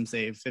a wisdom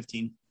save,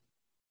 15.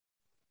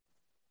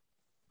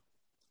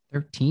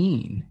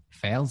 13.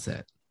 Fails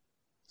it.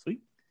 Sweet.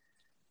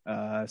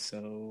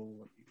 So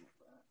what do you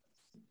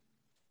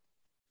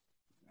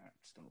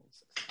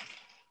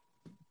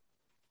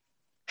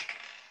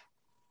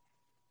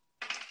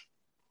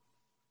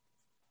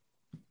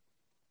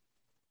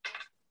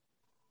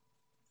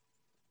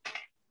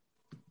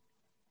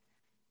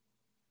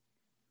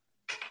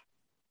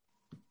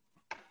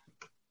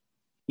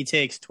He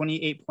takes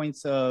 28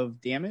 points of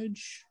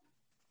damage.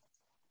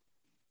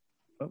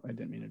 Oh, I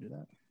didn't mean to do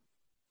that.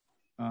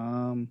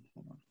 Hold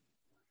on.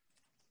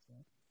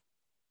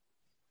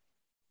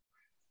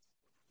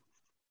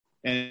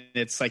 And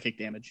it's psychic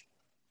damage.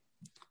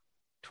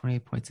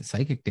 28 points of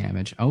psychic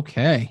damage.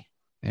 Okay.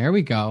 There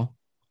we go.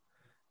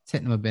 It's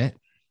hitting him a bit.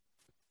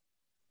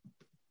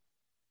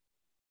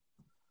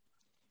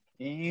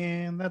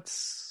 And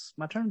that's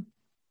my turn.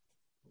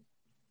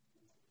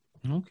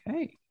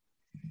 Okay.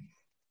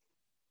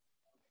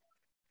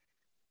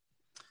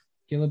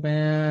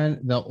 Gilliban,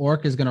 the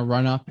orc is going to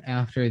run up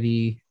after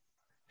the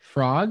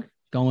frog,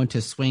 going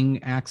to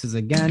swing axes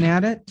again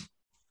at it.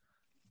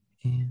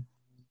 And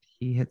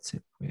he hits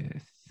it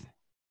with...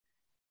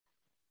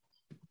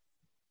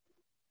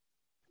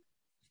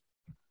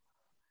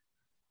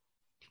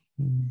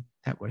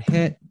 That would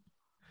hit.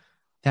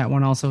 That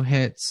one also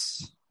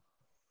hits.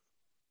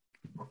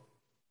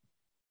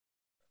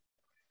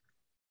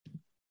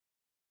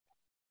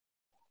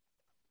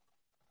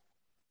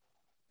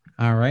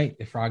 All right.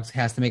 The frog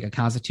has to make a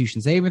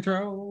Constitution saving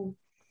throw.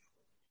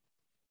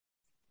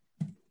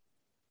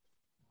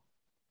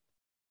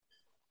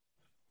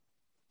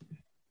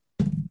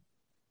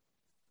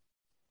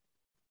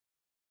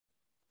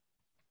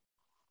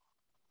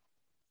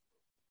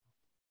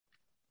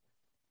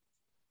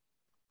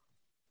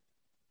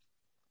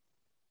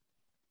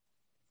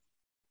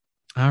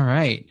 All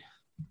right.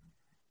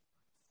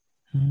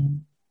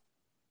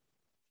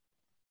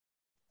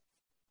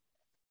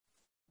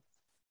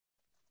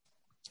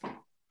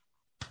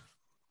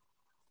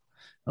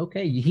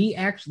 Okay, he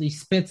actually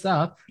spits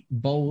up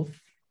both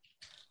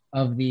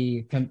of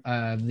the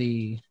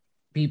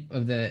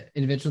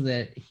individual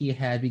that he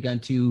had begun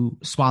to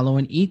swallow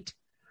and eat.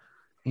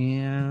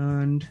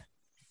 And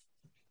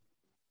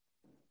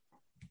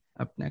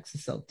up next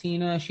is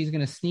Celtina. She's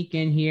going to sneak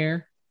in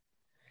here.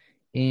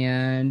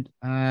 And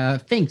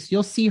Finks,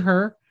 you'll see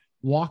her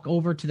walk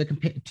over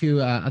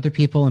to other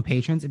people and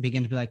patrons and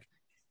begin to be like,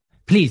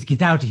 please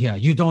get out of here.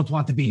 You don't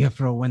want to be here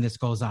for when this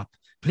goes up.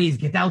 Please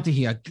get out of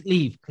here.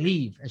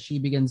 Leave. As she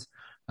begins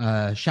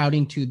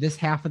shouting to this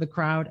half of the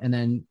crowd and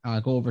then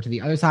go over to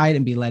the other side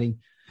and be letting,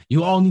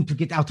 you all need to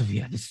get out of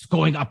here. This is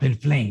going up in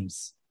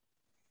flames.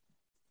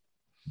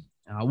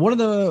 One of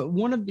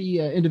the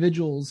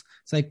individuals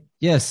is like,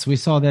 yes, we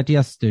saw that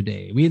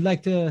yesterday. We'd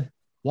like to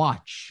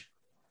watch.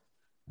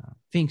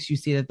 Finks, you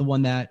see that the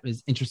one that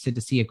was interested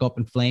to see it go up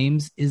in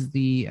flames is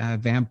the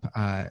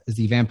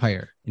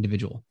vampire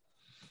individual,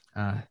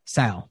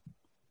 Sal.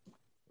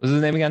 What's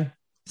his name again?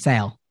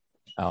 Sal.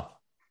 Oh,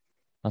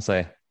 I'll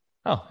say,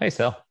 oh, hey,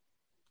 Sal.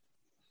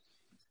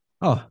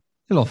 Oh,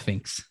 hello,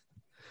 Finks.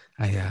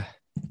 I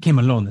came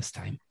alone this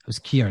time. I was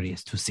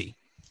curious to see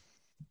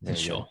the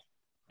show.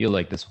 You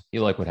like this one.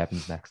 You like what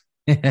happens next.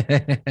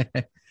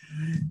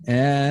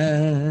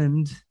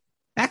 And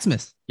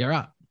Maximus, you're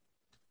up.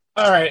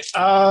 All right.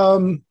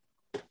 So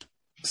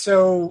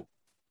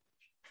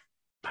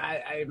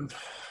I'm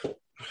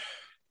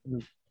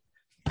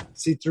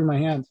see through my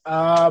hand.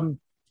 I'm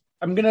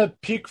gonna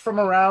peek from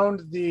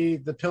around the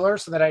pillar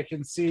so that I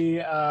can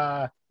see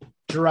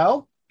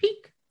Jarrell.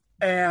 Peek.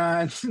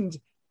 And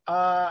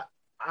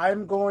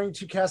I'm going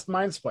to cast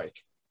Mind Spike.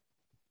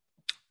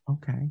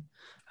 Okay.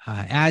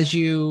 How do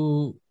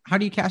you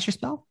cast your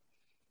spell?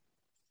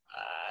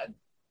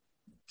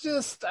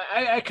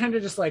 I kind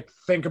of just like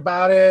think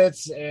about it,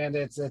 and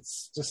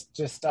it's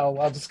just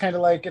I'll just kind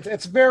of like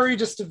it's very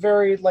just a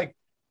very like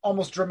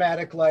almost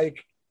dramatic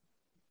like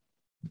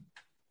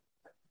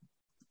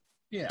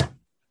yeah.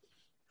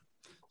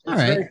 All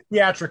right. Very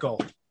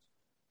theatrical.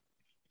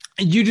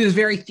 You do this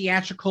very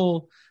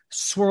theatrical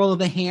swirl of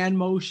the hand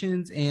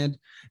motions and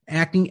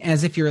acting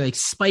as if you're like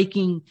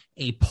spiking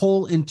a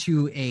pole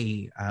into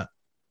an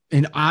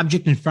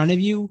object in front of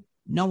you.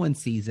 No one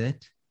sees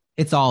it.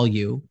 It's all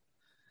you.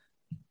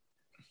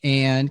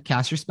 And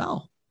cast your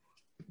spell.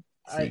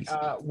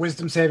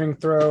 Wisdom saving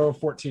throw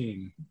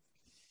 14.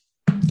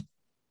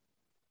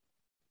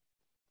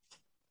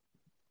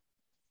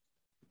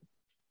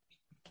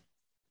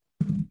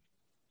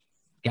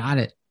 Got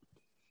it.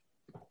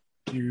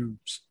 You.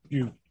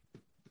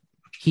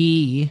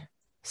 He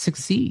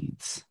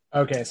succeeds.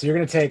 Okay, so you're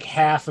going to take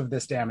half of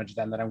this damage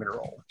then that I'm going to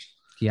roll.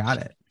 Got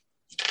it.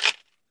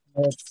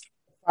 That's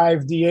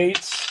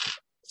 5d8.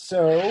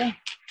 So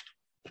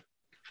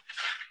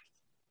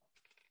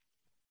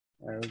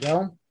there we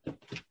go.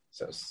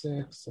 So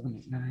 6,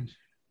 7, 8, 9.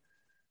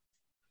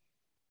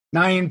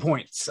 9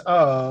 points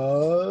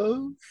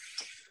of...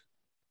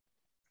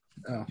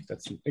 Oh,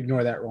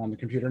 ignore that roll on the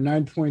computer.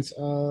 9 points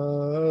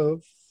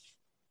of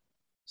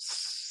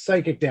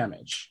psychic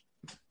damage.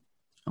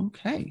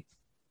 Okay.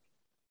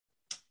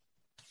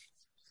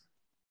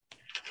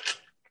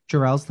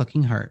 Jarrell's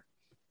looking hurt.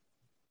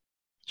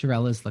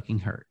 Jarrell is looking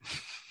hurt.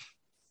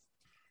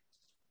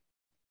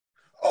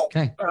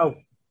 Okay. Oh.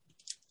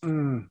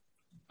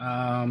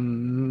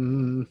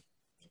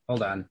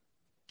 Hold on.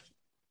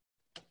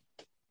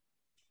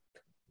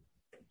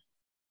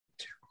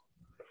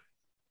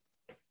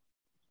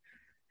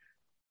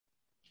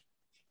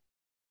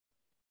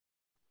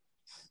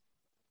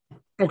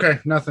 Okay,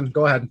 nothing.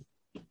 Go ahead.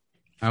 Okay.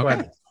 Go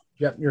ahead.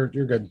 Yep, you're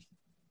good.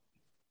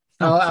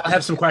 I'll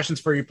have some questions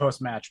for you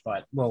post match,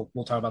 but we'll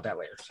talk about that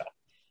later. So.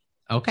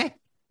 Okay.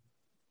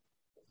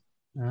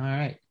 All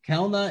right.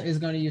 Kelna is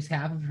going to use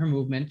half of her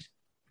movement.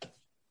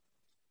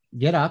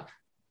 Get up.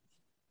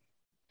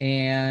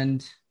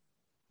 And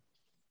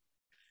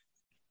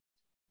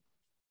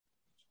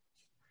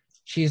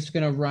she's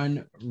going to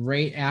run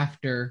right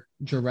after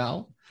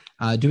Jarrell.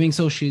 Doing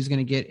so, she's going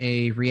to get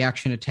a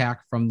reaction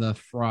attack from the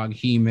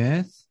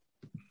Froghemoth.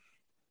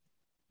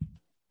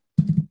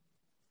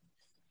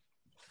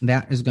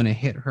 That is going to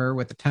hit her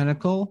with a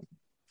tentacle.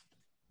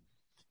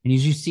 And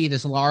as you see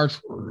this large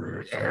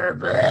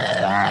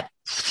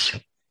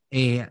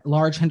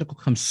tentacle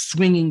comes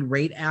swinging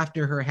right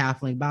after her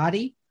halfling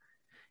body.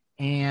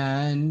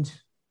 And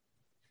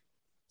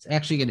it's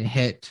actually going to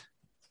hit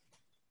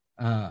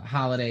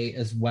Holiday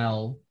as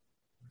well.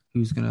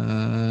 Who's going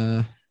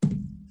to...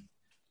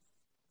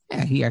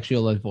 Yeah, he actually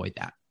will avoid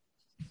that.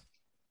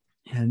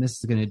 And this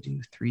is going to do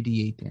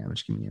 3d8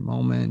 damage. Give me a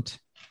moment.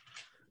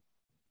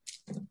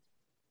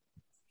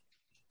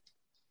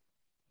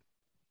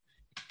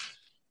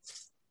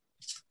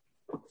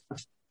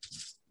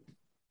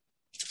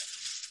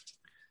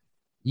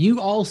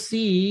 You all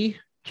see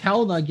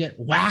Kelna get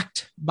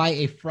whacked by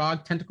a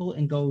frog tentacle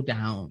and go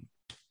down.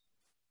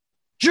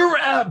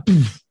 Down.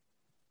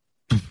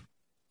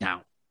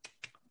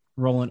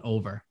 Rolling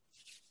over.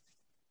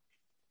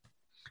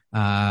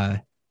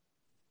 Howard,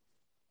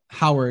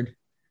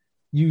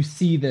 you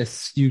see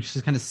this. You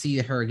just kind of see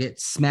her get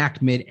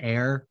smacked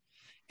midair,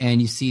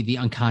 and you see the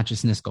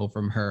unconsciousness go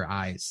from her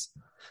eyes.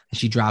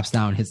 She drops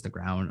down, hits the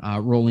ground,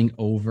 rolling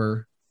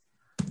over.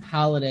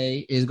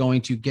 Holiday is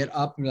going to get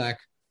up and be like,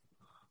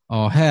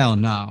 oh, hell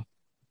no.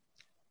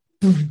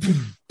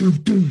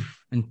 And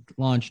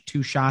launch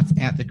 2 shots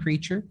at the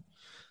creature.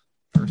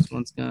 First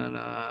one's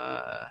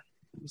gonna...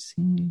 Let me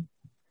see.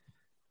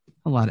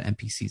 A lot of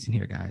NPCs in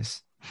here,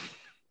 guys.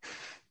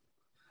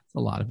 A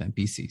lot of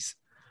NPCs.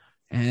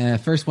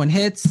 First one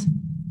hits.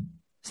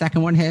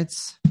 Second one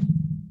hits.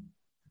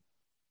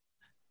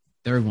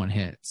 Third one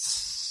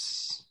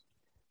hits.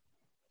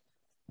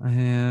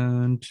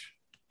 And...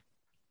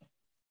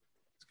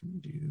 It's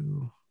going to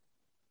do...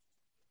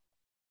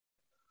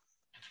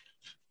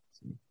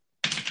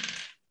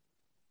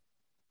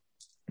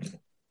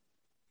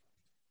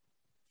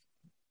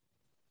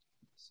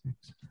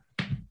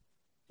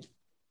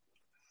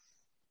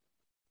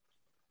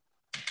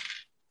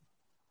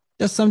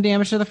 Does some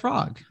damage to the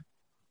frog.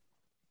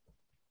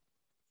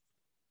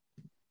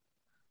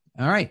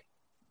 All right.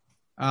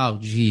 Oh,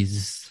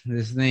 geez.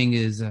 This thing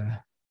is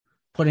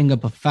putting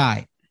up a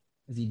fight.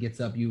 As he gets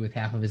up you with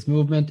half of his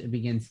movement, it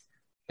begins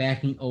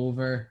backing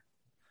over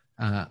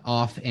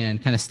off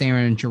and kind of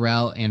staring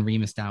Jarrell and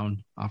Remus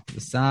down off to the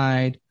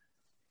side.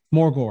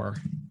 Morgor,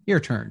 your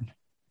turn.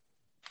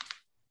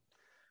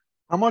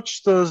 How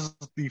much does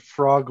the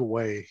frog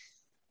weigh?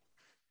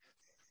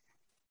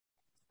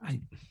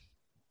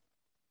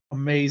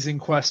 Amazing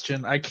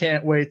question. I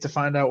can't wait to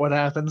find out what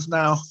happens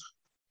now.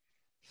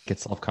 Get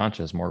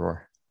self-conscious, Morgor.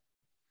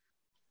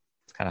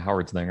 It's kind of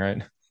Howard's thing,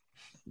 right?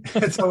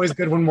 It's always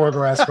good when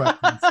Morgor asks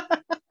questions.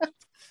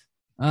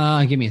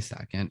 Give me a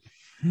second.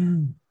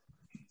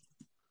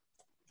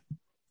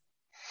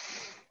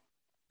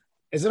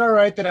 Is it all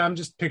right that I'm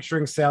just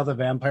picturing Sal the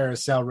Vampire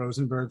as Sal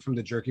Rosenberg from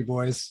the Jerky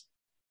Boys?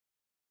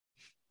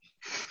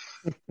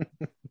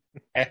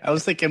 I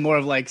was thinking more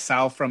of like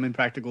Sal from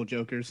Impractical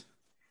Jokers.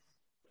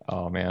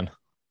 Oh, man.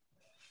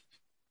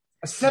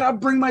 I said I'll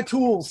bring my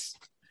tools.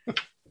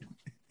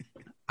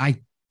 I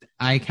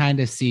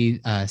kind of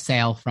see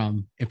Sal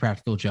from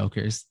Impractical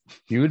Jokers.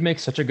 You would make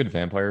such a good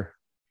vampire.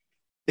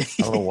 I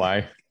don't know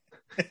why.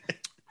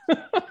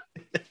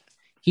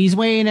 He's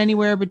weighing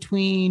anywhere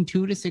between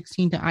 2 to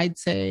 16 to, I'd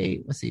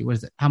say, let's see, what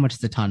is it? How much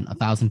is a ton?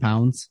 1,000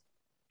 pounds?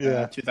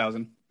 Yeah.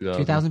 2,000.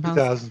 2,000 pounds?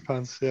 2,000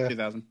 pounds, yeah.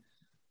 2,000.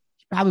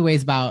 Probably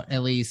weighs about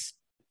at least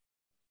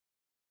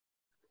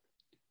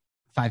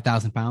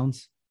 5,000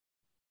 pounds.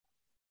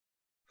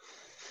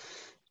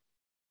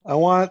 I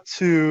want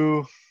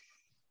to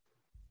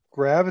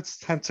grab its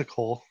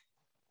tentacle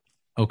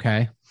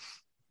Okay.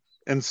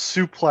 and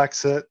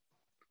suplex it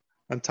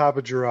on top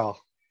of Jarrell.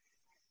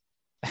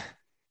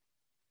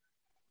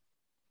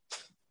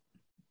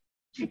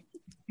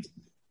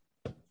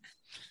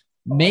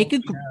 Make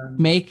an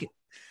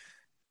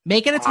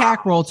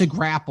attack roll to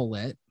grapple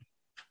it.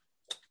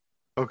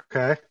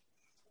 Okay.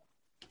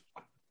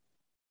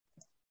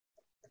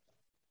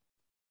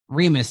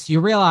 Remus,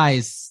 you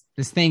realize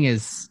this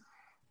thing's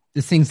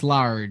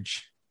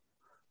large,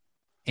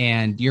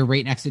 and you're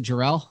right next to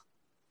Jarrell.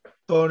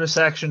 Bonus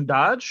action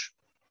dodge.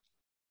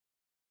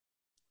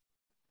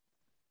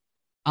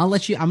 I'll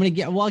give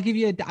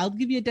you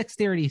a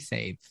dexterity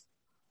save,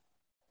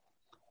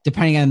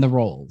 depending on the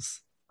rolls.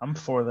 I'm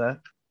for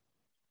that.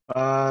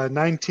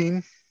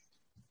 19.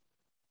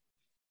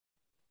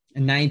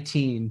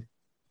 19.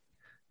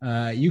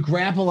 You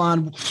grapple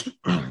on,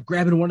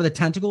 grabbing one of the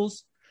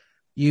tentacles.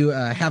 You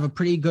have a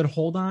pretty good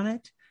hold on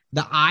it.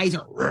 The eyes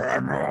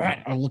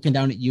are looking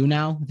down at you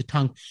now, with the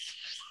tongue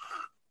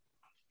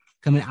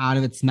coming out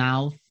of its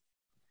mouth.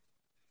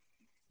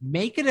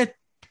 Make an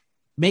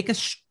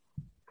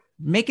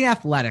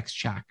athletics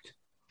check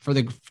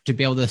to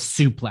be able to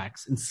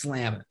suplex and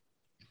slam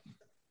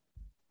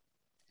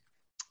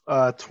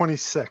it.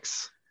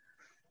 26.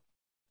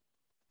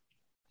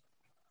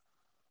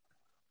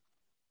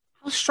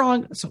 How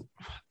strong? So,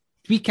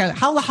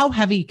 how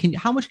heavy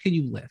how much can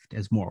you lift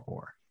as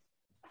Morgor?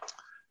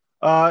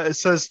 It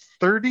says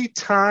 30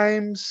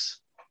 times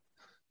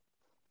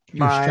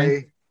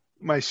my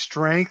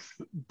strength,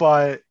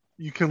 but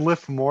you can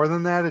lift more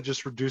than that. It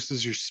just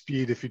reduces your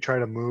speed if you try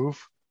to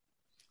move.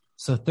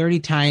 So 30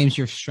 times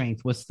your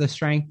strength. What's the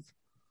strength?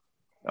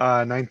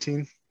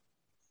 19.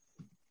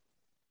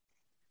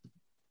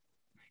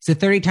 Is it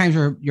 30 times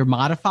your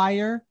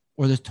modifier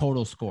or the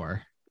total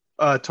score?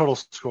 Total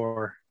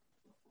score.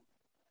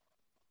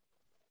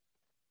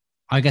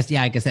 I guess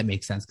that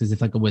makes sense because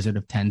if like a wizard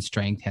of 10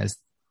 strength has.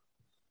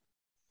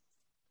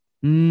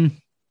 Hold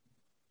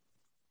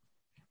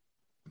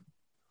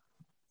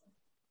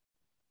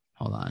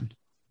on.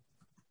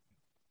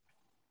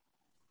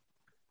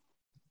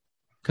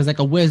 Because like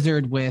a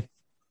wizard with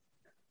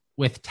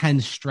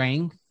 10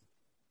 strength,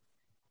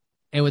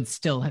 it would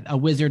still a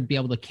wizard be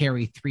able to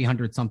carry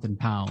 300 something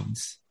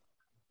pounds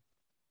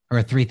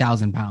or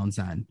 3,000 pounds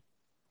on.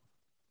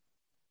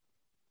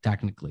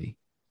 Technically.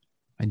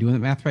 Am I doing the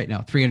math right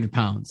now? 300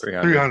 pounds.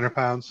 300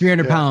 pounds.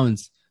 300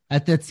 pounds.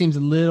 That seems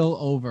a little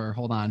over.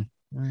 Hold on.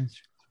 Let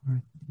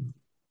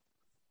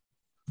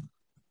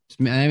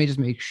me just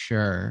make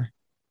sure.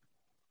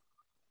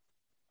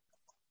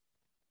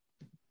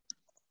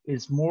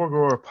 Is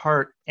Morgor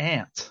part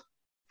ant?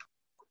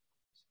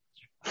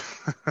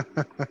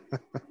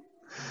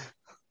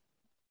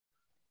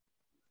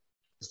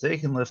 They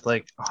can lift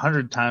like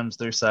 100 times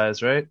their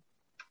size, right?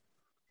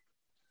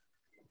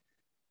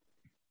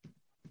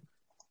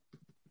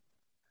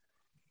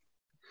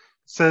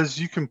 Says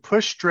you can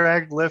push,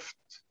 drag, or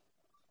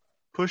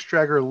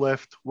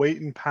lift weight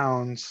in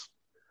pounds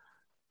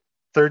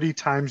 30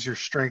 times your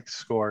strength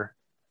score.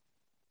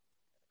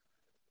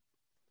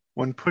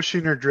 When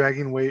pushing or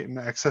dragging weight in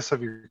excess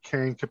of your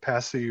carrying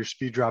capacity, your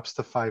speed drops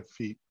to 5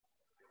 feet.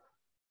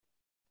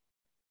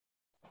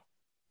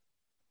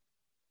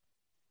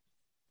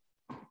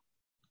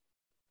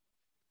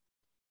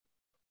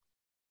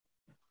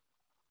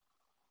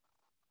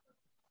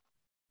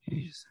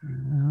 Let's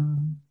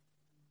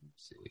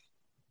see.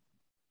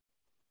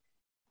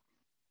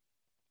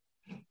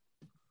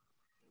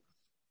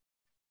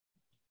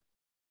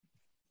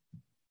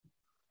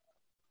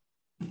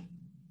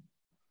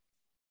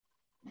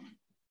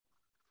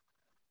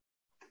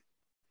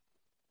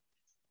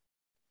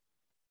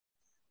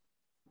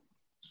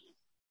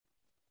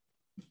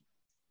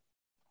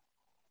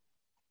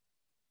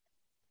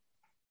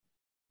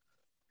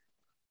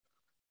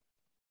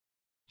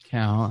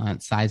 Count on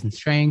size and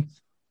strength.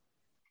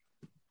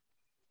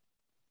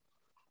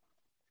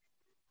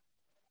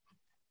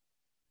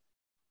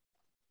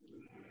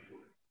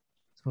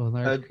 So a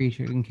large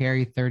creature can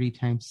carry 30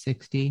 times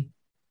 60.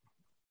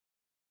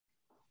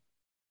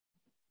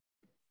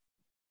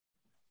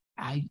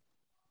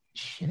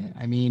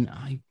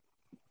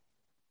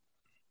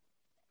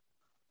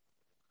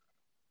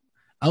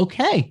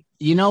 Okay.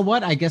 You know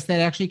what? I guess that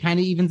actually kind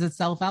of evens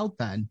itself out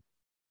then.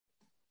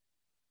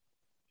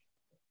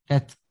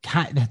 That's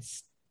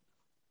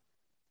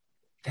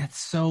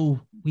so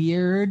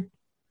weird.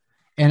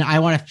 And I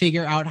want to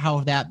figure out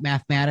how that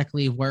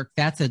mathematically works.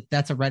 That's a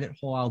Reddit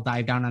hole I'll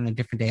dive down on a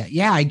different day.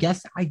 Yeah, I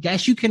guess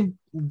you can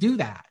do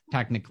that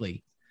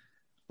technically.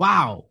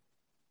 Wow.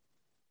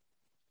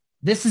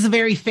 This is a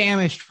very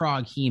famished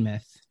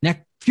Froghemoth.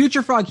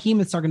 Future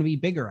Froghemoths are going to be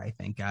bigger, I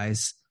think,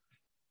 guys.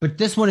 But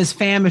this one is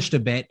famished a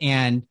bit,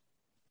 and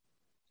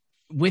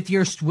with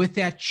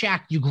that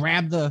check, you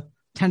grab the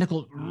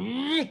tentacle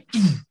and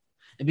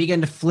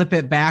begin to flip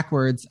it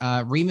backwards.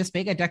 Remus,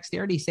 make a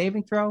dexterity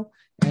saving throw,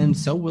 and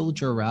so will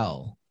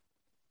Jarrell.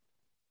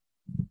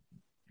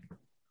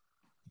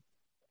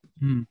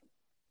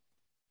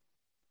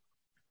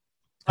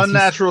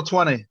 Unnatural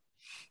 20.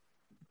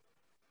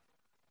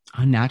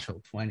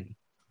 Unnatural 20.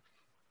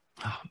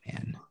 Oh,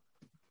 man.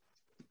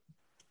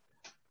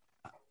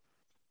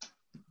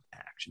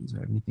 Actions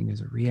or anything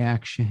as a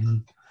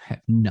reaction. I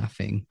have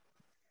nothing.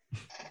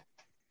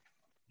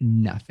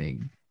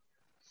 Nothing.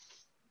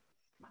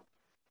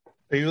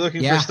 Are you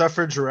looking for stuff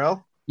for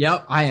Jarrell?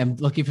 Yep, I am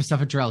looking for stuff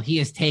for Jarrell. He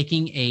is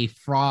taking a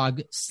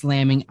frog,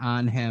 slamming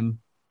on him.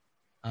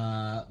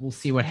 We'll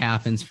see what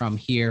happens from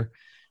here.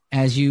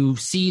 As you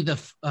see the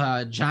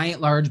giant,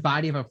 large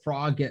body of a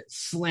frog get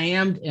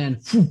slammed and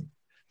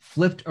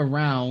flipped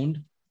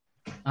around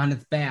on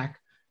its back.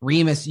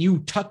 Remus, you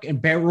tuck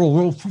and barrel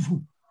roll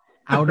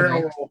out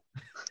of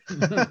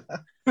it.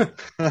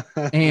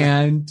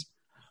 And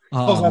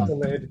out the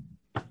lid.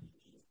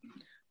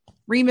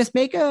 Remus,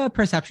 make a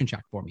perception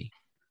check for me.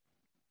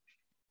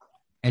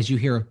 As you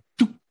hear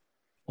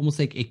almost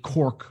like a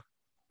cork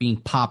being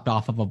popped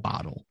off of a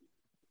bottle.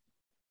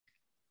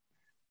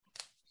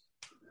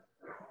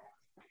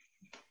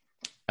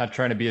 Not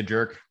trying to be a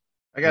jerk.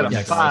 I got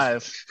a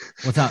 5.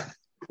 What's up?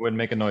 Wouldn't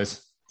make a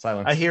noise.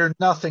 Silence. I hear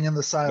nothing in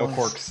the silence. No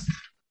corks.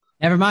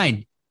 Never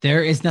mind.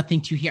 There is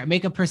nothing to hear.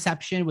 Make a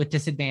perception with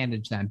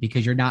disadvantage then,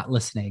 because you're not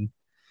listening.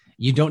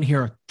 You don't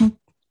hear a...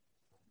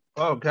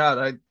 Oh,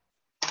 God.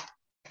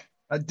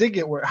 I did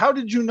get worse. How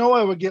did you know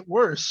I would get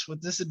worse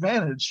with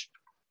disadvantage?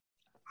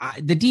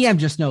 The DM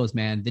just knows,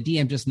 man. The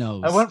DM just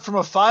knows. I went from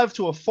a 5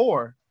 to a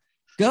 4.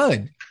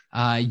 Good.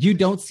 You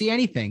don't see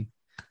anything,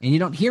 and you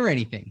don't hear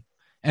anything.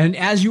 And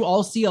as you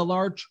all see a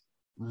large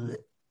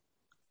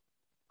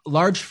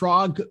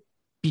frog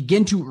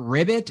begin to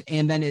rivet,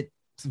 and then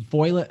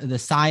the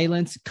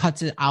silence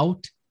cuts it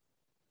out.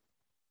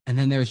 And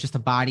then there's just a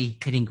body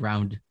hitting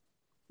ground.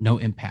 No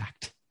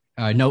impact.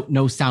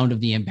 No sound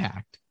of the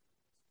impact.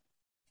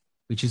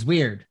 Which is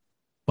weird,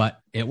 but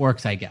it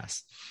works, I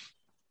guess.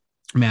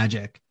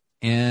 Magic.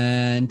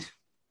 And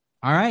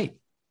all right.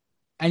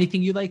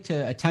 Anything you'd like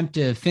to attempt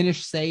to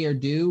finish, say, or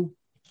do?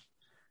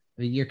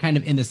 You're kind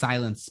of in the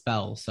silence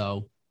spell,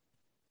 so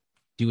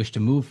do you wish to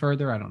move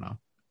further? I don't know.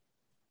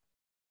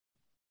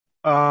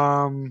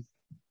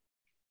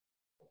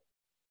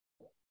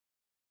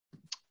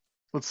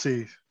 Let's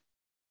see.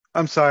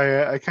 I'm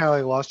sorry, I kind of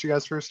like lost you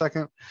guys for a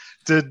second.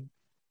 Did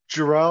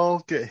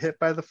Jarrell get hit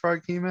by the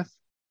Froghemoth?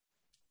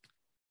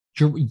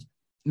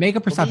 Make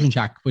a perception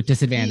check with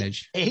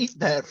disadvantage. He ate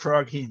that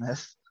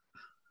Froghemoth.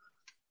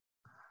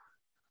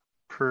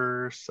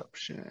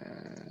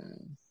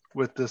 Perception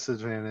with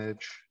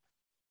disadvantage.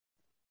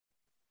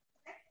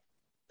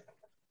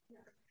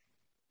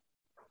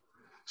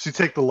 So you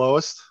take the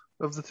lowest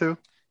of the two?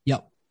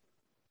 Yep.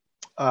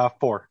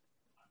 4.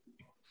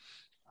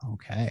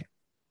 Okay.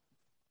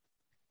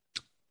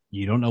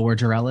 You don't know where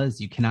Jarrell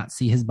is. You cannot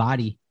see his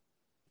body.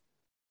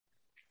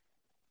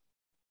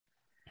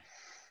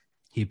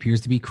 He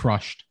appears to be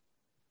crushed.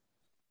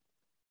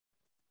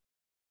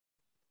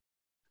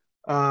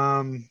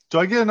 Do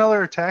I get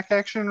another attack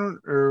action,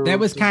 or that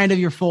was kind of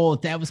your full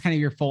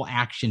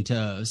action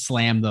to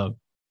slam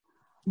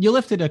you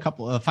lifted a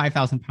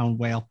 5,000-pound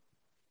whale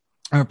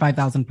or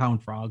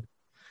 5,000-pound frog.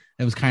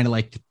 It was kind of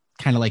like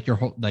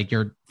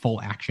your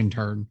full action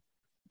turn.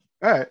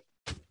 All right.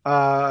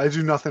 I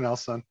do nothing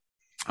else then.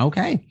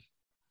 Okay.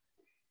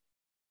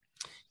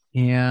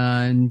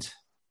 And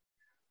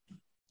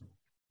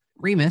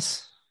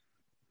Remus,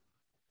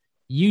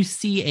 you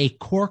see a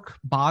cork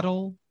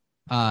bottle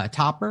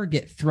topper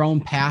get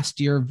thrown past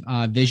your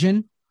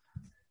vision,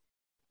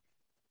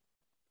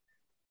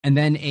 and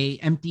then a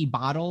empty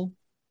bottle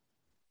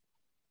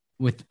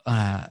with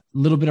a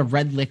little bit of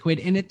red liquid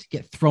in it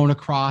get thrown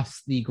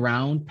across the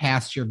ground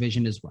past your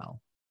vision as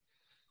well.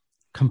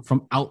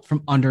 Come out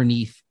from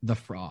underneath the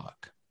frog.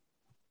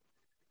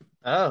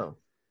 Oh.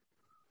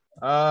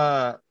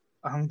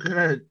 I'm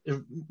gonna,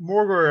 if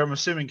Morgor, I'm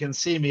assuming, can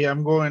see me,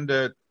 I'm going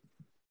to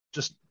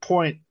just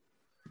point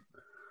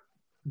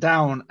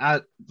down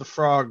at the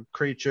frog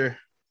creature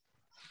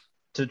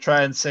to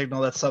try and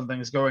signal that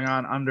something's going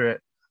on under it.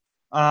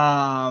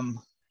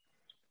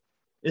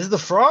 Is the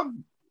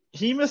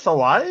Froghemoth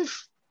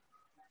alive?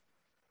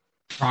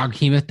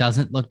 Froghemoth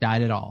doesn't look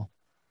dead at all.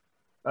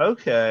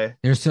 Okay.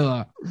 There's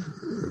still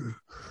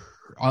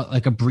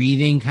like a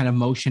breathing kind of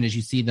motion as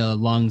you see the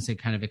lungs.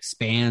 It kind of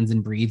expands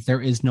and breathes.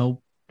 There is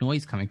no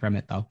noise coming from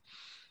it, though.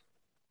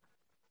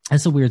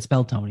 That's a weird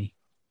spell, Tony.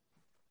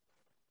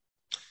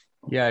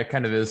 Yeah, it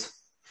kind of is.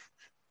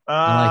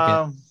 I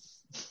like it.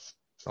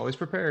 Always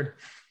prepared.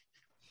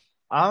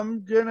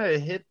 I'm gonna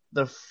hit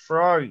the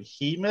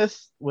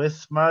Froghemoth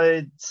with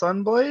my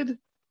Sunblade.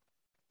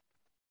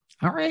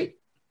 All right.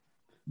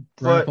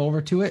 Run up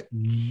over to it.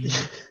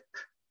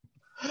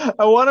 I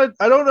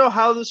don't know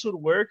how this would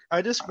work.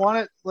 I just want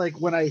it,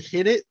 like, when I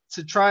hit it,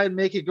 to try and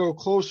make it go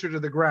closer to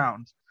the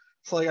ground.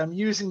 So, like, I'm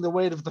using the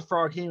weight of the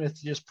Froghemoth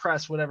to just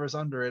press whatever's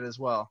under it as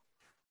well.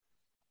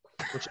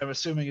 Which I'm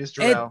assuming is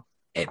Jarrell.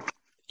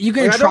 You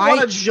can I try. don't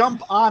want to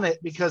jump on it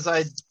because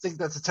I think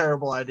that's a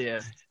terrible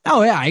idea.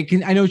 Oh yeah,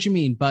 I know what you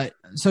mean. But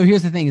so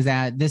here's the thing: is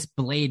that this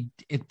blade,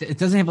 it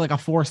doesn't have like a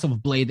force of a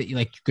blade that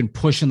you can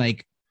push and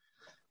like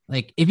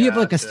if you have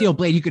like a steel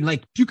blade, you can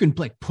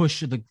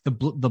push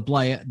the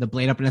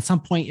blade up, and at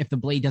some point, if the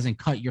blade doesn't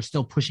cut, you're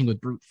still pushing with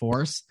brute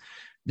force.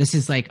 This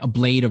is like a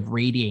blade of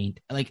radiate,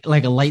 like a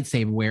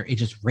lightsaber, where it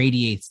just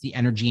radiates the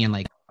energy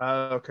and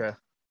okay,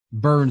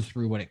 burns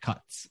through what it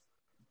cuts.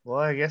 Well,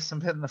 I guess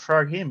I'm hitting the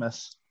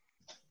Froghemoth.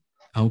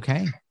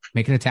 Okay,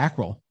 make an attack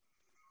roll.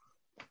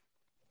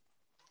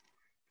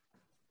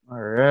 All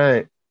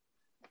right.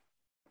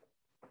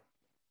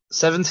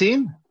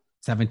 17?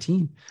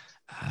 17.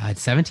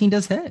 17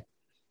 does hit.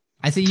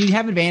 I say you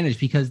have advantage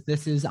because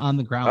this is on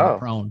the ground,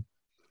 prone.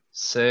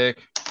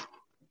 Sick.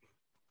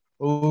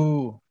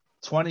 Ooh,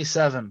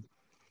 27.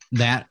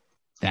 That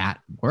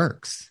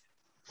works.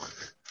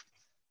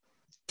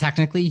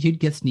 Technically, you'd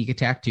get sneak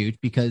attack too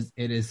because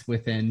it is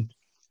within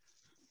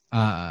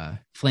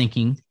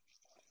flanking.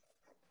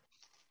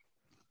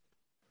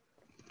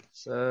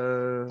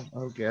 So,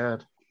 oh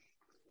god.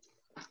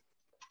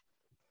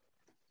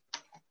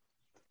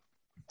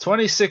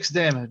 26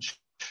 damage.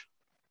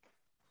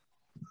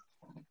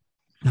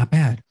 Not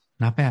bad.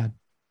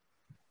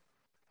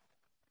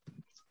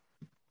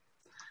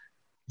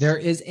 There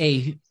is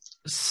a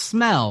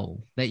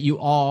smell that you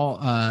all,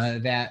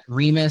 that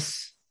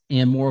Remus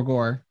and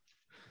Morgor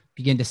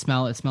begin to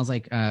smell. It smells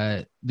like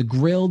the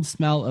grilled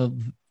smell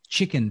of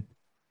chicken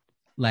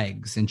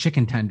legs and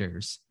chicken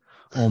tenders,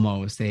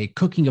 almost a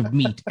cooking of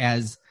meat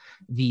as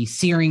the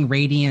searing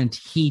radiant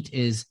heat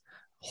is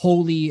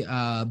wholly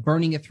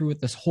burning it through with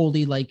this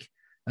holy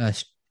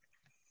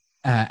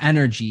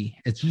energy.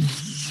 It's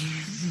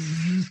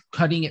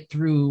cutting it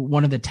through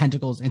one of the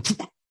tentacles and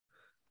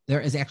there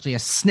is actually a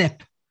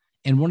snip,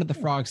 and one of the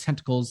frog's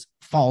tentacles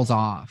falls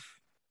off.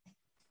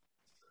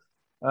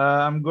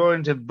 I'm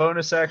going to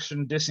bonus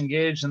action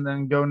disengage and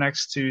then go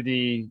next to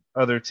the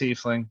other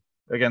tiefling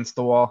against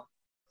the wall.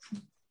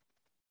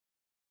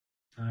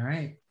 All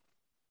right.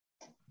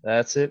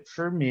 That's it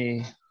for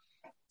me.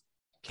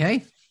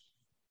 Okay.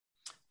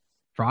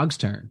 Frog's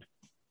turn.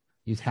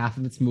 Use half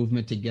of its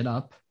movement to get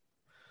up.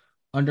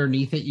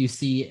 Underneath it, you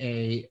see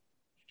a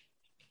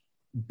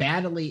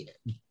badly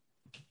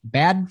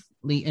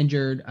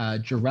injured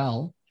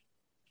Jarrell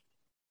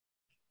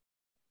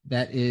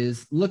that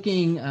is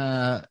looking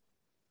not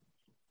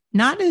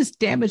as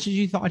damaged as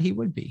you thought he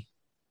would be.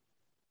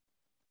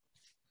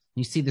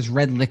 You see this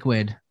red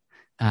liquid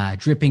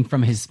dripping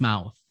from his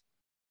mouth.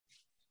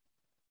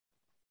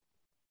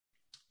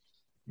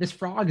 This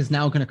frog is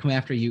now going to come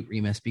after you,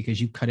 Remus, because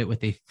you cut it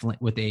with a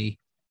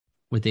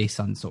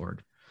sun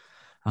sword.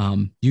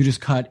 You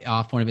just cut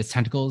off one of its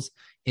tentacles.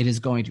 It is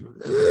going to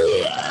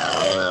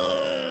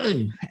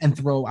and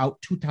throw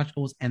out 2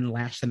 tentacles and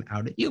lash them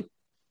out at you.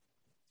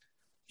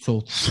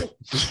 So,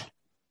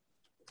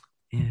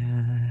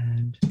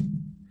 and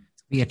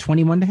we get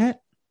 21 to hit.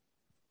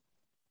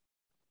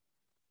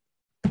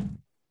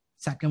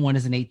 Second one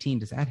is an 18.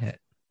 Does that hit?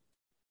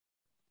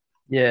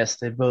 Yes,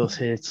 they both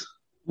hit.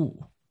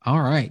 Ooh,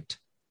 all right.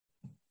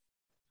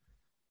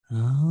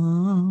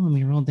 Let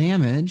me roll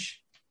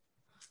damage.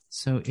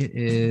 So it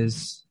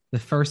is, the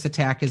first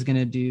attack is going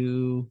to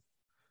do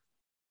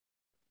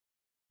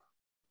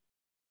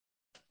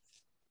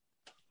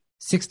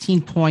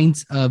 16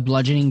 points of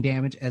bludgeoning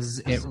damage as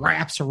it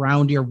wraps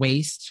around your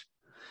waist.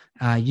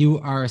 You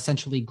are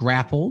essentially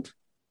grappled.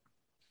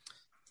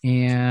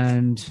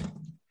 And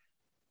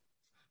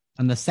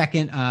on the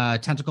second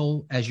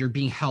tentacle, as you're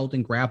being held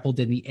and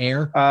grappled in the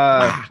air.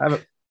 I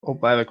have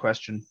a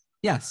question.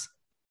 Yes.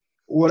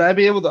 Would I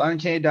be able to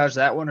uncanny dodge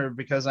that one, or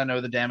because I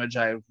know the damage,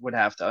 I would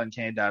have to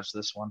uncanny dodge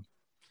this one?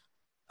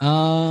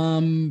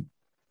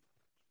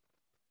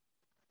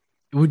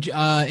 Would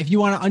if you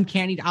want to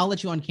uncanny, I'll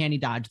let you uncanny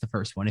dodge the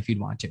first one if you'd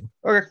want to.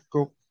 Okay,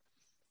 cool.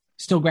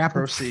 Still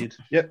grappled. Proceed.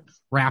 Yep.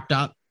 Wrapped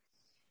up.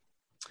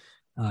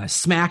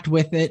 Smacked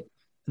with it.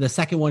 The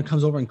second one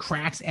comes over and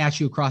cracks at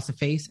you across the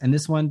face, and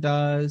this one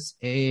does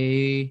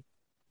a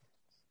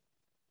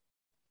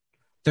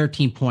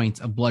 13 points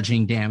of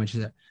bludgeoning damage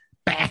that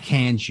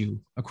backhands you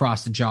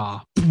across the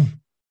jaw.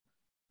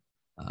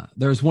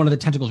 There's one of the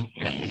tentacles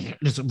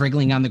just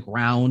wriggling on the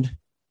ground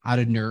out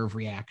of nerve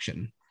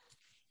reaction.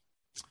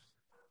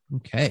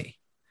 Okay.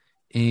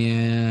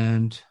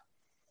 And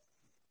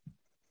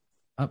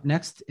up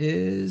next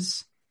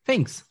is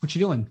Finks. What you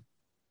doing?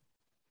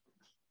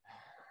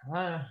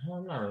 I'm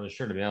not really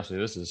sure, to be honest with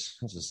you. This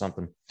is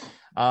something.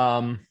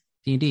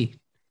 D&D.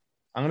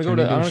 I'm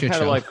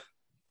gonna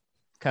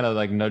kind of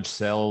like nudge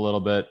Sail a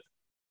little bit.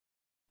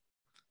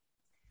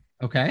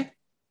 Okay.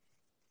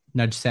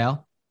 Nudge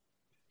Sail.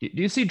 Do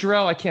you see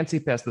Jarrell? I can't see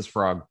past this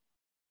frog.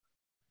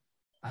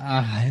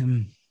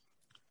 I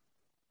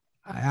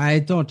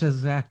don't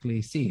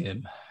exactly see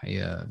him.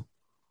 I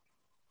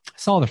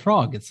saw the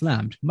frog get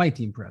slammed.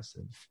 Mighty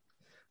impressive.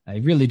 I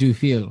really do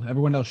feel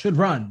everyone else should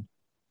run.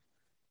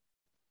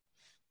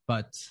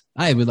 But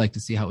I would like to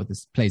see how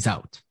this plays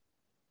out.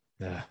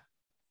 Do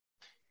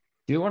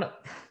you want to?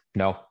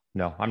 No,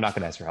 I'm not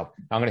going to ask for help.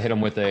 I'm going to hit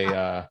him with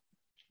a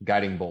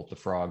guiding bolt, the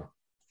frog.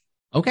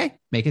 Okay,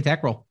 make an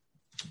attack roll.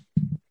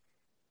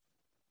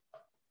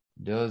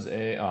 Does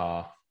an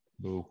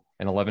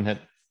 11 hit?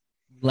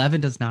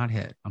 11 does not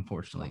hit,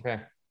 unfortunately. Okay.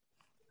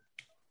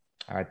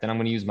 All right, then I'm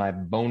going to use my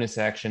bonus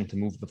action to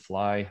move the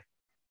fly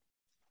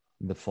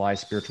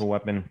spiritual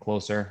weapon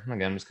closer.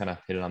 Again, just kind of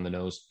hit it on the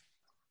nose.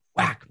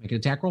 Whack. Make an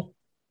attack roll.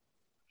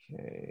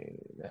 Okay,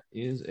 that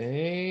is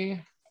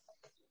a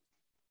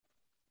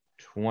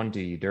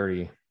 20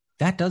 dirty.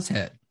 That does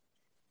hit.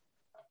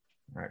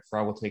 All right,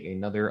 frog will take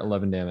another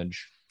 11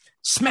 damage.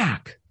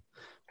 Smack.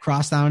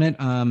 Cross down it.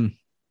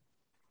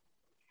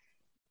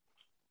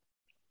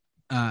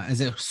 As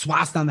it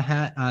swats down the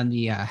head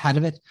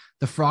of it,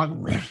 the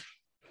frog.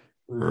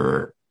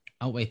 Oh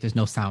wait, there's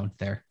no sound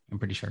there. I'm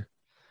pretty sure.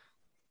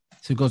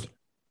 So it goes.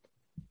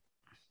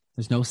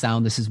 There's no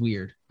sound. This is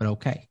weird, but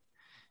okay.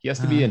 He has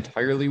to be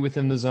entirely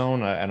within the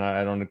zone, and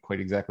I don't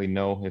quite exactly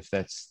know if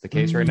that's the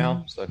case right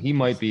now. So he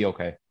might be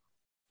okay.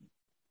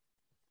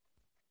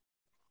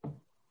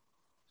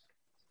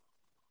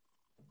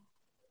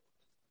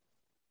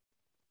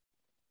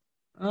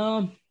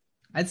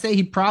 I'd say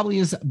he probably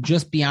is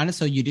just beyond it.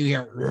 So you do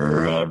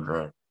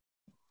hear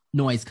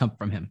noise come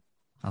from him,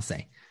 I'll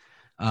say.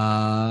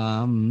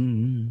 Howard,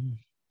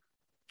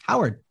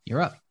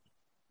 you're up.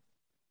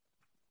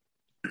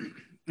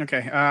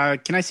 Okay.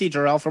 Can I see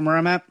Jarrell from where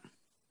I'm at?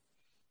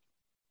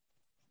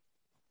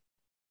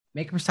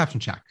 Make a perception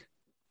check.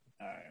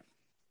 All right.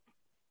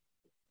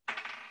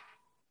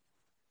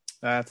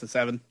 That's a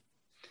 7.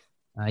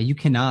 You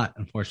cannot,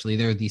 unfortunately.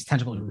 There are these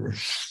tentacles.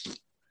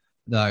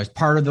 There's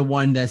part of the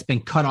one that's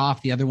been cut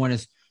off. The other one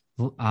is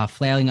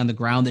flailing on the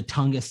ground. The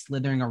tongue is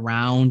slithering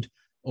around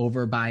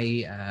over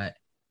by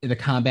the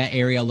combat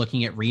area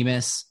looking at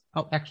Remus.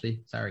 Oh,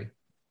 actually, sorry.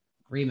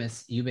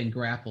 Remus, you've been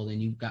grappled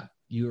and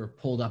you were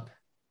pulled up.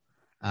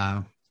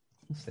 Let's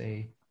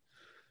see.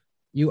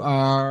 You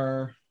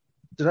are.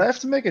 Did I have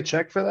to make a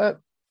check for that?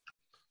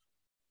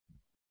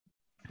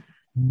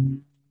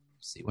 Let's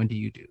see, when do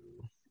you do?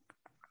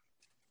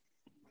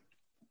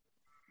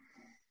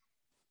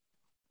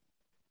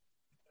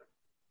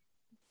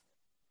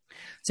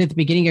 So at the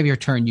beginning of your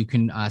turn, you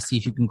can see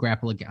if you can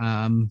grapple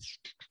again.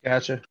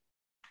 Gotcha.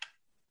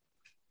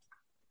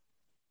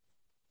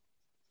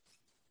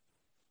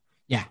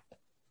 Yeah.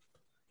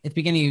 At the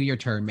beginning of your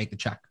turn, make the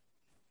check.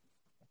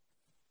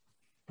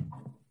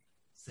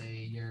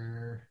 Say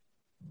you're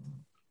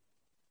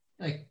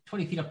like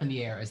 20 feet up in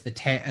the air as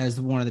as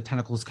one of the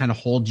tentacles kind of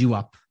holds you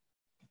up.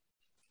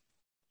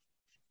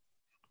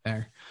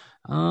 There.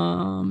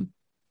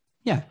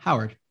 Yeah,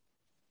 Howard.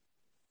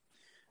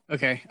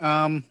 Okay.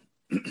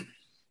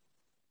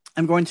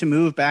 I'm going to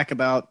move back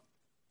about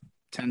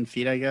 10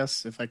 feet, I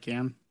guess, if I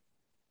can.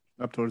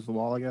 Up towards the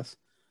wall, I guess.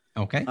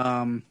 Okay.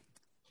 And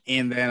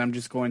then I'm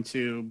just going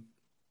to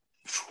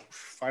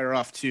fire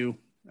off 2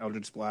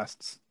 Eldritch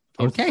Blasts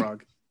towards the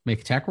frog.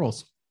 Make attack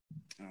rolls.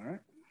 All right.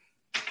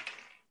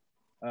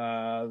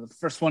 The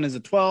first one is a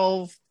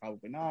 12.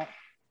 Probably not.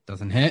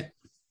 Doesn't hit.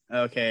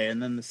 Okay,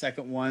 and then the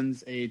second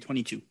one's a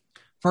 22.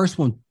 First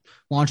one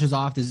launches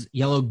off this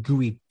yellow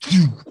gooey.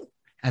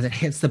 As it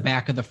hits the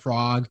back of the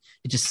frog,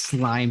 it just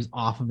slimes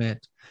off of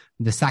it.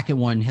 The second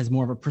one has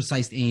more of a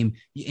precise aim.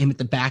 You aim at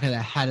the back of the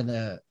head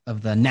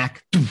of the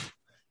neck.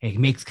 It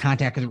makes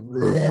contact with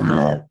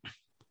it.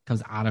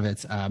 Comes out of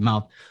its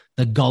mouth.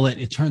 The gullet,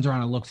 it turns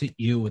around and looks at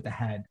you with the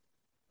head.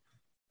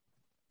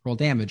 Roll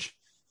damage.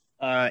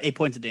 8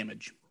 points of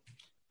damage.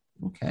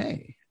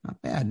 Okay.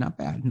 Not bad, not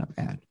bad, not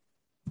bad.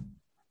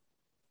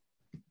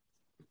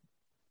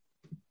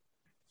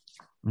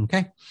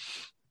 Okay.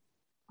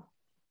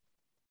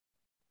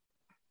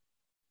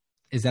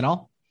 Is that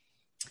all?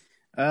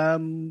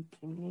 And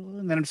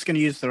then I'm just going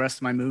to use the rest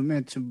of my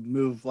movement to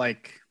move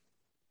like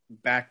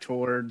back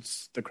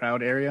towards the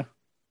crowd area.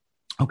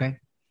 Okay.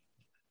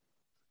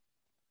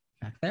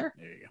 Back there?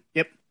 There you go.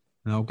 Yep.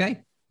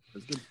 Okay.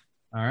 That's good.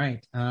 All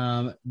right.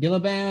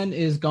 Gilliban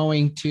is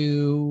going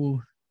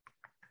to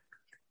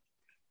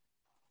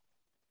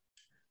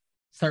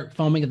start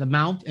foaming at the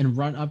mouth and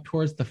run up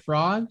towards the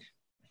frog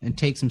and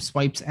take some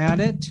swipes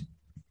at it.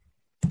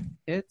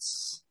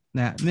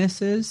 That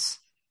misses.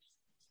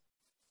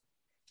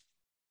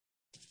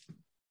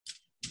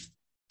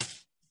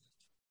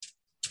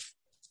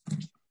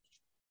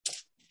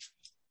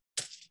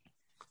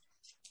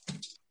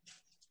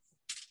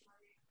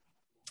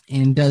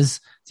 And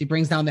he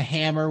brings down the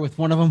hammer with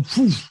one of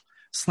them,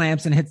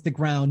 slams and hits the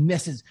ground,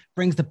 misses,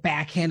 brings the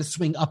backhand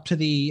swing up to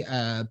the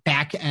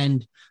back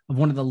end of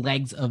one of the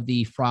legs of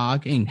the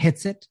frog and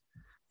hits it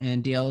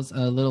and deals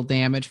a little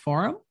damage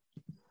for him.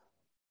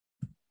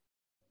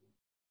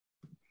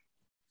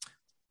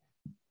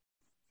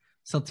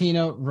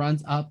 Saltino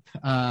runs up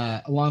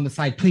along the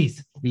side.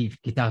 Please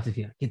leave. Get out of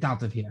here. Get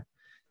out of here.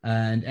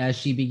 And as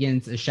she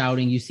begins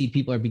shouting, you see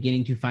people are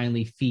beginning to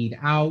finally feed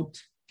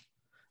out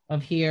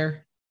of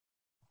here.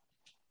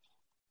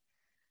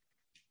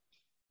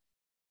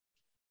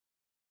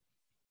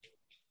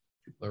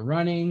 People are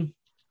running.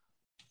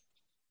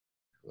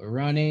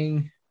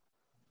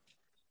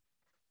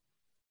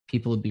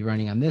 People would be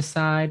running on this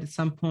side at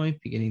some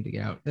point, beginning to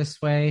get out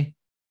this way.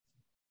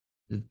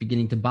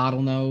 Beginning to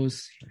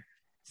bottlenose.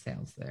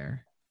 Sails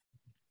there.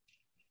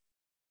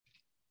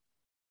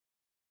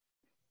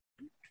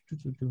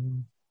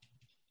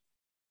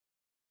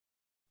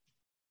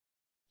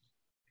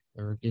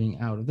 They're getting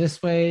out of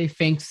this way.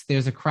 Finks,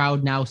 there's a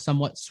crowd now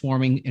somewhat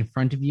swarming in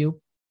front of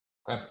you.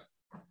 Okay.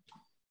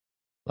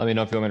 Let me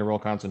know if you want me to roll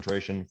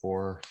concentration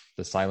for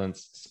the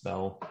silence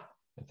spell,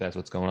 if that's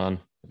what's going on,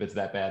 if it's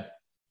that bad.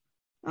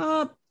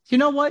 You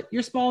know what?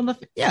 You're small enough.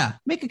 Yeah,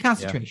 make a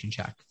concentration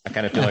check. I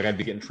kind of feel like I'd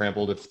be getting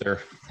trampled if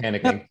they're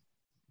panicking. Yep.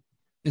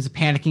 Is it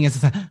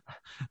panicking?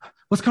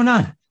 What's going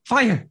on?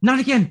 Fire! Not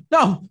again!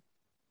 No!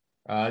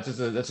 That's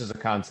just a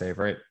con save,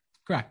 right?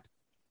 Correct.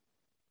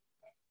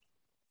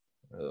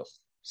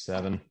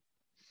 7.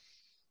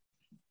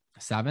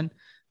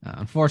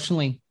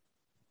 Unfortunately,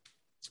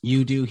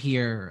 you do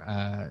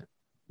hear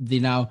the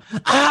now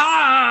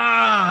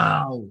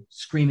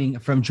screaming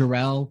from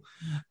Jarrell.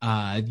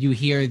 You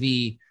hear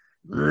the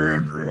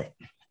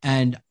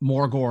and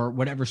Morgor,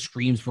 whatever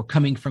screams were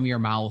coming from your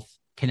mouth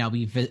can now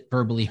be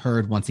verbally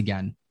heard once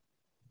again.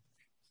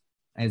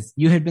 As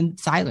you had been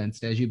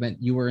silenced, as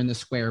you were in the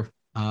square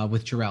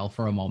with Jarrell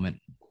for a moment.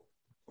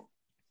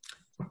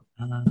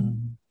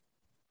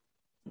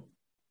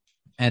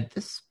 At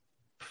this,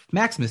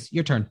 Maximus,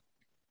 your turn.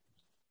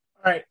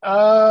 All right.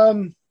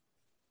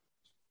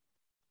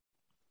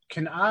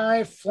 Can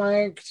I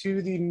flank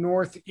to the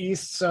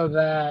northeast so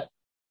that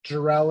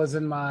Jarrell is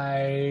in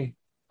my...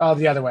 Oh,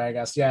 the other way, I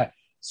guess. Yeah.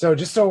 So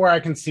just so where I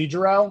can see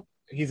Jarrell,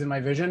 he's in my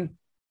vision.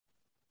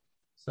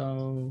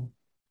 So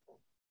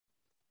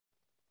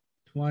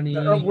 20...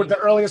 The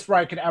earliest where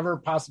I could ever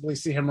possibly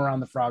see him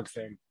around the frog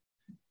thing.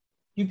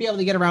 you'd be able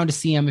to get around to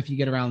see him if you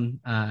get around,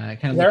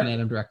 kind of There? looking at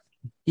him direct.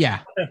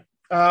 Yeah.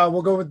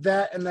 We'll go with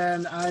that, and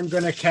then I'm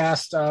going to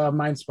cast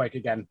Mind Spike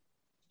again.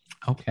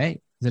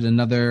 Okay. Is it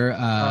another?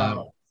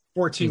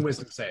 14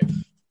 wisdom save.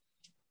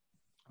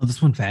 Oh,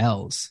 this one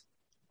fails.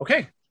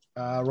 Okay.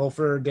 Roll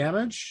for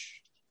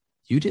damage.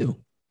 You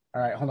do.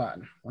 All right, hold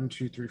on. 1,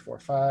 2, 3, 4,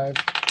 5.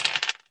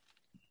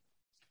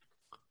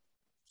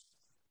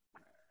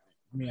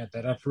 Let me add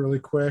that up really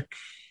quick.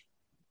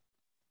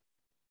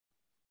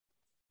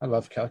 I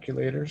love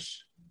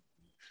calculators.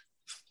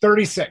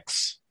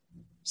 36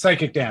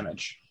 psychic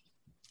damage.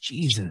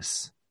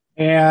 Jesus.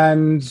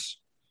 And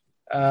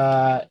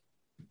I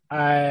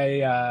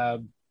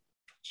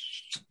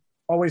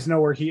always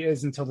know where he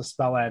is until the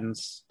spell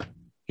ends.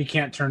 He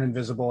can't turn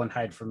invisible and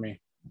hide from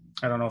me.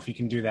 I don't know if he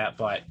can do that,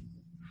 but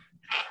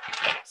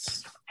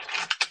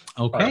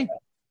Okay.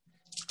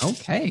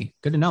 Okay.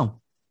 Good to know.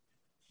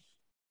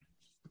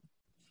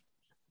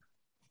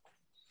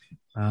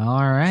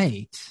 All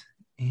right.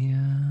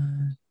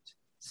 And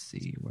let's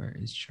see, where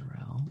is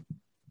Jarrell?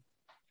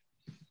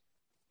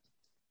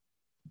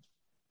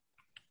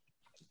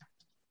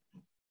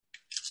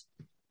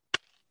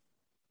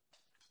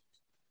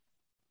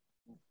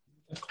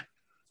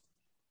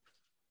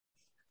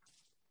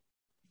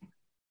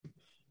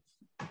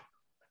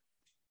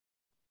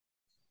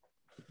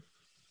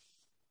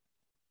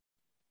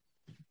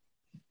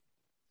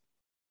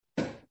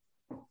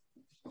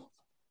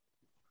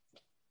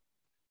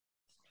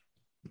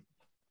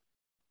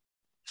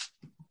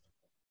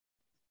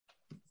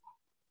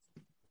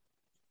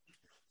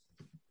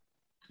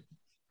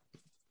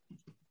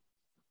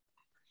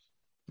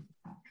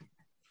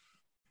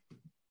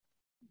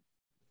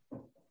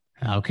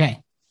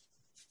 Okay.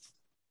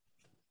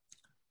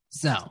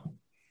 So,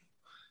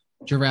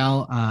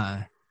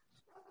 Jarrell,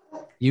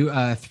 you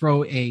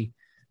throw a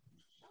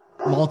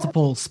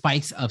multiple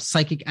spikes of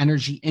psychic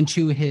energy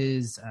into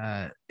his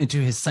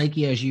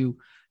psyche as you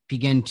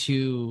begin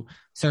to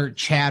start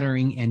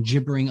chattering and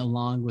gibbering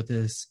along with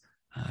this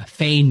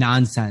fey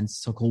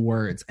nonsensical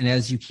words. And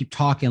as you keep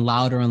talking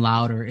louder and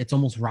louder, it's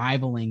almost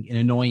rivaling in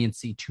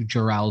annoyancy to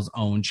Jarrell's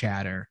own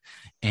chatter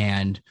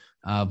and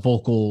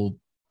vocal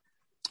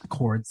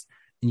chords.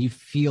 And you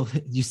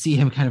see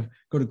him kind of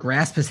go to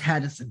grasp his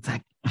head. It's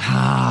like,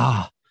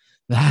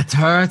 that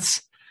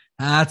hurts.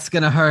 That's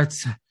going to hurt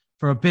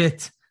for a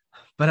bit,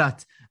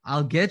 but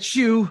I'll get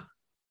you,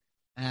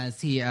 as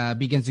he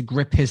begins to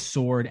grip his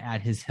sword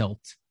at his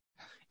hilt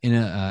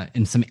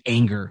in some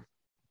anger.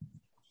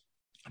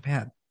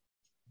 Bad.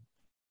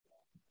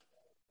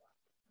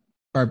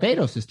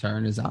 Barbados'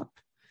 turn is up,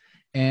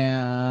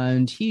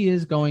 and he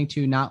is going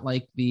to, not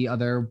like the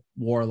other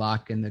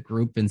warlock in the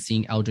group and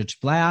seeing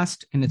Eldritch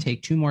Blast, going to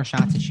take 2 more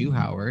shots at you,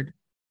 Howard.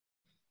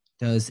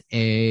 Does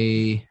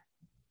a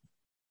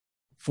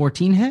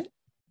 14 hit?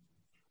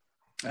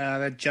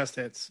 That just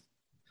hits.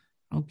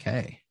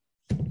 Okay.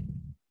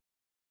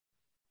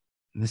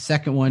 The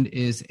second one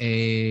is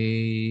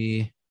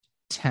a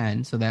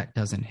 10, so that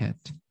doesn't hit.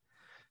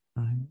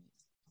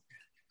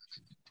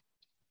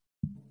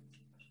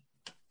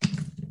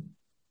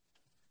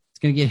 It's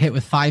going to get hit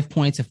with 5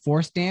 points of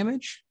force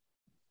damage.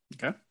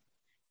 Okay.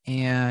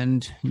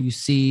 And you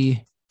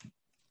see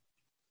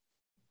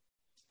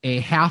a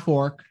half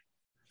orc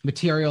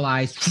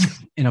materialize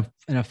in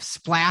a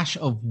splash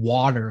of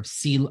water, of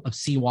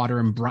seawater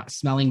and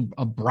smelling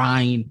of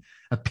brine,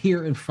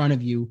 appear in front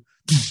of you.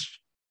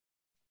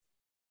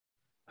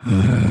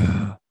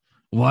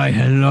 Why,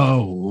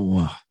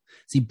 hello.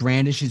 He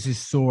brandishes his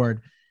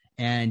sword,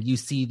 and you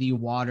see the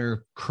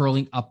water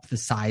curling up the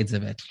sides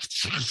of it,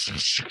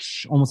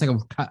 almost like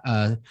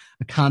a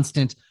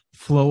constant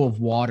flow of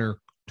water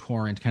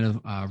torrent, kind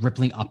of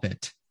rippling up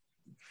it.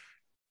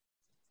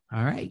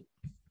 All right.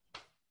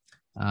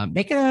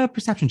 Make a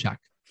perception check.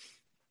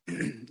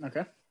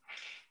 Okay.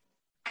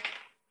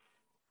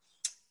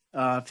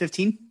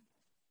 15.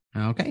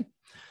 Okay.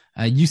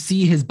 You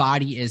see his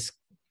body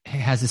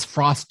has this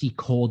frosty,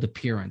 cold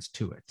appearance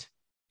to it.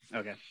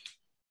 Okay.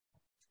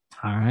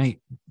 All right.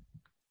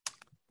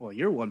 Well,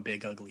 you're one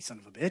big ugly son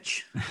of a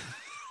bitch.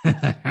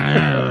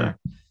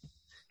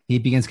 He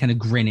begins kind of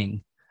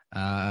grinning,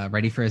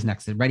 ready for his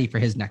next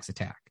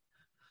attack.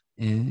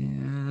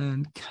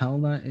 And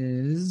Kelda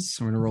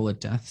we're gonna roll a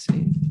death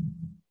save.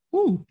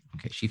 Ooh,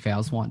 okay, she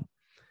fails 1.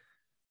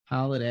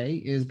 Holiday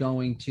is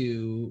going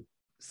to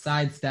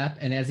sidestep,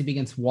 and as he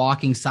begins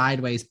walking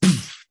sideways,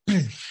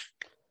 I'm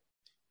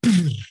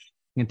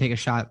gonna take a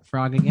shot at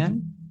Frog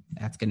again.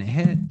 That's gonna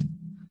hit.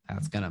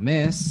 That's gonna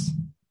miss.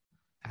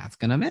 That's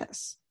gonna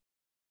miss.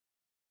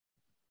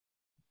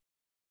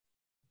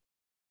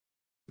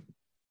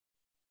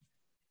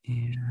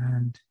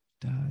 And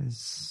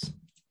does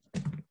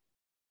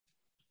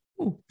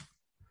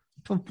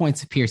 12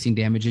 points of piercing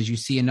damage as you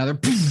see another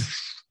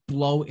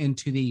blow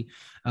into the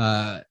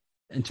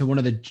into one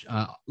of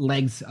the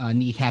legs,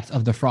 kneecaps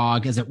of the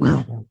frog as it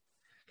kind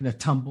of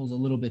tumbles a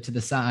little bit to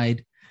the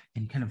side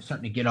and kind of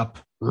starting to get up.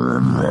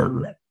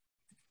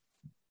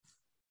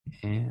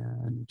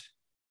 And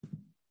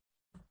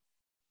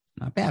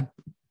not bad.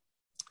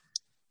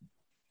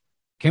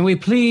 Can we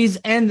please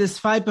end this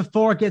fight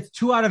before it gets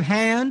too out of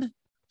hand?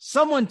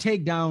 Someone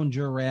take down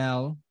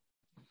Jarrell.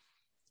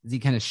 As he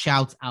kind of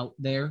shouts out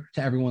there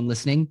to everyone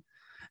listening,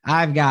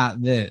 I've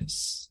got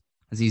this.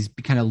 As he's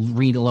kind of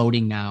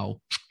reloading now.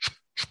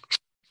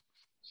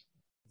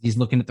 He's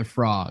looking at the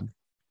frog.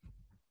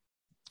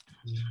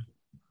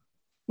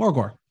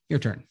 Morgor, your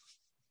turn.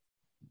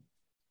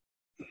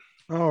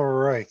 All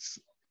right.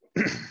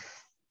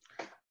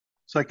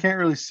 So I can't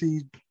really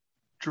see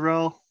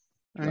Jarrell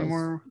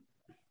anymore.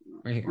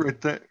 Right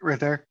here. Right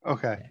there.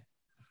 Okay.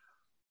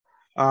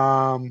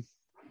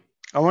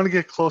 I want to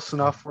get close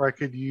enough where I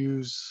could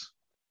use.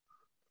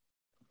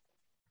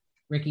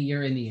 Ricky,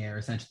 you're in the air,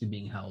 essentially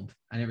being held.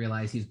 I didn't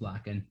realize he's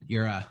blocking.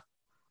 You're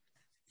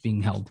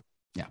being held.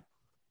 Yeah.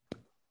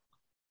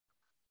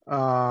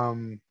 I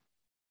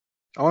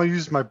want to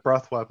use my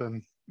breath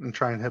weapon and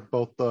try and hit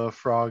both the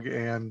frog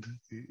and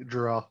the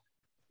Jarrell.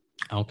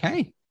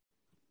 Okay.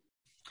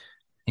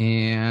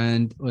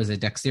 And was it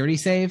dexterity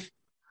save?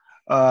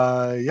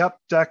 Yep.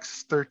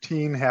 Dex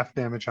 13, half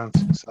damage on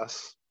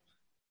success.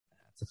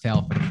 It's a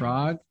fail for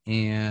frog,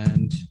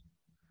 and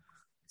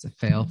it's a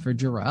fail for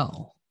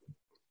Jarrell.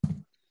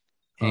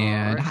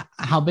 And right.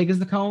 How big is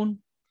the cone?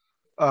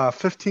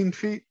 15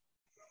 feet.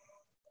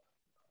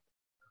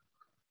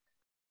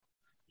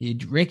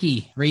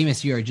 Ricky,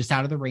 Remus, you're just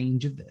out of the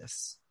range of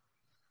this.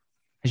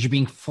 As you're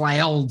being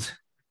flailed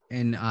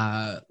and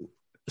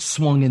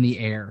swung in the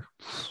air.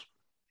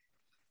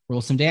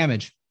 Roll some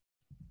damage.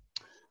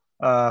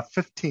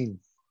 15.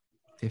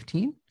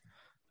 15?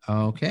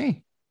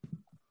 Okay.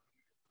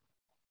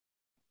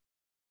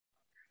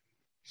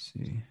 Let's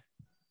see.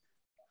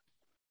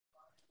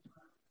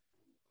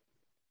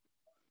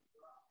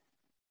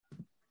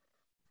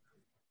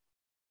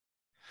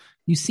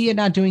 You see it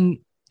not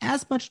doing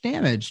as much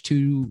damage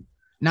to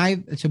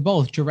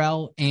both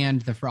Jarrell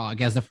and the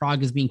frog. As the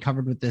frog is being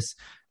covered with this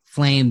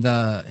flame,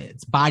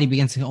 its body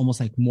begins to almost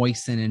like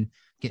moisten and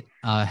get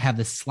have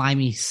this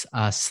slimy,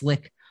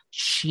 slick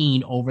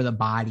sheen over the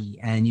body,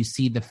 and you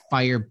see the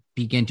fire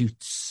begin to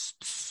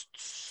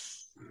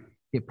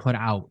get put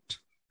out.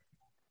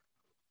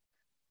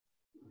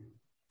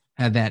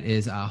 That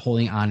is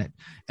holding on it.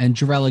 And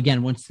Jarrell,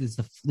 again, once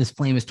this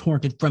flame is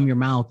torrented from your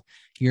mouth,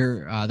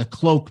 the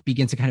cloak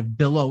begins to kind of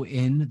billow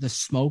in the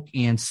smoke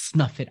and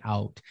snuff it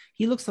out.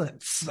 He looks like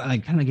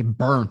kind of get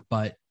burnt,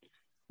 but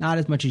not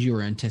as much as you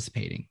were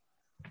anticipating.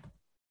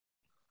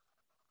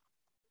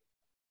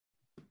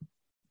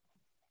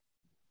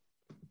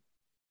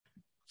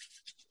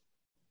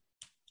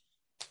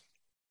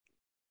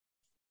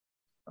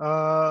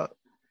 And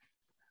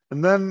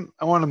then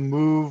I want to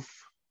move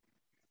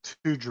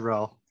to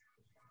Jarrell.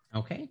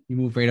 Okay, you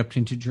move right up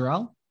into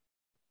Jarrell.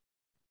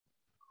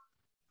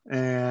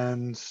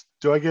 And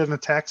do I get an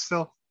attack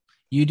still?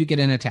 You do get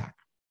an attack.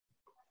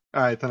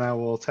 All right, then I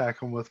will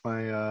attack him with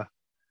my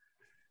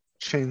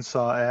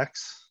chainsaw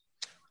axe.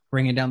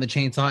 Bringing down the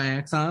chainsaw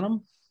axe on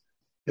him.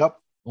 Yep.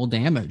 Roll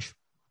damage.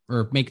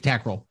 Or make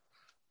attack roll.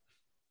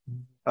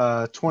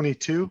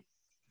 22.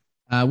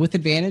 With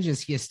advantage,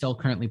 as he is still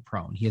currently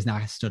prone. He has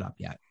not stood up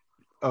yet.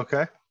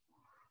 Okay.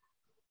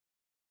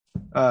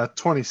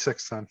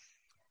 26 then.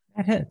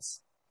 That hits.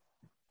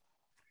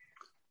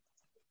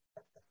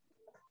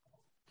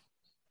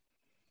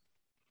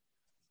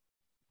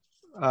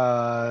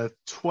 Uh,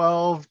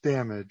 12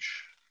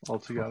 damage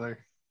altogether.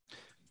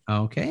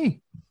 Okay.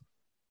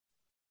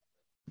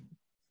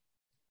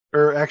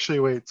 Or actually,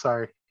 wait,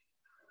 sorry.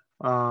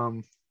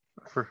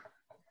 For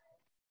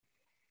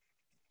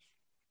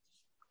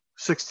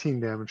 16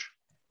 damage.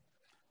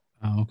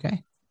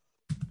 Okay.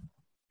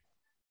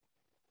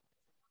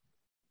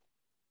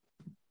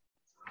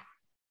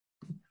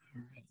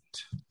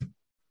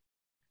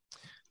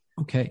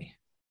 Okay.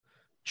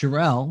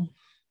 Jarrell,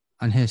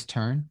 on his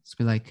turn, is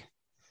be like,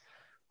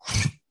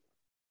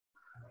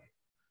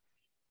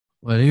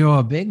 well, you're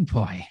a big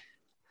boy.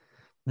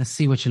 Let's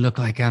see what you look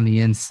like on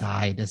the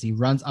inside. As he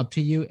runs up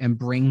to you and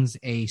brings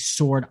a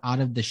sword out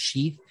of the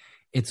sheath.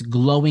 It's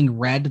glowing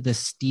red. The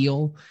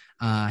steel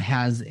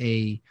has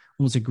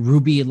almost like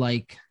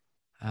ruby-like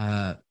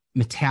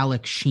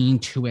metallic sheen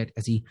to it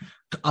as he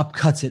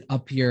upcuts it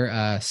up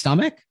your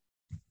stomach.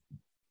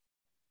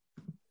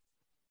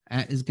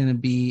 That is going to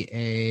be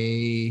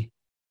a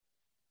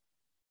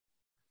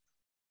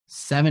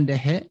 7 to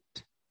hit.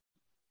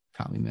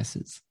 Probably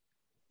misses.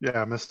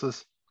 Yeah,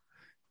 misses.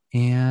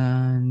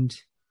 And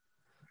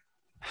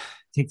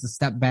takes a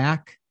step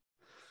back.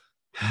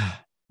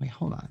 Wait,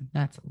 hold on.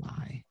 That's a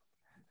lie.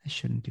 I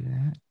shouldn't do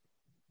that.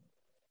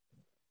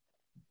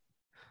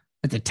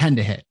 That's a 10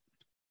 to hit.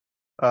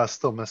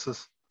 Still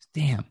misses.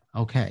 Damn.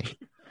 Okay.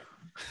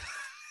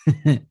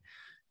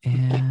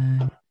 And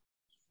let's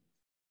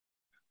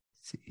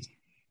see.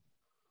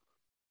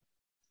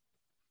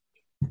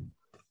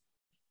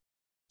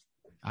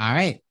 All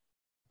right.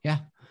 Yeah.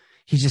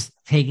 He's just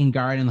taking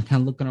guard and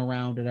kind of looking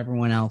around at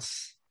everyone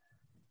else.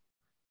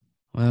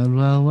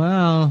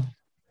 Well.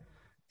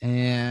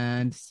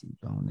 And let's see,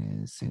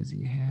 bonus does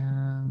he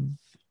have?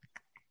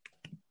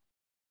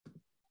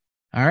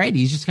 All right,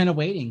 he's just kind of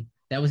waiting.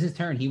 That was his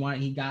turn.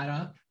 He got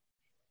up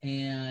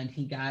and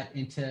he got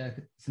into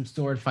some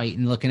sword fight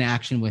and looking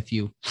action with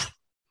you.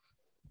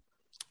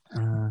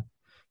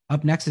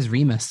 Up next is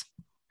Remus.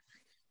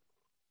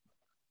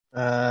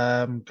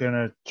 I'm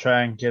gonna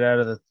try and get out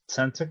of the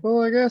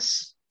tentacle, I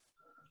guess.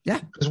 Yeah.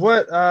 Because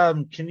what?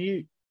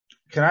 Can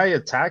I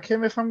attack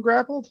him if I'm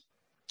grappled?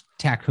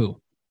 Attack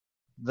who?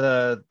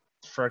 The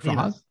Frog?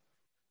 frog.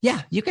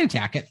 Yeah, you can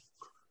attack it.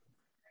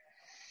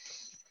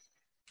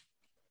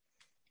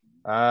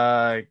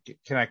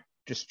 Can I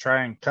just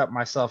try and cut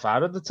myself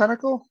out of the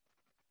tentacle?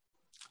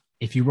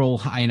 If you roll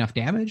high enough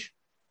damage.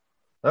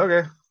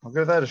 Okay, I'll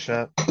give that a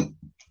shot.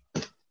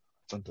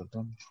 Dun, dun,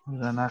 dun. What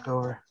did I knock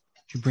over?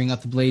 You bring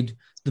up the blade.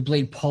 The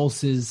blade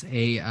pulses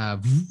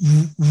of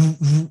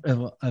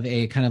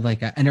a kind of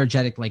like an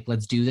energetic, like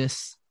let's do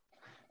this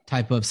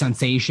type of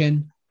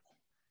sensation.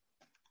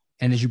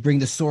 And as you bring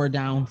the sword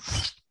down,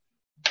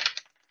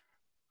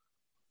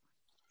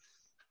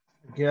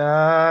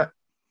 the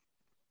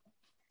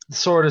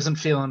sword isn't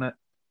feeling it.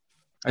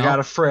 I got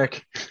a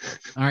frick.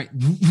 All right.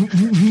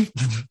 And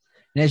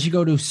as you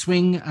go to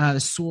swing the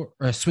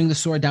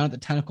sword down at the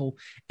tentacle,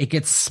 it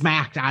gets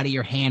smacked out of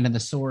your hand, and the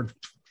sword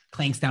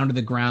clanks down to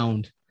the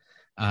ground.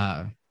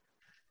 Have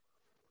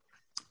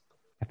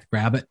to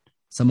grab it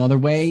some other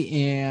way,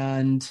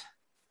 and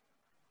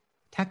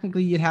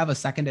technically you'd have a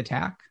second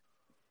attack.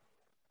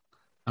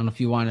 I don't know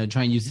if you want to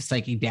try and use the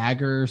psychic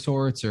dagger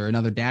sorts or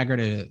another dagger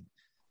to.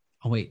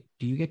 Oh wait,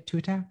 do you get to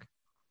attack?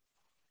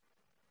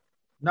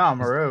 No, I'm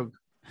a rogue.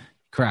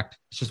 Correct.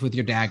 It's just with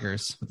your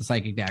daggers, with the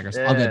psychic daggers.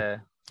 Yeah. All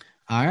good.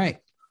 All right.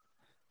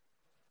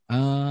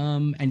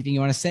 Anything you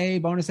want to say?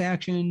 Bonus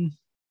action?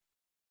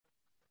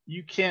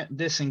 You can't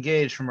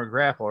disengage from a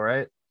grapple,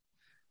 right?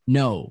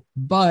 No,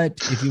 but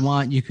if you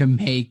want, you can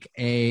make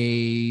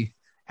a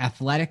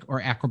athletic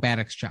or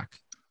acrobatics check.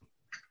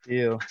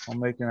 Deal. I'll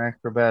make an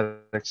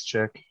acrobatics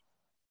check.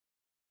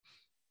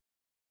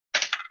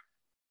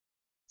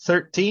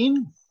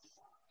 13.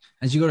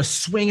 As you go to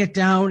swing it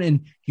down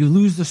and you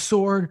lose the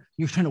sword,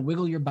 you're trying to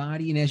wiggle your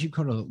body, and as you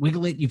go to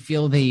wiggle it, you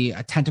feel the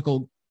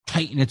tentacle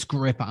tighten its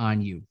grip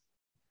on you.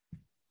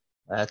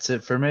 That's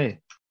it for me.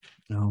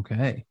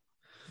 Okay.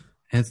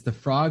 It's the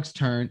frog's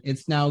turn.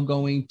 It's now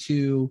going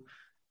to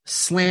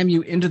slam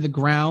you into the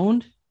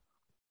ground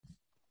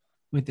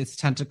with its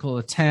tentacle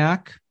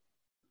attack.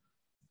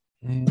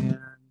 And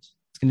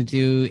it's going to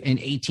do an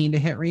 18 to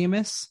hit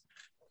Remus.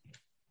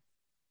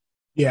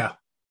 Yeah.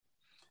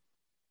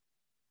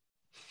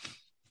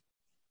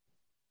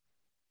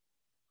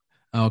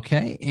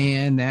 Okay,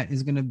 and that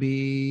is going to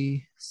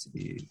be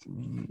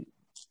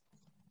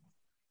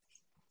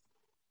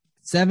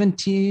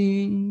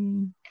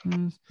 17,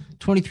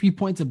 23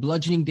 points of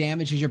bludgeoning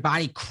damage as your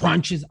body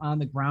crunches on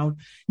the ground.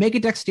 Make a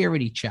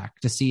dexterity check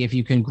to see if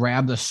you can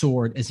grab the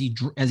sword as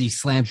he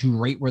slams you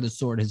right where the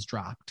sword has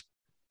dropped.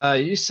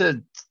 You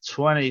said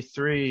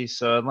 23,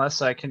 so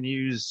unless I can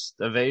use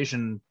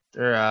evasion,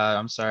 or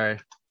I'm sorry,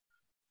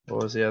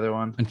 what was the other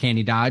one?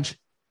 Uncanny dodge.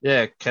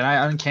 Yeah, can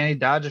I uncanny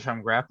dodge if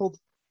I'm grappled?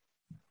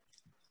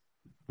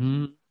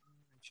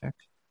 Check.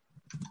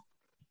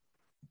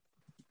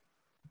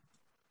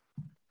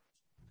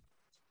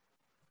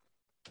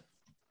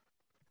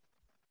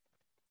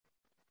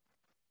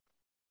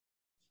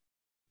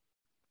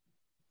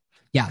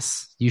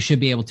 Yes, you should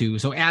be able to.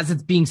 So as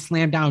it's being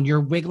slammed down, you're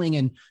wiggling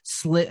and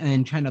slit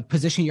and trying to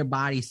position your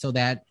body so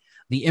that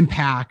the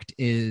impact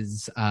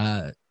is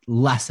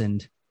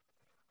lessened.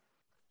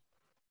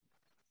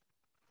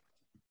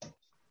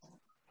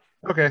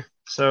 Okay,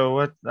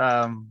 so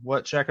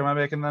what check am I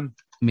making then?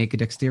 Make a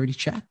dexterity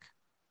check.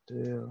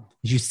 Deal.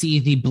 As you see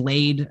the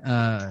blade,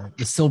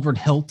 the silvered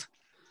hilt,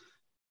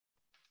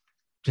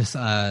 just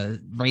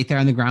right there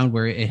on the ground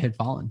where it had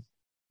fallen.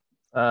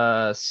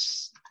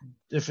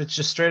 If it's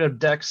just straight up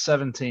dex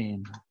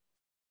 17.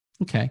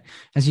 Okay.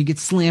 As you get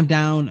slammed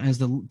down, as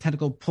the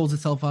tentacle pulls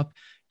itself up,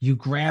 you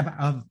grab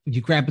at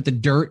the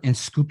dirt and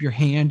scoop your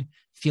hand,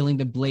 feeling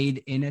the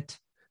blade in it.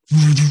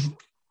 The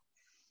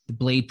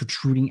blade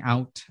protruding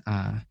out.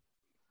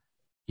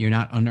 You're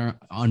not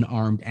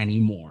unarmed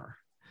anymore.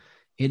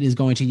 It is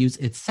going to use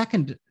its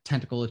second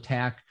tentacle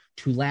attack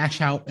to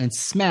lash out and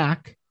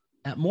smack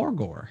at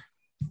Morgor.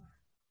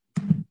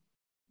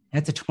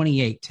 That's a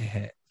 28 to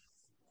hit.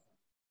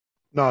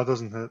 No, it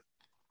doesn't hit.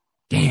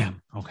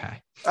 Damn.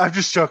 Okay. I'm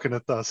just joking.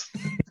 It does.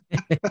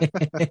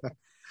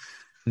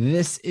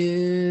 This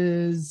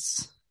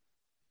is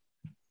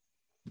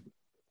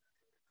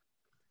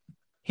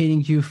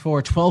hitting you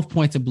for 12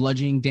 points of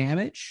bludgeoning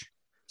damage.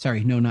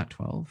 Sorry, no, not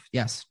 12.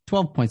 Yes,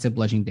 12 points of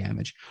bludgeoning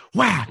damage.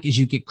 Whack! As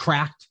you get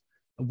cracked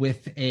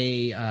with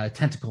a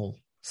tentacle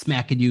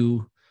smacking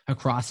you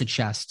across the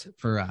chest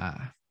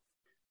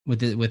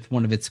with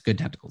one of its good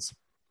tentacles.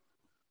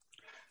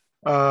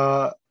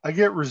 I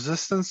get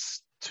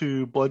resistance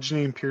to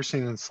bludgeoning,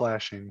 piercing, and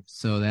slashing.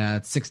 So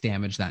that's 6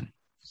 damage then.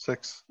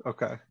 6.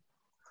 Okay.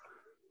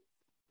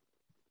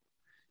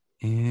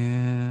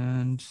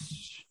 And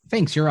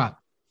thanks, you're up.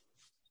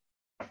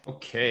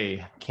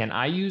 Okay. Can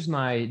I use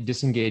my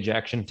disengage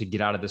action to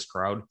get out of this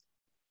crowd?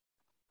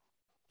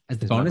 As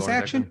the Is my bonus bonus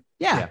action? action?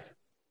 Yeah. Yeah.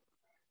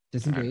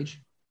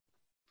 Disengage.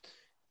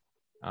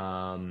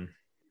 All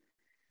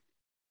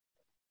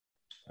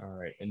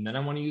right, and then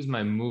I want to use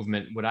my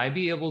movement. Would I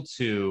be able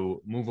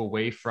to move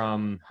away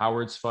from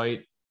Howard's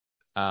fight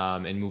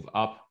and move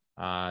up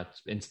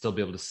and still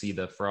be able to see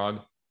the frog?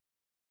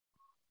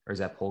 Or is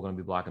that pole going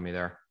to be blocking me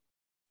there?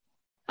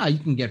 You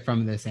can get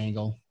from this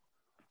angle.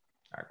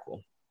 All right,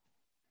 cool.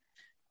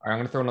 All right, I'm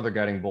going to throw another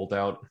guiding bolt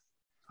out.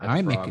 All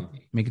right,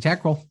 make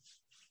attack roll.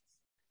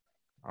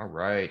 All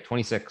right,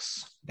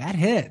 26. That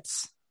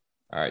hits.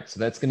 All right, so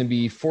that's going to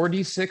be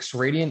 4d6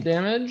 radiant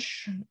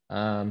damage.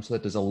 So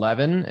that does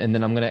 11, and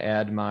then I'm going to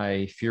add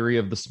my Fury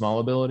of the Small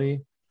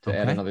ability to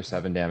add another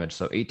 7 damage.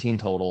 So 18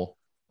 total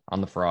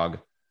on the frog.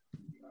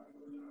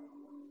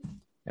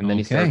 And then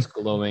he starts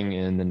glowing,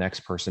 and the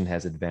next person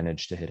has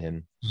advantage to hit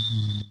him.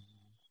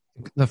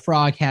 The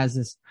frog has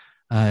this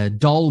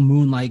dull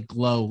moonlight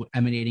glow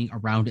emanating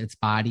around its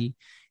body,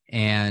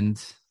 and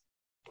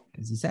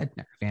as he said,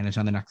 advantage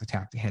on the next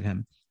attack to hit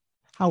him.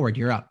 Howard,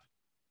 you're up.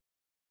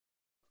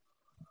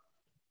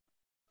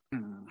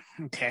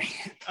 Okay.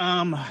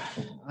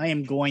 I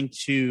am going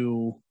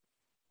to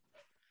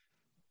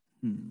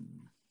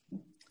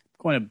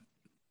I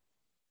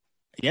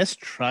guess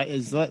try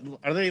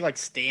are there like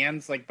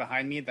stands like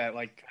behind me that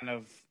like kind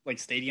of like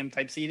stadium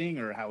type seating,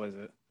 or how is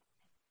it?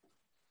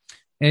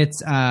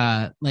 It's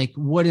like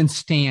wooden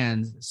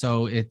stands,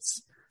 so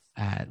it's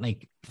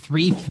like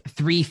three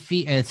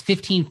feet. It's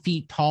 15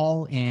 feet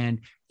tall, and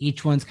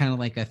each one's kind of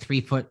like a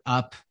 3 foot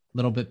up, a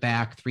little bit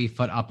back, 3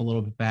 foot up, a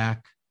little bit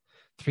back,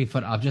 3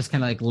 foot up, just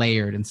kind of like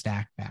layered and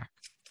stacked back.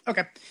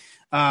 Okay.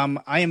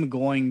 I am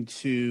going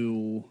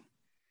to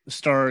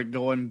start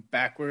going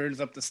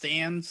backwards up the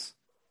stands.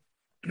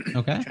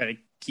 Okay. Try to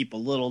keep a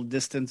little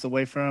distance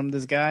away from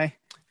this guy.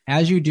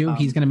 As you do,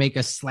 he's going to make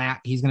a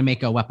slap. He's going to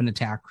make a weapon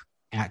attack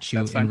at you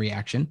in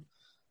reaction.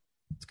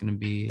 It's going to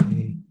be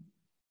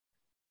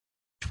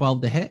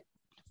 12 to hit.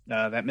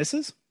 That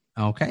misses.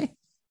 Okay.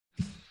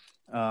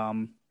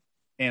 And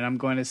I'm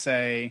going to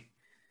say,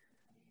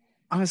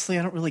 honestly,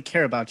 I don't really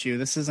care about you.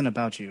 This isn't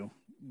about you,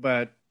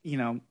 but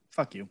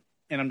fuck you.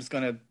 And I'm just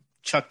going to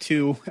chuck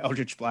 2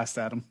 Eldritch Blast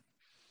at him.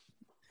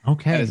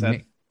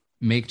 Okay.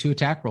 Make 2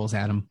 attack rolls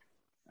at him.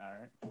 All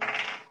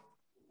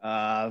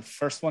right.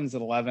 First one's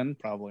at 11,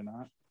 probably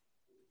not.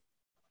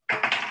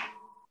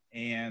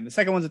 And the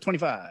second one's at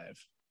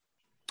 25.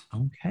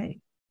 Okay.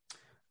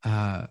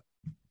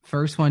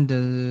 First one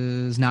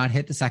does not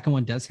hit. The second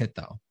one does hit,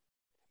 though.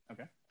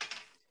 Okay.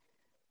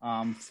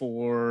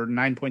 For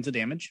 9 points of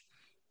damage.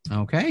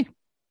 Okay.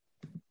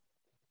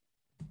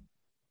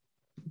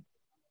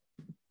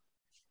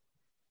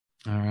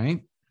 All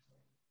right.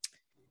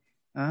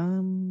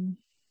 And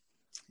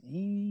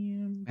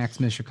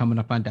Maximus, you're coming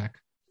up on deck.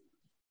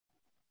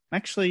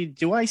 Actually,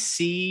 do I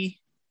see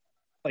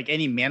like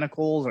any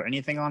manacles or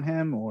anything on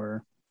him,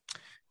 or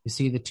you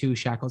see the 2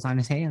 shackles on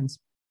his hands?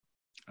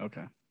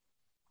 Okay.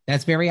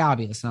 That's very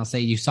obvious, and I'll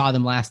say you saw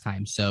them last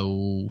time,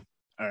 so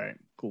all right,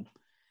 cool.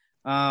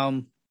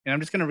 And I'm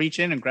just gonna reach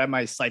in and grab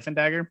my siphon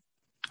dagger.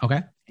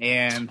 Okay.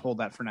 And hold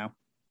that for now.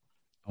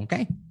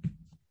 Okay.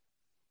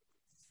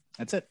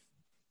 That's it.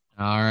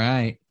 All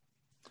right.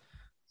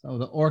 So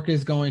the orc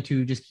is going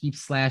to just keep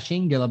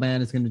slashing.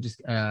 Gilliban is going to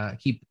just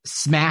keep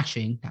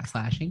smashing, not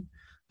slashing,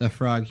 the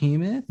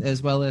Froghemoth,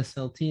 as well as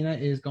Seltina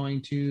is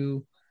going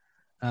to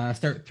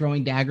start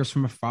throwing daggers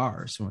from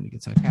afar. So when you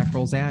get some attack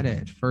rolls at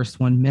it, first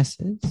one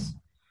misses.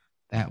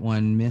 That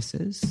one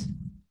misses.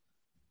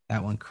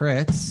 That one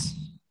crits.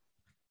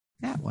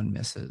 That one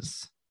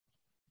misses.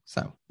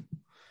 So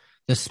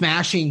the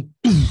smashing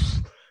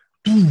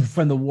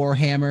from the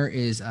Warhammer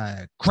is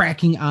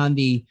cracking on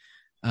the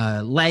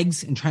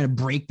legs and trying to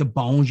break the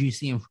bones. You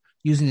see him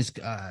using his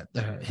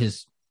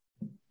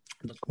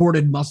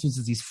corded muscles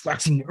as he's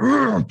flexing,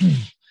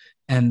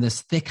 and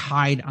this thick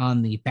hide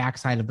on the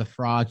backside of the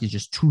frog is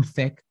just too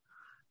thick.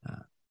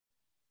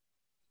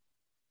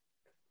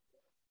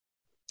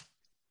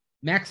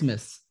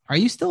 Maximus, are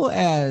you still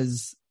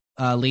as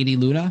Lady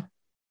Luna?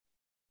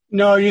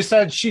 No, you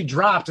said she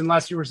dropped.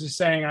 Unless you were just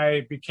saying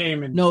I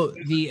became. No,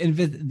 the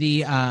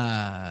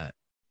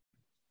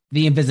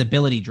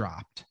invisibility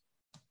dropped.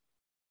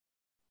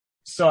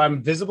 So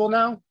I'm visible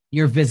now?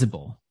 You're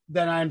visible.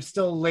 Then I'm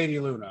still Lady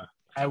Luna.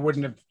 I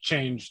wouldn't have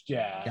changed.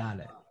 Yeah. Got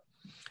it.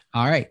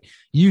 All right.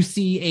 You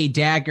see a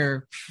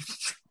dagger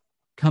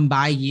come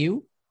by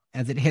you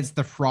as it hits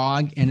the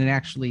frog, and it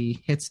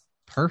actually hits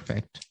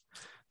perfect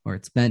where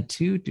it's meant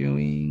to,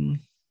 doing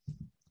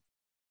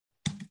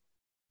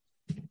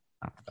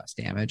not the best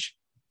damage.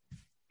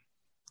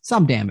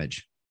 Some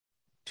damage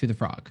to the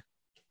frog.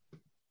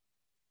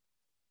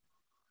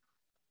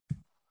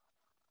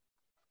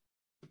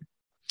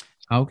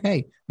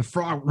 Okay, the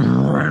frog,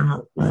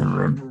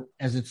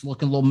 as it's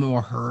looking a little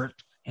more hurt,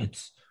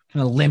 it's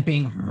kind of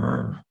limping.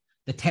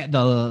 The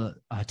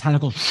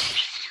tentacles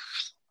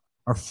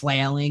are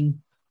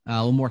flailing a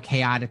little more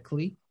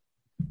chaotically.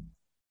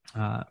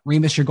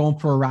 Remus, you're going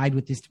for a ride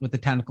with the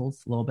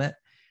tentacles a little bit.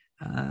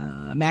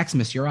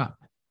 Maximus, you're up.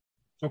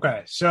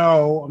 Okay,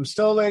 so I'm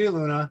still Lady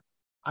Luna.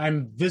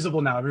 I'm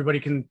visible now.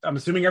 I'm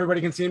assuming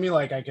everybody can see me.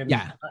 Like I can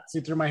not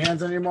see through my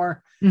hands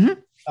anymore.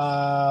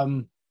 Mm-hmm.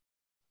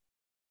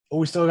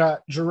 We still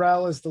got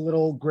Jarrell as the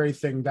little gray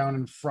thing down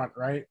in front,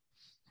 right?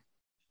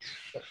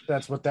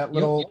 That's what that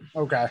little.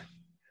 Yep. Okay.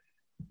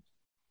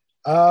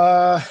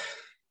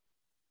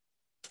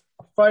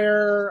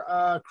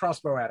 Fire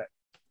crossbow at it.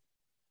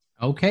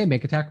 Okay,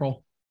 make attack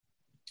roll.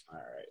 All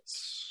right.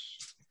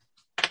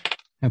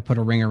 And put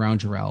a ring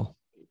around Jarrell.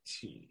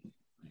 18,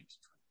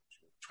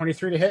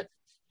 23 to hit.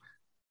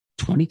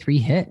 23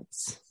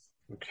 hits.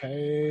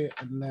 Okay,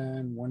 and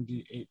then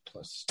 1d8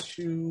 plus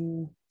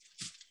 2.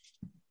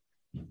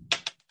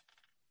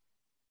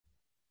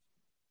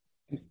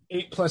 And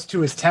 8 plus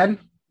 2 is 10.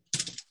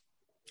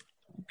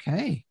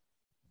 Okay.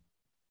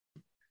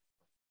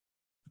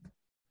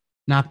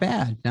 Not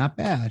bad. Not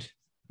bad.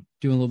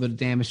 Doing a little bit of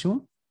damage to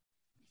him.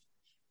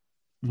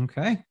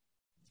 Okay.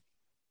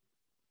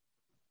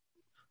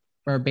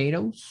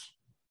 Barbados.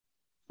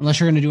 Unless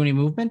you're going to do any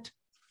movement.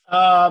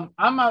 I'm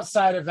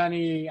outside of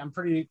any. I'm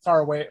pretty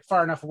far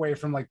enough away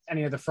from like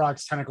any of the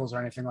frog's tentacles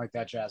or anything like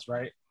that, Jazz,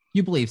 right?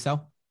 You believe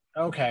so?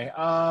 Okay.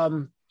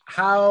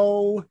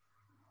 How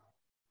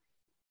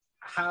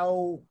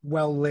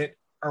well lit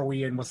are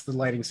we in? What's the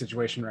lighting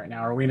situation right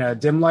now? Are we in a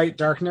dim light,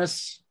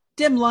 darkness?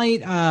 Dim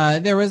light.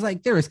 There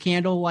was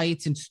candle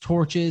lights and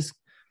torches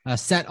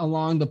set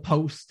along the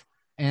post,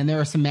 and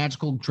there are some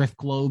magical drift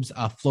globes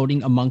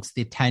floating amongst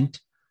the tent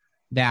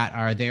that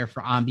are there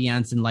for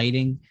ambiance and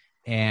lighting.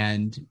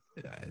 And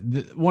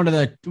one of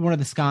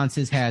the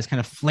sconces has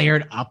kind of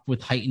flared up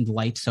with heightened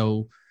light,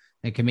 so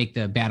it can make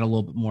the battle a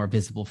little bit more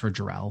visible for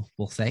Jarrell,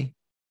 we'll say.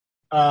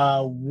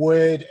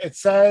 It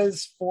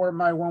says for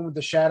my one with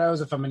the shadows,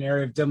 if I'm in an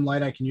area of dim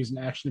light, I can use an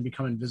action to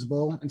become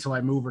invisible until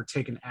I move or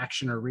take an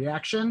action or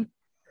reaction.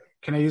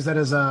 Can I use that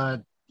as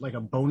a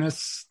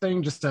bonus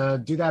thing just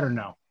to do that, or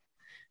no?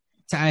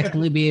 To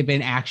actually be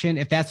an action,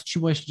 if that's what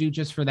you wish to do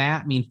just for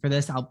that. I mean, for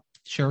this, I'll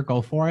sure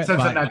go for it.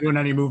 Since I'm not doing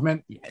any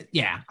movement.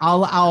 Yeah,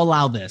 I'll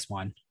allow this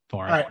one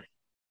for it. All right.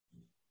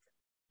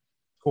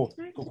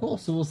 Cool.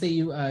 So we'll say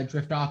you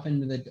drift off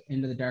into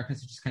the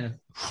darkness and just kind of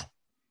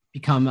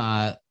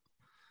become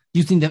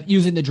using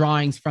the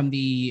drawings from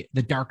the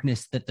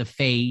darkness that the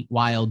Fey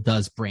Wild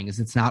does bring, as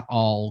it's not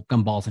all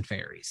gumballs and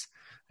fairies.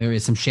 There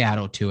is some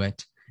shadow to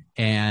it,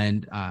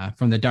 and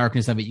from the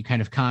darkness of it, you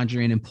kind of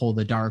conjure in and pull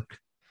the dark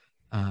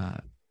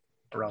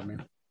around me,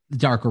 the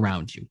dark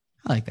around you.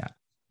 I like that.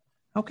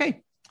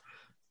 Okay.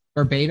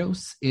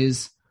 Barbados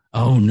is,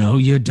 oh, no,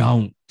 you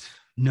don't.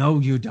 No,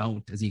 you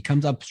don't. As he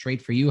comes up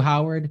straight for you,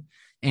 Howard,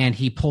 and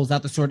he pulls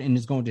out the sword and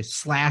is going to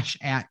slash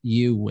at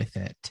you with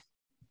it.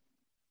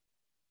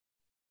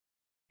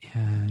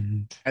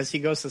 And as he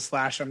goes to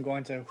slash, I'm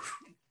going to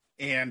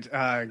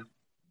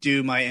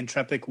do my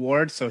Intrepic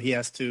Ward, so he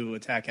has to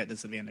attack at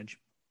disadvantage.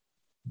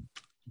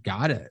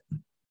 Got it.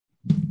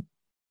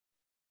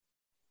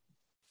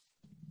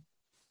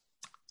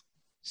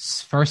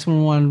 First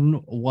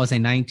one was a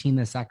 19.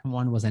 The second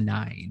one was a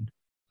 9.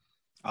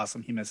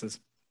 Awesome. He misses.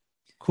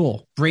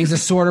 Cool. Brings the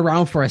sword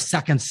around for a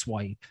second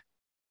swipe.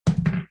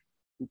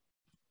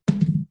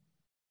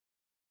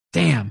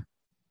 Damn.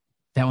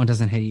 That one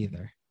doesn't hit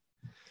either.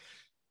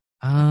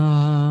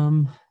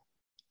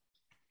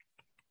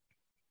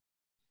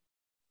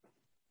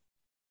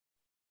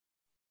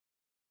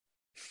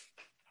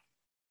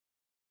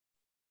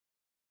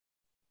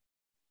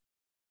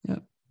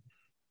 Yep.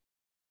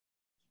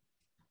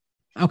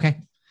 Okay.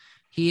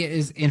 He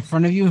is in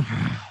front of you.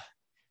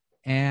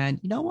 And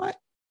you know what?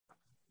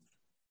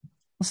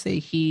 I'll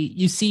say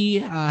you see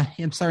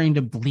him starting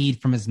to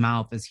bleed from his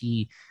mouth as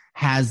he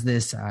has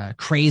this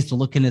crazed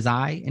look in his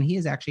eye, and he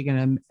is actually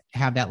going to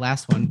have that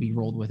last one be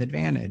rolled with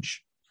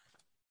advantage.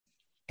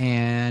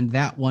 And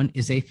that one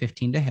is a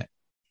 15 to hit.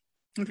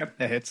 Okay,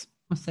 that hits.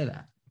 Let's say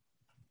that.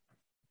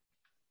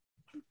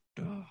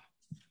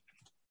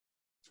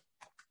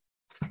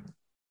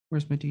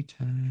 Where's my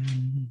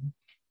D10?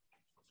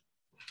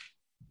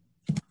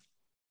 All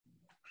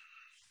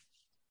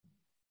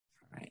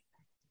right.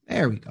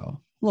 There we go.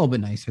 A little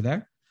bit nicer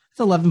there. It's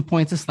 11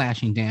 points of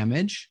slashing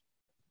damage.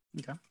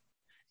 Okay.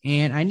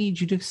 And I need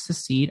you to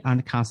succeed on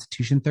a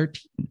Constitution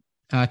 13.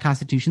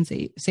 Constitution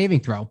saving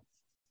throw.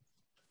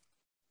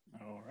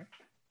 All right.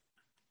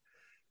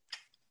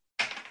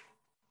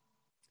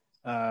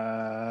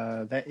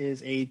 That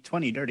is a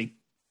 20 dirty.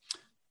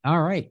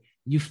 All right.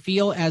 You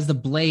feel as the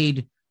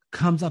blade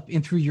comes up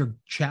in through your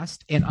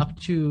chest and up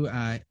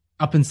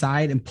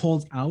inside and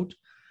pulls out.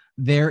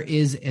 There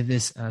is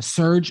this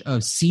surge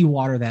of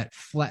seawater that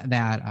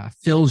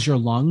fills your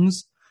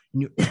lungs,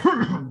 and you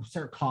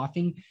start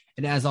coughing.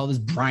 And as all this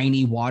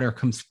briny water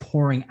comes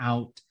pouring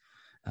out,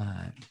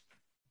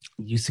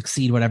 you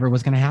succeed whatever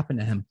was going to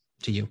happen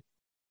to you.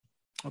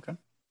 Okay.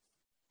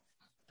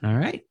 All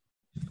right.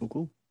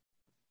 Cool.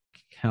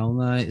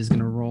 Kelna is going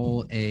to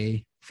roll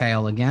a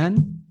fail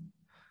again.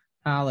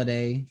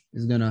 Holiday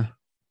is going to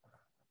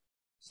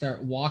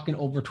start walking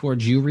over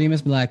towards you,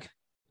 Remus, be like,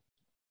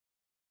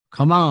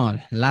 come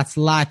on, let's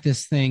light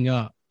this thing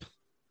up.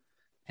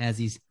 as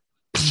he's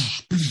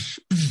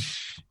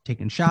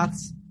taking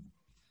shots.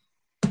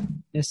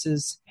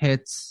 Misses,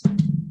 hits.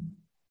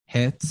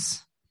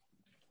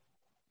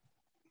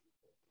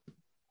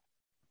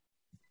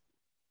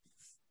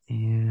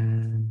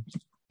 And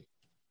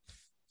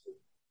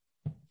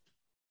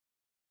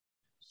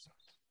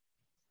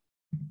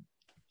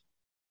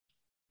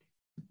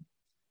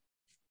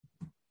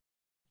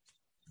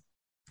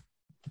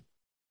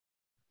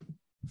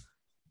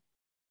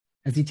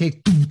as he takes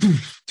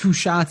 2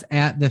 shots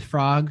at the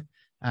frog,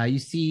 you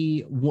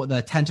see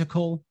the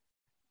tentacle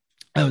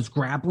that was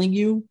grappling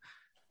you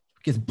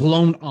gets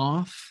blown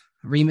off.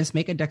 Remus,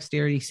 make a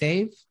dexterity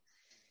save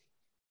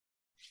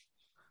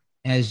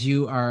as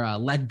you are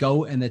let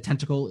go and the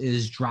tentacle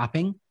is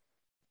dropping.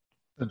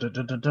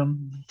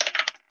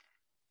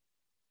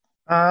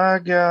 I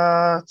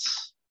got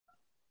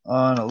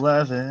an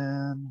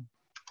 11.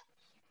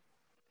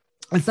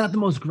 It's not the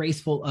most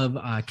graceful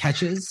of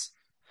catches,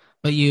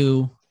 but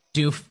you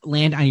do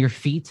land on your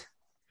feet,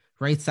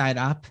 right side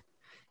up,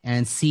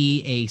 and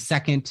see a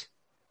second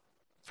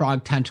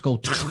frog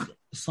tentacle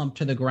slump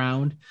to the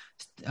ground,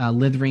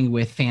 slithering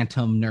with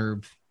phantom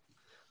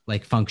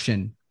nerve-like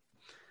function.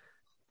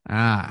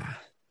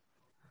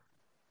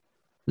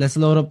 Let's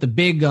load up the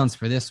big guns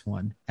for this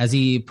one. As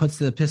he puts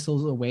the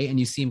pistols away, and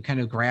you see him kind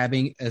of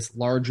grabbing this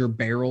larger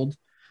barreled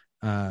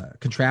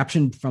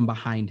contraption from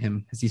behind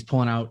him as he's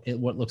pulling out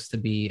what looks to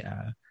be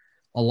a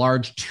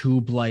large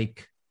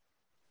tube-like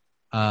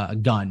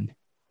gun,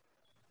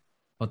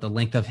 about the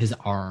length of his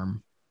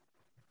arm.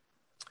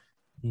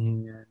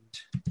 And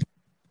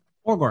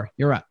Morgor,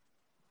 you're up.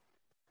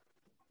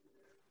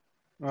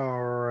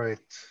 All right.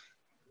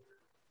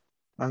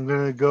 I'm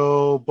going to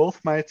go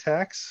both my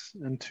attacks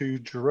into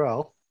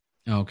Jarrell.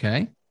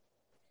 Okay.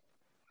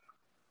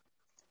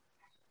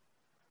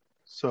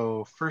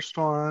 So first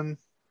one.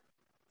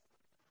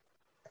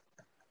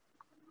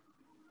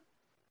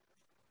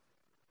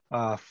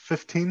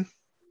 15.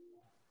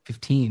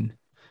 15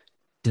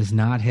 does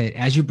not hit.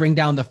 As you bring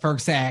down the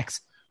first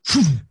axe,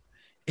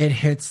 it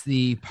hits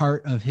the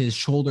part of his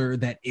shoulder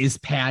that is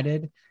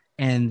padded,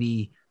 and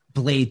the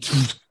blade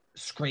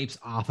scrapes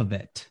off of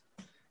it.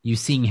 You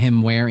seeing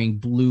him wearing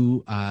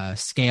blue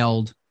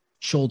scaled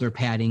shoulder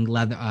padding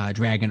leather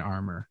dragon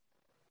armor.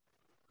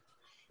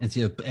 As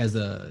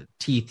the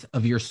teeth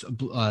of your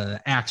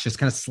axe just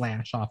kind of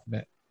slash off of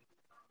it.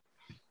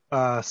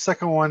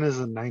 Second one is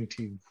a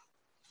 19.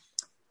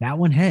 That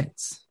one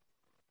hits.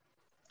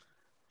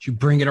 You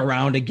bring it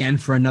around again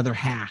for another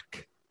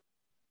hack.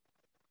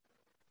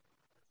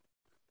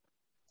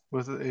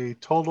 With a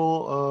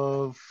total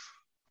of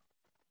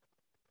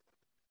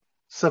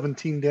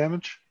 17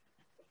 damage.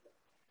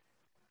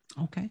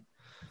 Okay.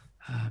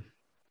 All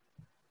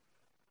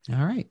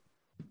right.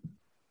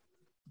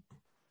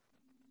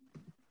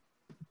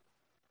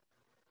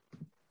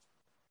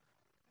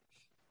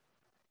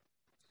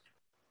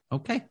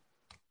 Okay.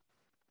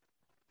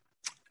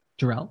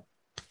 Jarrell,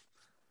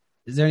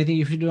 is there anything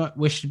you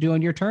wish to do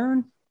on your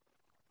turn?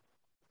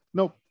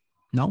 Nope.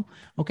 No?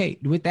 Okay.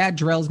 With that,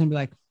 Jarrell's going to be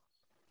like,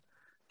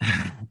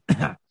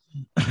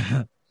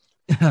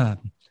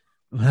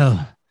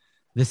 well,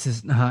 this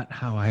is not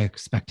how I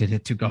expected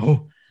it to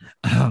go.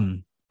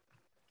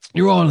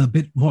 You're all a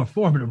bit more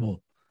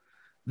formidable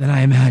than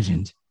I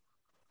imagined.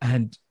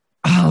 And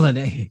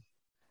Holiday,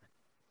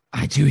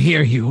 I do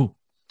hear you.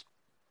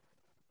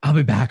 I'll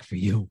be back for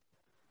you.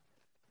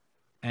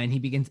 And he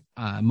begins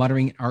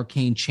muttering an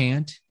arcane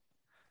chant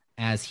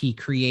as he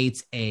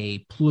creates a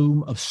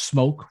plume of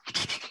smoke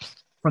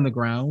from the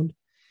ground.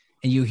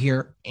 And you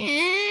hear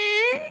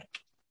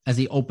as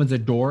he opens a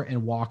door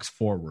and walks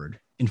forward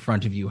in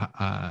front of you,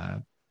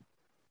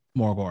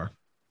 Morgor.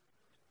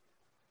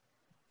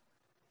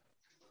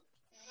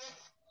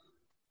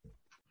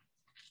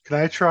 Can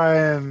I try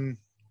and...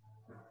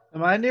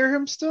 Am I near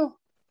him still?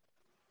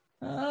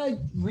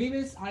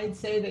 Remus, I'd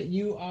say that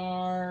you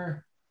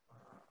are...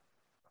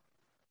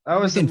 I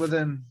wasn't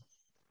within...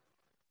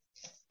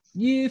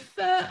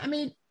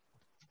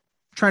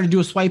 Trying to do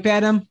a swipe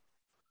at him?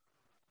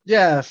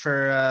 Yeah,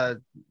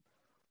 for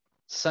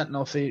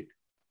Sentinel feet.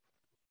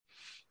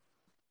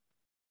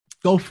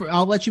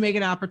 I'll let you make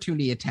an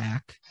opportunity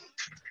attack.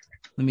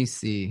 Let me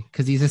see.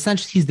 Because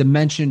he's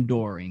dimension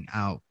dooring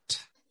out.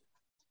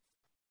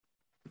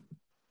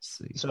 Let's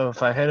see. So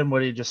if I hit him,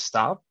 would he just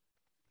stop?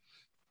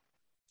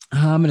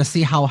 I'm going to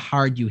see how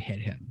hard you hit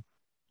him.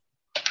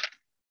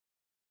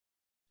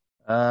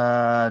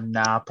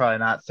 Nah, probably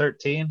not.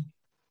 13.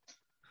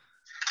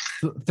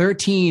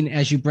 13,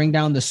 as you bring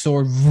down the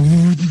sword,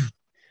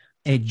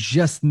 it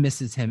just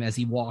misses him as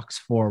he walks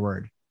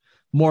forward.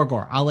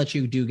 Morgor, I'll let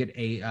you get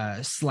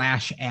a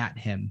slash at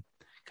him,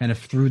 kind of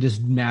through this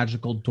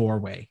magical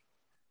doorway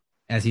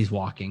as he's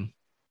walking.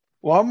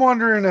 Well, I'm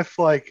wondering if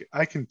I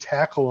can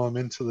tackle him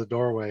into the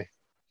doorway.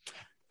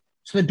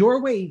 So the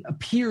doorway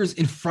appears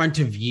in front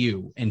of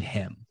you and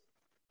him.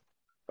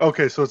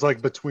 Okay, so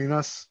it's between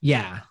us?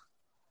 Yeah.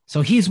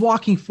 So he's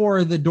walking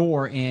for the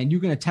door, and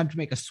you're going to attempt to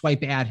make a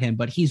swipe at him,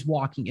 but he's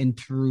walking in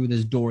through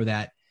this door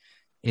that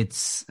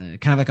It's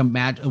kind of like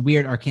a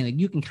weird arcane. Like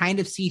you can kind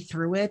of see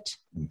through it,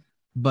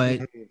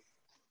 but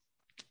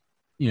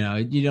you know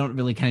you don't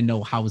really kind of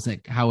know how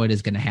it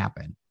is going to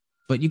happen.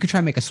 But you could try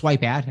and make a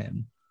swipe at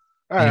him.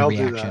 All right, a I'll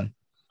reaction.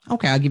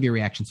 Okay, I'll give you a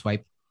reaction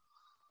swipe.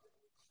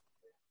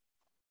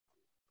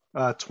 do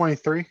that.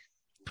 23.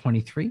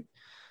 23.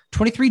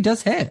 23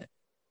 does hit.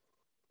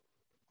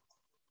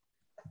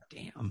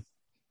 Damn.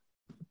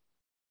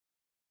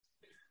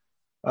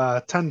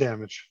 10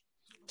 damage.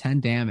 10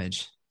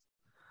 damage.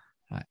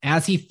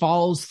 As he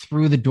falls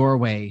through the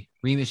doorway,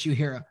 Remus, you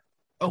hear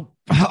oh,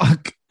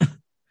 fuck,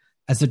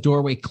 as the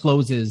doorway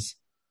closes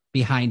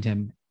behind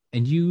him,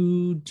 and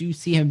you do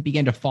see him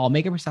begin to fall.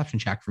 Make a perception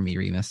check for me,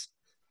 Remus.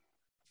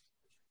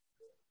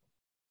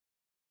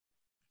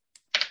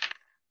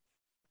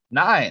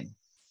 9.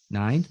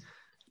 9.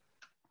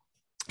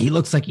 He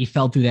looks like he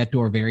fell through that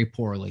door very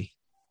poorly.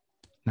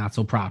 Not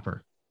so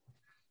proper.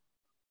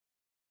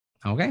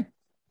 Okay.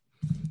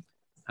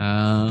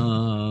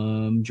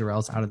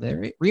 Jarrell's out of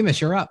there.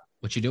 Remus, you're up.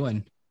 What you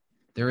doing?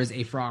 There is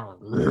a frog.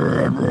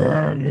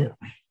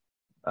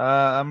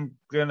 I'm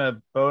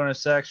gonna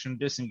bonus action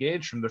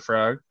disengage from the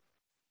frog.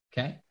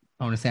 Okay.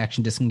 Bonus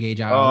action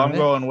disengage out. Oh, I'm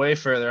going way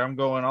further. I'm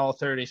going all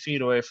 30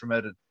 feet away from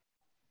it.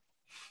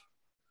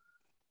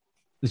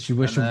 Did you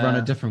wish to run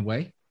a different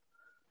way?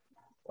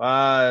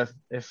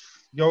 If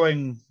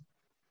going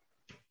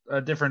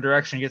a different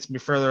direction gets me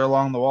further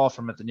along the wall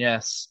from it, then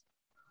yes.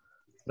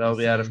 That'll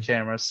be out of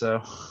camera,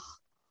 so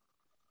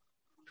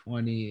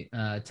 20,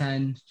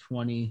 10,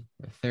 20,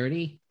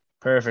 30.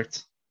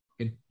 Perfect.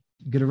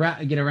 Get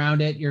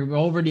around it. You're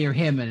over near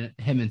him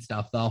and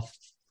stuff, though.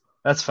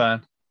 That's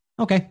fine.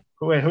 Okay.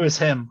 Wait, who is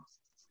him?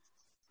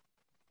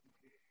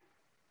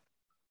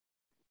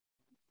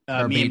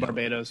 Me and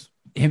Barbados.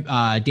 Him,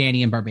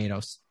 Danny and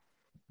Barbados.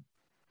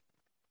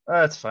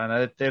 That's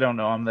fine. They don't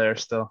know I'm there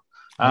still.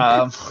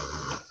 Okay.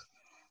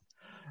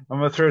 I'm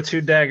gonna throw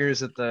 2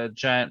 daggers at the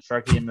giant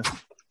froggy.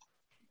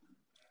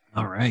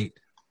 All right.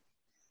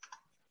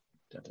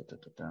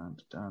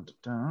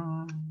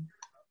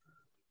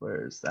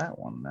 Where's that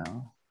one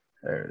now?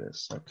 There it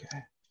is. Okay.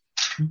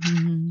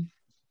 Mm-hmm.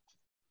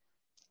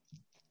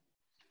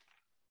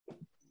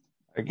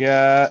 I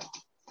got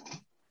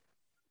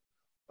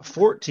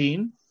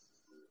 14.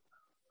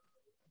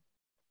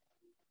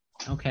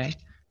 Okay.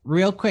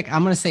 Real quick,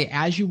 I'm going to say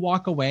as you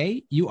walk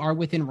away, you are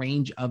within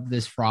range of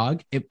this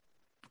frog. It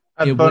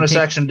bonus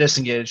action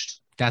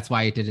disengaged. That's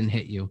why it didn't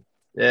hit you.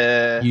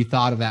 Yeah. You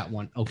thought of that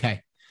one.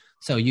 Okay.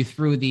 So you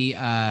threw the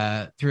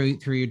through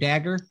your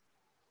dagger.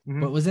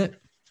 Mm-hmm. What was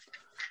it?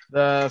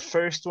 The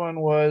first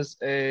one was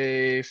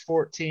a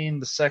 14.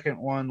 The second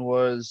one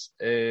was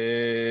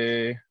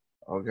a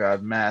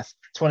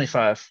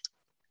 25.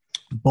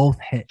 Both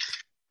hit.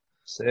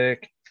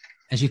 Sick.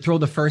 As you throw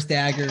the first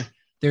dagger,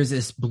 there's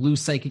this blue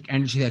psychic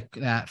energy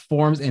that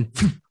forms and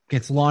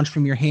gets launched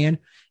from your hand,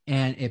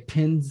 and it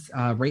pins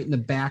right in the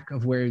back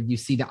of where you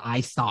see the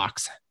eye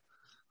stalks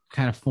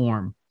kind of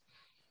form.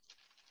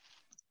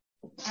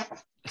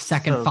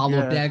 Second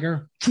follow-up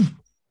dagger,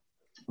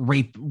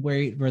 right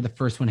where the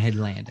first one had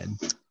landed.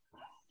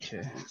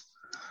 Okay.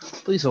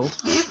 Please hold.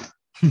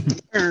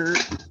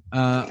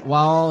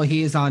 While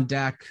he is on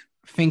deck,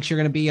 Finks, you're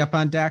going to be up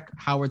on deck.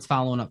 Howard's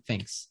following up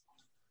Finks.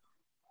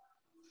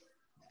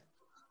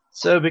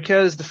 So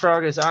because the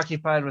frog is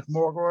occupied with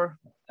Morgor,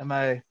 am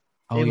I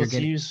able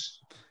to use?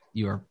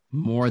 You are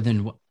more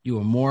than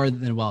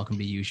welcome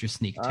to use your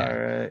sneak attack. All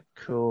right,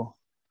 cool.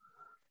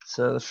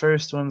 So the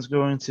first one's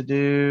going to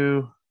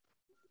do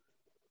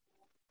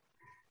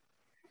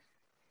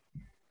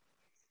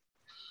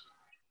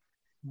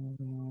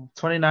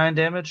 29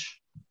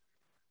 damage.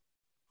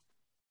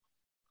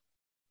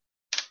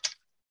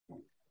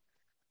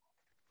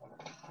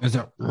 Is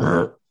it?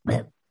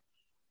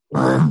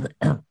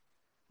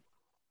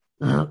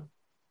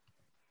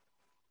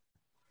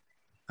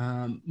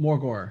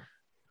 Morgor,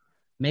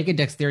 make a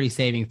dexterity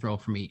saving throw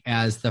for me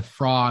as the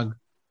frog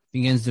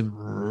begins to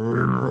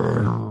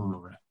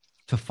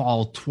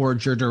fall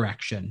towards your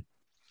direction.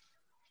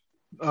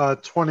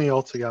 20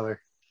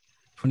 altogether.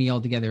 20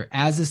 altogether.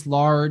 As this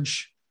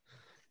large,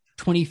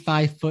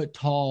 25-foot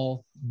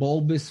tall,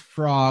 bulbous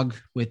frog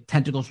with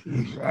tentacles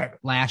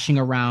lashing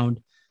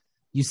around,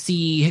 you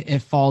see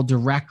it fall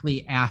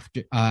directly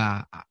after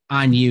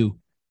on you,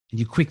 and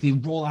you quickly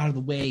roll out of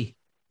the way.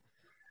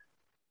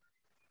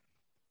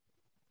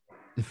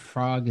 The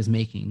frog is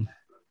making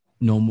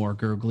no more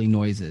gurgly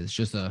noises,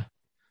 just a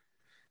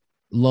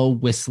low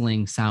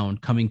whistling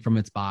sound coming from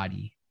its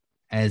body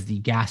as the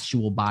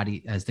gaseous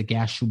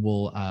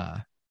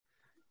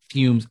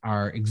fumes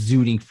are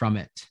exuding from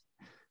it,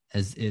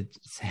 as it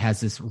has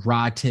this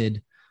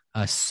rotted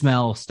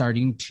smell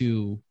starting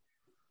to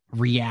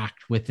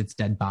react with its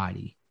dead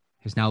body.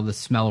 There's now the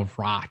smell of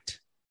rot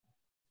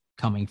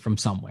coming from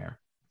somewhere.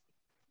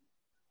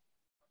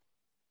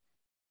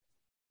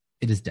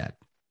 It is dead.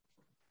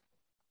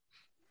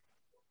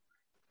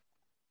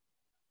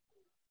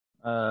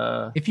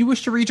 If you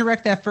wish to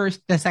redirect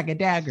the second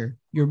dagger,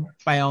 you're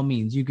by all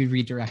means, you could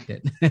redirect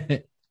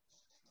it.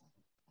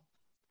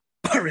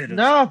 rid of.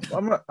 No,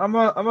 I'm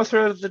gonna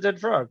throw the dead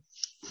frog.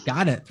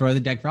 Got it. Throw the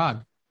dead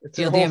frog. It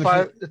Deal took, a whole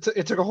damage. five,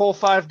 it took a whole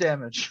 5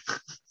 damage.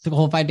 Took a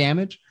whole 5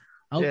 damage.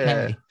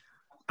 Okay. Yeah.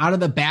 Out of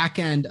the back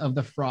end of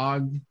the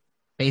frog,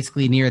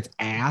 basically near its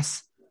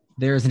ass,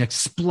 there's an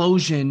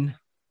explosion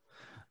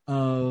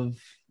of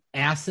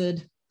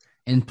acid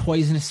and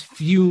poisonous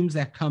fumes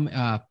that come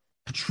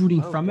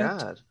protruding from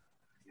God.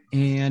 it.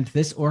 And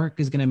this orc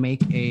is going to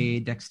make a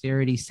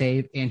dexterity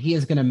save, and he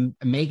is going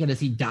to make it as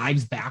he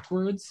dives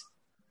backwards.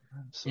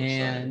 I'm so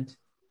And sorry.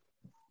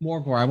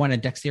 Morgor, I want a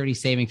dexterity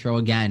saving throw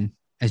again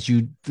as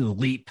you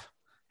leap,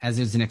 as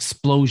there's an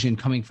explosion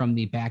coming from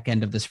the back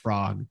end of this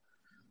frog.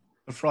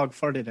 The frog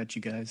farted at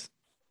you guys.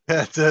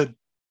 Yeah, it did.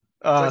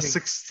 Like a-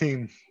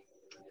 16.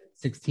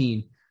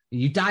 16.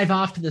 You dive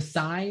off to the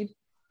side,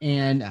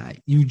 and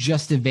you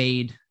just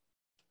evade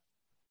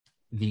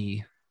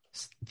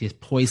this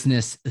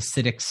poisonous,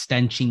 acidic,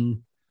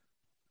 stenching,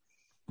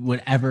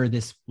 whatever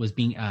this was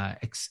being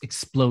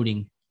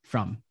exploding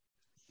from.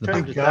 The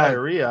Turned body. to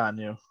diarrhea on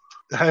you.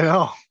 I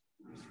know.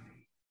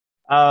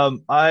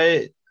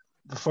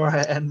 Before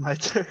I end my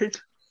turn,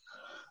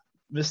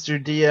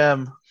 Mr.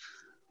 DM,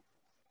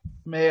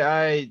 may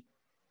I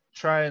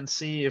try and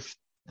see if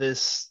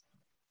this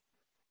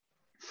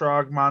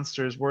frog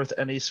monster is worth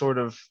any sort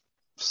of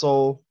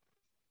soul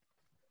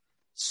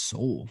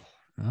Soul.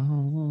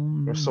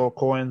 or soul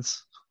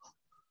coins?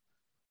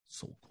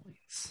 Soul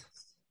coins.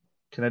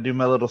 Can I do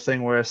my little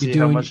thing where I see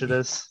how doing- much it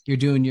is? You're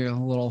doing your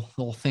little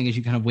thing as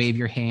you kind of wave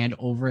your hand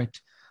over it.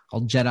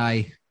 All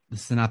Jedi.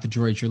 This is not the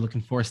droid you're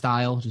looking for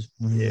style. Just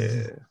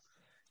Yeah.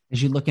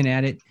 As you're looking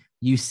at it,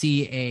 you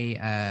see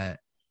a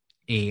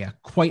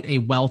quite a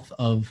wealth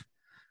of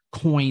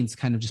coins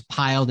kind of just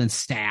piled and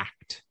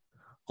stacked,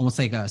 almost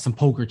like some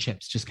poker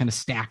chips, just kind of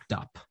stacked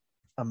up.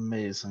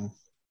 Amazing.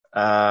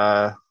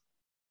 That's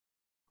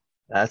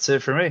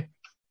it for me.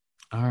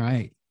 All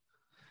right,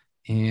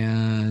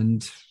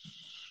 and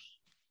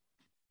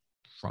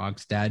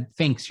Frog's dead.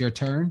 Finks, your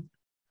turn.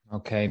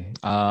 Okay.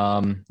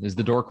 Is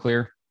the door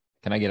clear?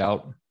 Can I get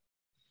out?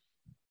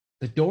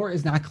 The door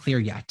is not clear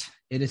yet.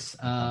 It is.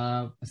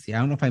 Let's see. I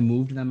don't know if I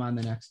moved them on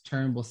the next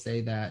turn. We'll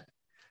say that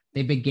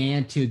they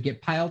began to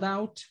get piled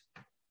out.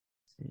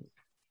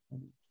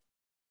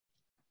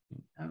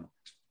 Out.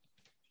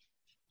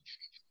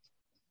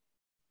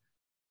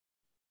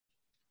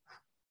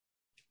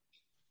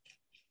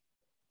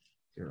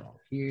 They're all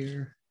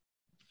here.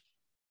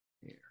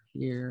 They're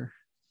here.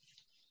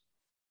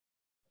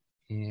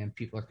 And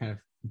people are kind of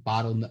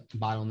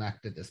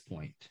bottlenecked at this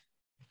point.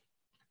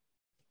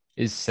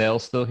 Is Sale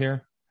still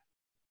here?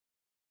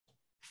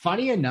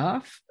 Funny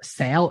enough,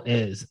 Sal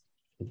is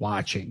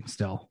watching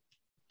still.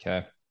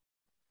 Okay.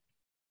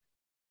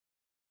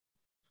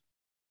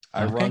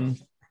 I Okay. run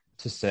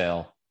to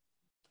Sale.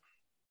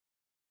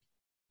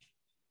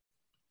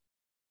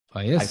 Oh,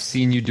 yes. I've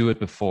seen you do it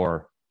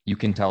before. You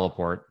can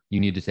teleport. You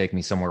need to take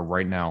me somewhere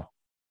right now.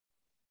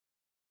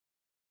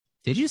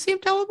 Did you see him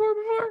teleport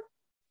before?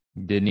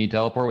 Didn't he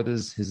teleport with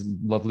his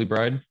lovely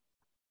bride?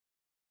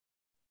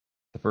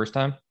 The first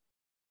time?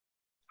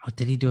 Oh,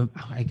 did he do it?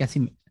 Oh, I guess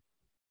he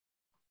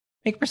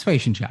make a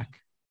persuasion check.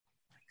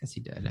 I guess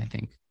he did, I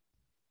think.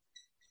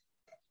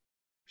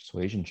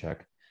 Persuasion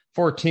check.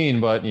 14,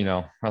 but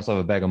I also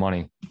have a bag of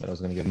money that I was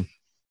going to give him.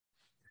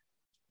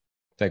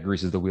 That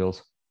greases the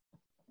wheels.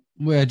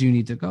 Where do you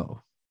need to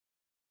go?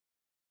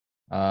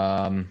 All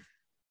right,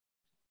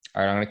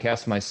 I'm going to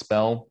cast my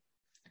spell.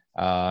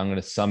 I'm going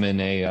to summon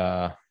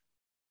a.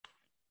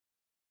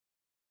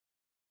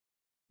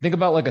 Think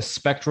about like a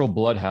spectral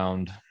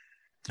bloodhound,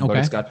 but Okay.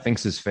 it's got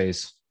Finks's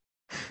face.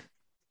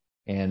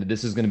 And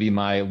this is going to be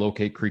my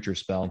locate creature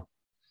spell.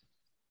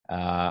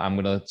 I'm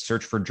going to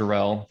search for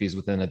Jarrell if he's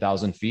within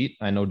 1,000 feet.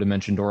 I know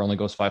Dimension Door only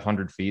goes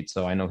 500 feet,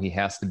 so I know he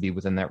has to be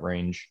within that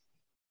range.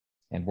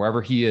 And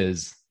wherever he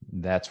is,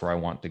 that's where I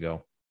want to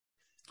go.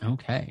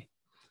 Okay.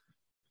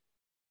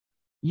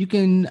 You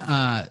can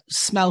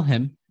smell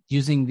him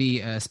using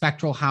the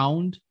spectral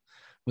hound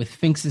with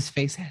Finks's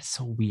face. That's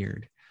so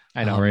weird.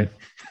 I know, right?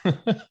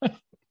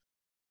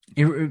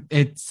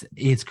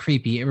 It's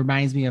creepy. It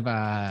reminds me of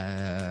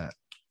The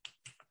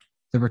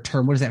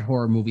Return. What is that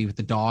horror movie with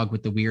the dog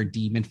with the weird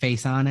demon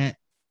face on it?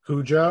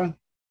 Cujo.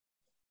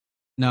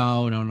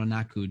 No,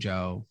 not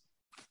Cujo.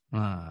 The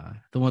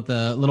one with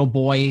the little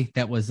boy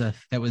that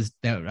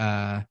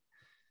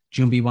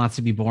Junbi Wants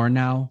to Be Born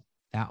Now.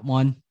 That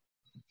one.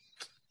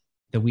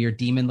 The weird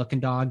demon looking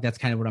dog. That's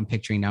kind of what I'm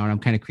picturing now, and I'm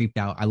kind of creeped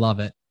out. I love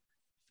it.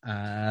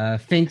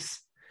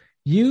 Finks,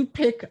 you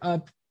pick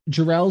up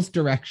Jarrell's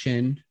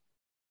direction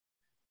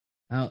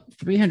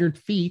 300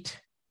 feet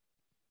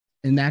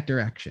in that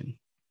direction.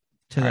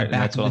 To All the right, and back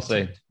that's of what the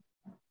I'll say.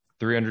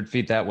 300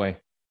 feet that way.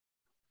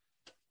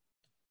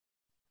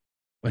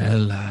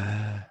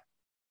 Well,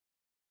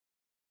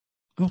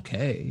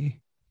 okay.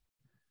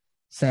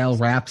 Sal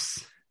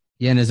wraps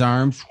you in his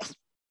arms.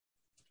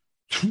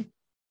 You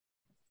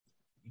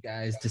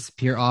guys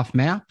disappear off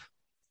map.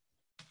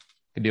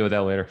 Can deal with that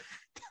later.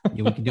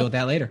 Yeah, we can deal with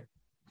that later.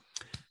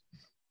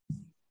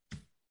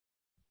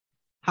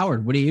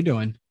 Howard, what are you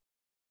doing?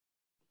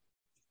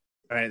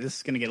 All right, this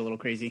is going to get a little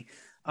crazy.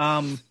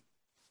 I'm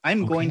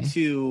going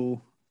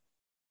to.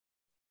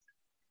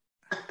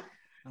 How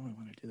do I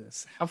want to do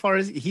this? How far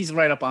is he? He's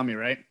right up on me,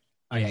 right?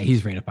 Oh yeah,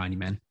 he's right up on you,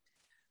 man.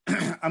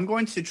 I'm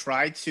going to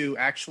try to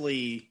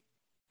actually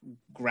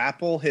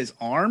grapple his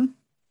arm.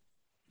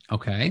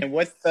 Okay. And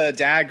with the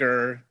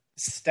dagger,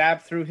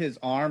 stab through his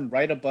arm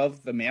right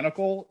above the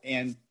manacle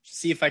and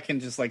see if I can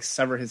just like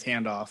sever his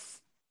hand off.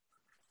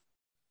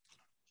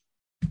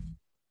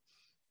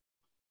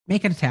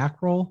 Make an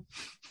attack roll.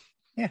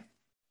 Yeah.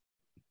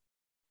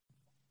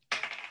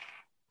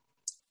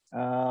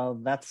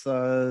 That's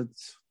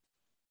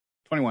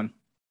 21.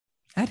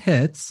 That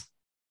hits.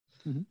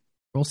 Mm-hmm.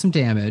 Roll some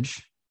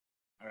damage.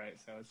 All right,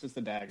 so it's just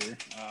a dagger.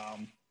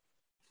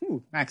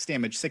 Max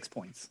damage 6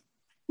 points.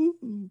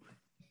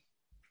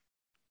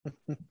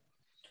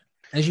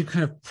 As you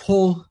kind of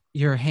pull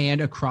your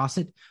hand across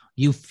it,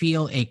 you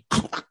feel a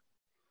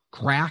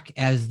crack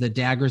as the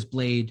dagger's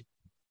blade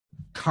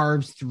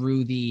carves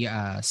through the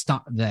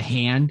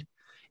hand,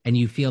 and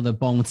you feel the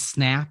bone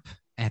snap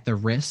at the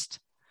wrist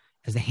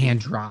as the hand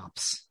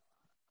drops.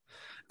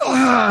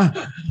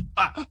 My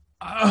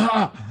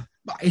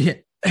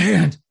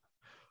hand.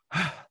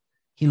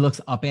 He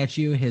looks up at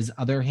you. His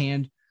other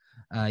hand,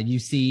 you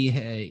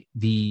see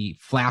the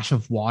flash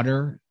of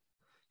water,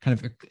 kind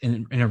of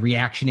in a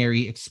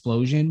reactionary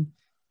explosion,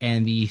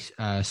 and the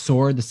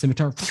sword, the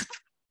scimitar,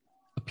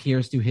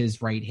 appears to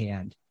his right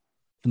hand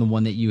from the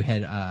one that you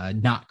had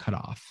not cut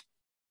off.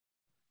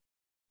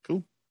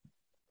 Cool.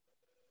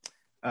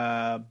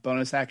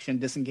 Bonus action,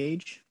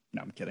 disengage.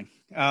 No, I'm kidding.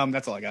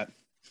 That's all I got.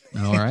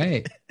 All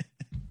right.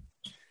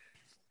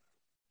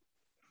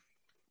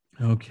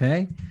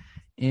 Okay.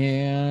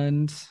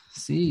 And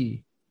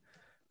see.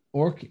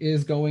 Orc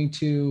is going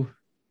to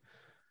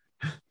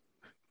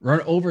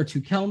run over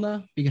to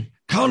Kelna.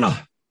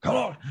 Kelna, come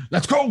on,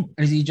 let's go.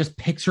 As he just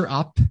picks her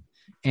up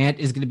and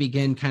is going to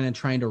begin kind of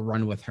trying to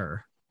run with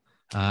her.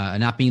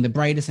 Not being the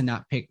brightest and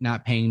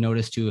not paying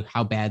notice to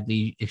how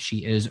badly if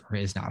she is or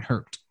is not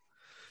hurt.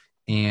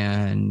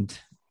 And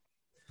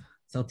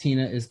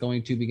Saltina is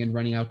going to begin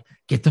running out.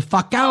 Get the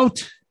fuck out.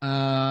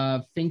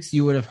 Finks,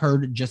 you would have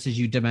heard just as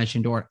you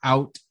dimension door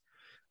out.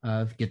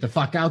 Get the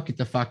fuck out. Get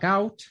the fuck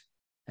out.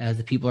 As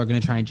the people are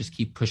going to try and just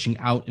keep pushing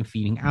out and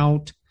feeding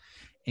out.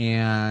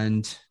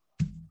 And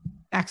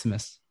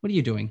Maximus, what are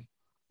you doing?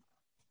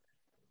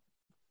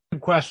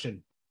 Good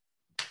question.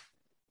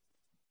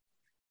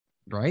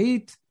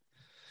 Right?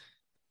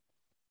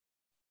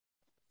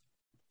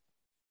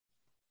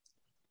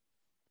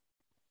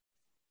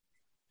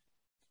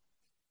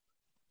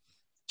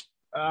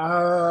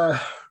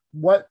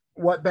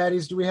 What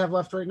baddies do we have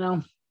left right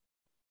now?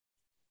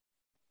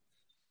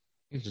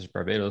 It's just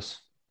Barbados.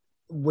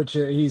 Which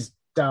he's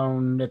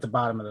down at the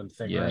bottom of the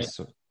thing, right?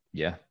 So,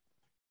 yeah.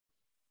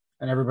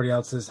 And everybody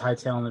else is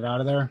hightailing it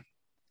out of there?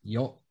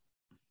 Yup.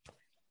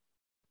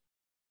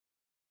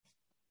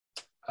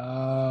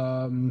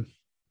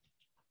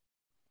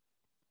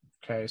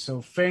 Okay,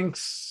 so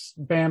Finks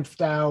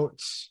bamfed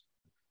out,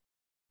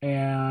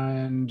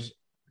 and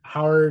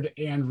Howard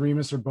and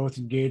Remus are both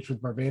engaged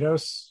with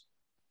Barbados.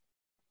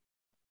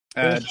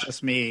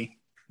 Just me.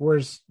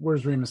 Where's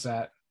Remus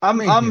at?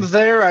 I'm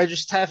there. I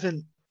just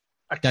haven't.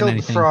 I Done killed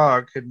anything. the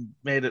frog and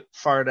made it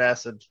fart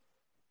acid.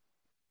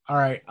 All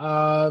right.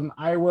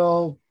 I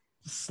will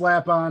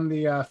slap on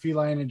the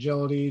feline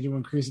agility to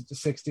increase it to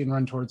 60 and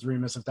run towards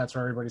Remus if that's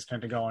where everybody's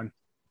kind of going.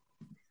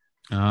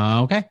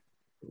 Okay.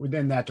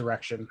 Within that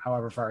direction,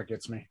 however far it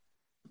gets me.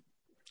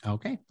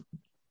 Okay.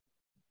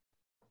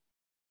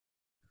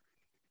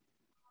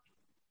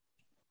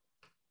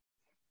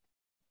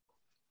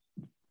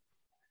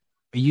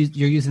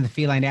 You're using the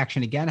feline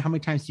action again? How many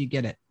times do you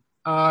get it?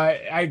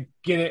 I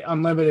get it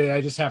unlimited.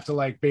 I just have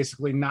to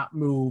basically not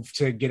move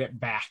to get it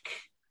back.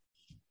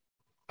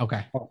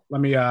 Okay. Oh, let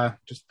me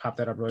just pop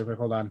that up really quick.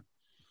 Hold on.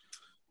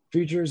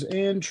 Features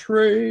and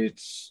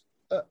traits.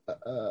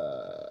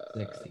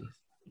 60.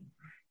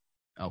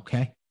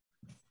 Okay.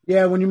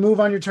 Yeah, when you move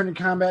on your turn in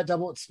combat,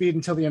 double its speed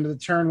until the end of the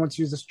turn. Once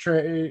you use this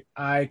trait,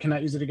 I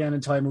cannot use it again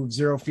until I move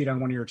 0 feet on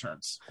one of your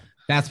turns.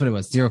 That's what it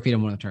was. 0 feet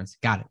on one of the turns.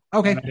 Got it.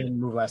 Okay. And I didn't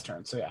move last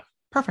turn, so yeah.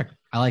 Perfect.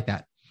 I like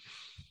that.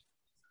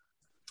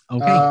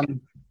 Okay.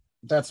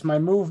 That's my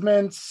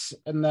movements,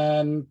 and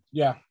then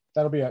yeah,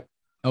 that'll be it.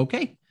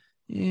 Okay.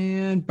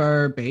 And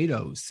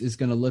Barbados is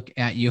going to look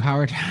at you,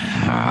 Howard,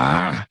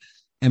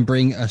 and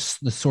bring the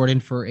sword in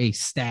for a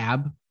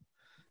stab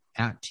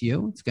at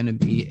you. It's going to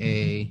be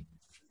a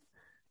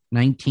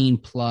 19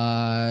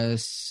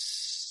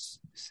 plus.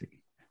 Let's see.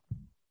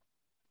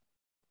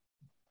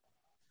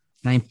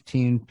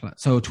 19 plus.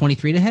 So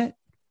 23 to hit.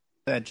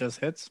 That just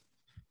hits.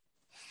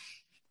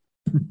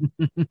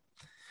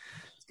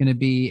 It's going to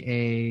be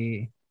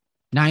a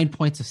 9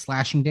 points of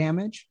slashing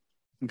damage.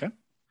 Okay.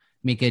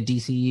 Make a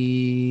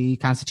DC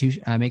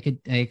Constitution. Make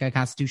a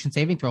Constitution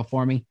saving throw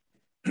for me.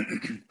 Let's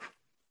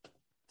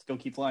go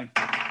keep flying.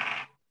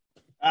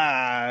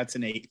 That's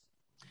an 8.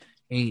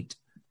 8.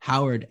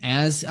 Howard,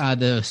 as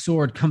the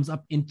sword comes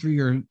up in through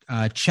your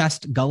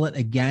chest gullet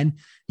again,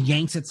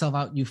 yanks itself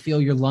out, you feel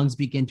your lungs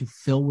begin to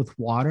fill with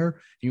water.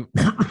 You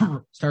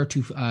start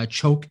to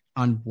choke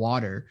on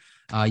water.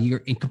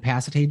 You're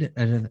incapacitated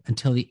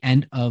until the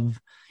end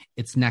of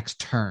its next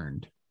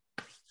turn.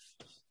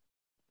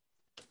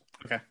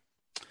 Okay.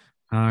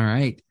 All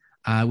right.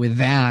 With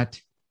that,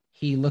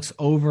 he looks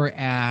over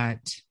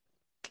at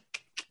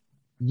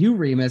you,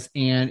 Remus,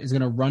 and is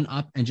going to run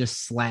up and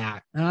just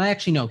slap.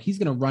 Actually, no, he's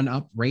going to run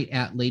up right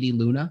at Lady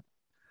Luna.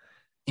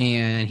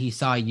 And he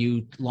saw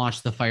you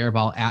launch the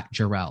fireball at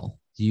Jarrell.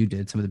 You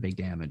did some of the big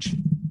damage.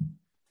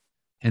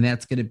 And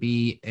that's going to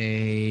be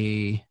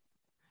a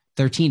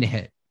 13 to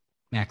hit,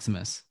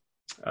 Maximus.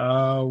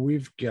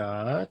 We've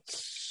got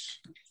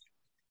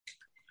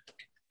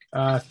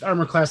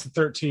armor class of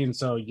 13.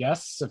 So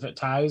yes, if it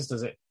ties,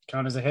 does it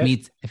count as a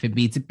hit? If it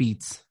beats, it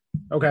beats.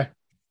 Okay.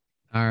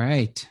 All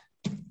right.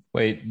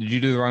 Wait, did you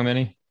do the wrong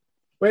mini?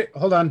 Wait,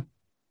 hold on.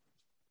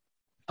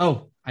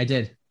 Oh, I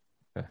did.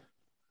 Okay.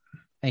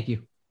 Thank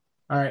you.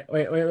 All right.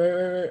 Wait.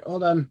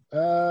 Hold on.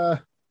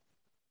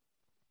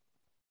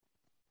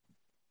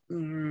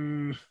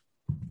 Do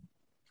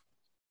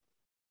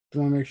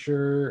want to make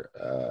sure.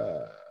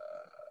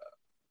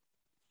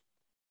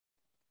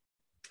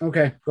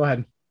 Okay, go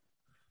ahead.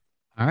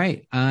 All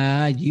right.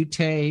 You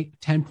take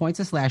 10 points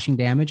of slashing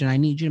damage, and I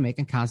need you to make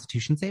a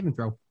Constitution saving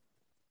throw.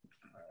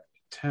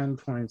 10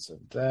 points of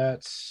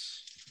that.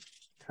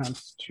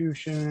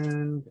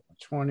 Constitution,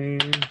 20.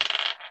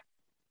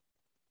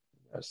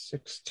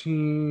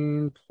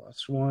 16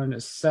 plus 1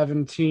 is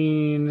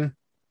 17.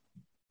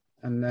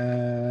 And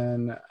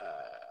then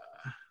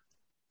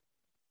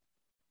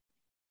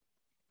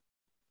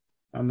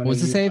I'm going to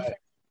What's the save?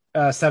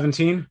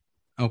 17.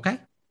 Okay.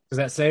 Does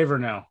that save or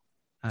no?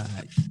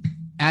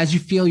 As you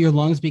feel your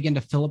lungs begin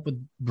to fill up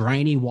with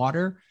briny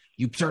water,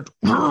 you start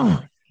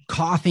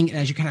coughing, and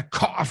as you kind of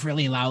cough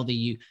really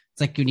loudly, it's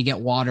like when you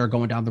get water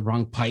going down the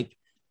wrong pipe.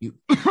 You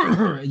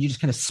just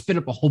kind of spit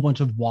up a whole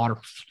bunch of water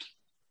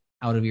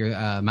out of your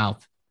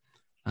mouth,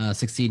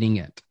 succeeding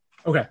it.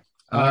 Okay.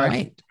 All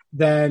right.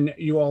 Then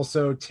you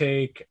also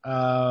take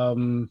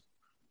some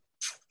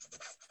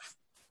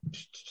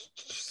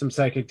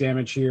psychic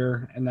damage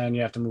here, and then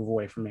you have to move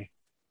away from me.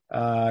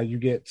 You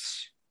get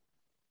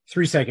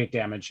 3 psychic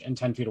damage and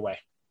 10 feet away.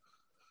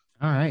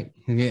 All right.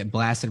 You get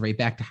blasted right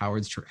back to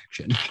Howard's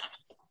direction.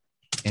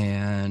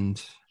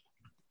 And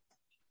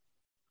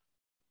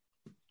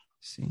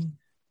see.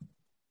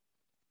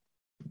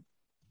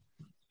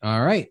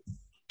 All right.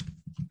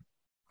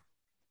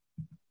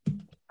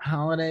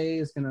 Holiday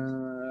is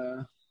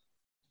gonna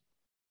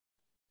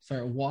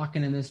start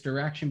walking in this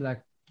direction, be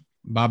like,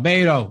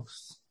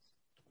 Barbados,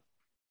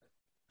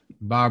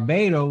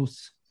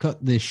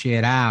 cut this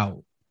shit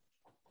out.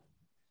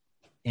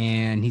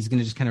 And he's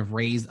gonna just kind of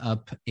raise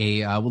up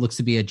a what looks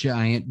to be a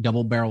giant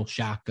double-barrel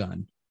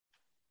shotgun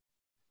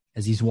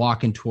as he's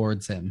walking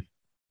towards him.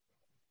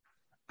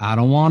 I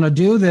don't want to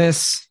do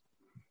this.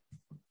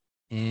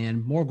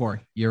 And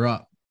Morgor, you're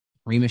up.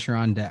 Remus, you're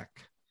on deck.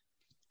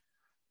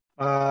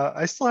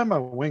 I still have my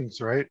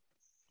wings, right?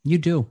 You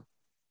do.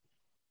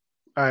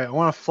 All right, I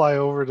want to fly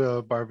over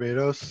to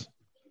Barbados.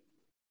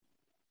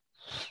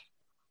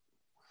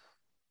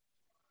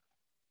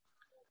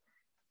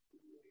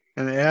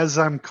 And as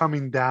I'm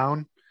coming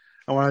down,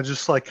 I want to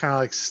just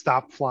kind of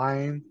stop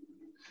flying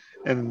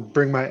and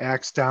bring my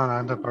axe down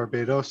onto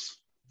Barbados.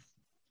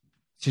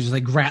 So just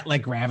like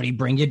gravity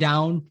bring you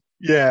down?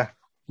 Yeah.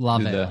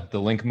 Love Do it.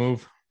 the link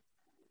move?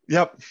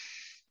 Yep.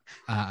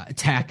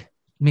 Attack.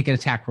 Make an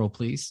attack roll,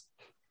 please.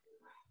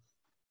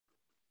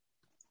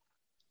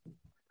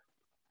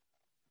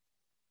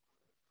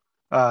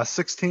 Uh,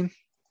 16.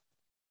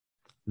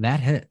 That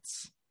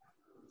hits.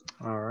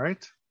 All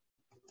right.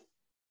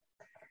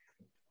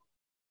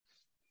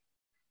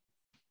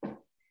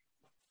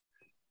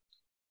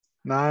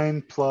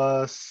 Nine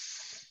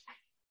plus,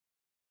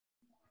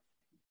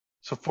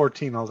 so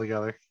 14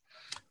 altogether.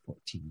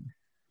 14.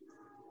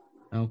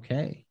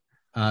 Okay.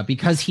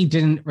 Because he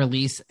didn't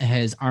release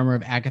his Armor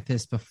of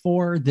Agathis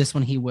before, this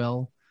one he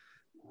will.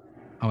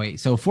 Oh, wait.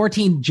 So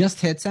 14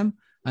 just hits him.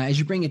 As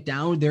you bring it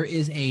down, there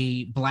is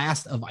a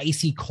blast of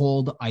icy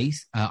cold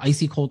ice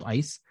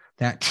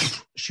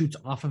that shoots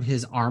off of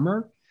his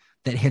armor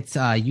that hits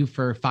you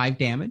for 5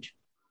 damage.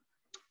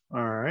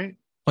 All right.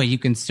 But you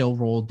can still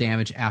roll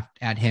damage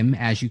at him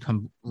as you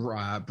come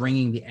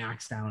bringing the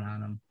axe down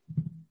on him.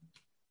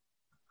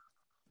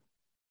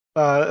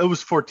 It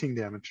was 14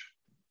 damage.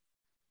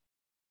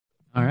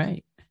 All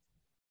right.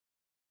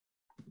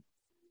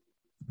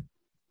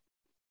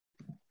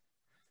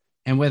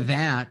 And with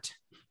that,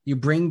 you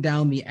bring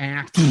down the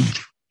axe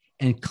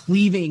and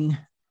cleaving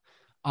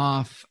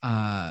off.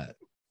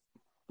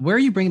 Where are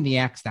you bringing the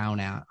axe down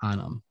on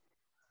him?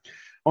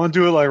 I want to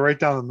do it right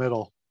down the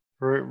middle,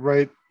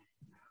 right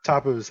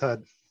top of his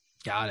head.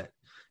 Got it.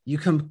 You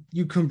come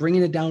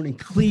bringing it down and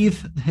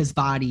cleave his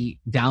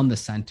body down the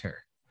center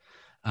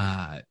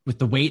with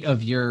the weight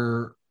of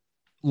your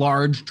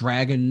large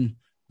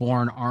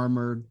dragon-born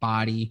armored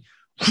body.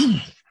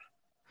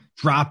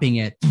 dropping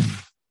it.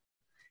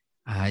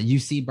 You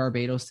see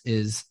Barbados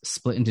is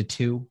split into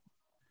two,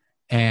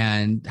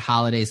 and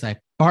Holiday's like,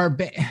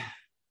 and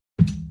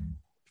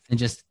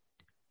just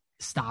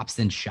stops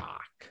in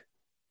shock.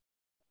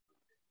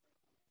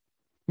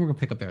 We're going to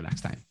pick up there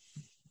next time.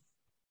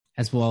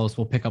 As well as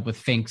we'll pick up with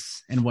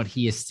Finks and what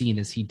he has seen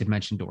as he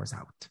dimension doors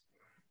out.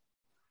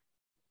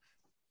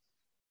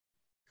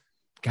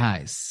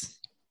 Guys,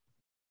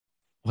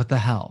 what the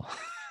hell?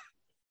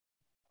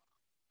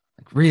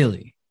 Like,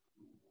 really?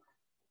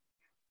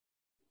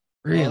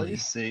 Well, you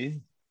see.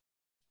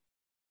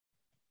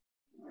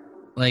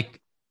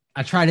 Like,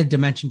 I tried to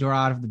dimension door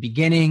out of the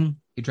beginning.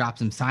 He dropped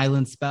some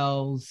silence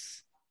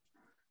spells.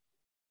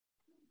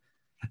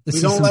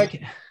 We don't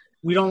like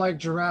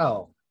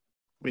Jarrell.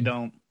 We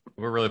don't.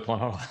 We're really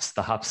pulling all the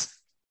stops.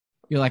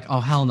 You're like, oh,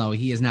 hell no,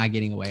 he is not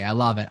getting away. I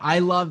love it. I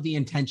love the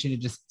intention to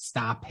just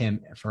stop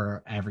him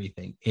for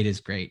everything. It is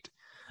great.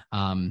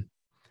 Thank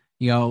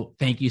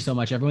you so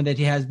much. Everyone that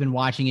has been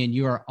watching and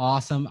you are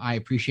awesome. I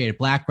appreciate it.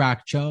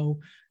 BlackRock Joe,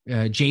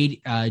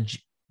 DJC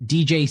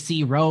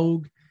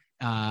Rogue,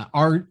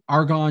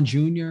 Argon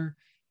Jr.,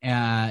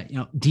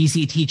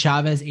 DCT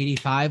Chavez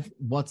 85.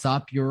 What's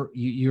up?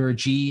 You're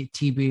G,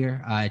 T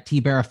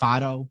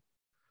Barafato.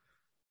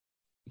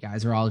 You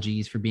guys are all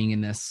G's for being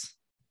in this.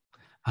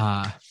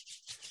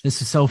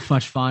 This is so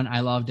much fun. I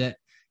loved it.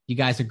 You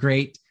guys are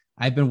great.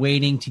 I've been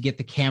waiting to get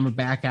the camera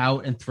back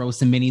out and throw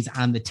some minis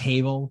on the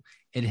table.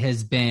 It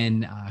has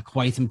been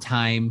quite some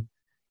time,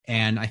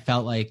 and I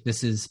felt like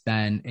this has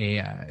been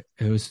it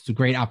was a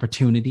great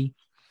opportunity.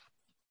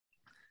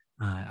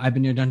 I've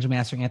been your Dungeon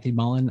Master, Anthony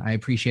Mullen. I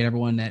appreciate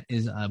everyone that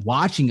is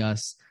watching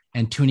us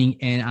and tuning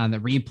in on the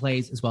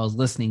replays as well as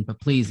listening.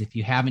 But please, if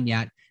you haven't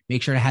yet,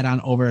 make sure to head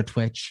on over to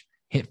Twitch,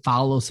 hit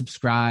follow,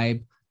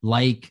 subscribe,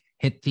 like,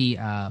 hit the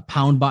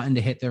pound button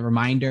to hit the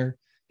reminder.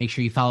 Make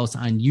sure you follow us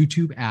on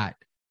YouTube at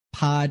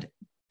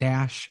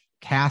Pod-Casters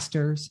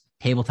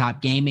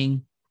Tabletop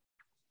Gaming.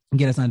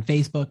 Get us on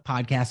Facebook,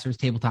 Podcasters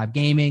Tabletop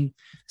Gaming,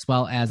 as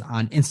well as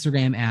on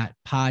Instagram at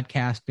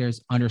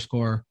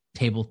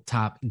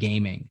Podcasters_Tabletop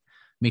Gaming.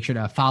 Make sure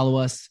to follow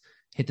us,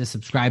 hit the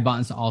subscribe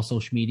buttons to all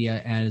social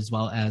media, and as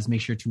well as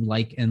make sure to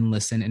like and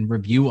listen and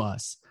review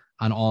us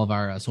on all of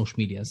our social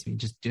medias. I mean,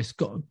 just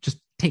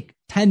take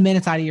 10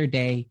 minutes out of your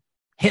day,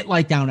 hit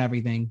like down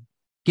everything,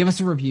 give us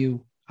a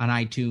review on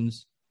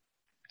iTunes,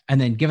 and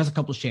then give us a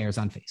couple shares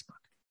on Facebook.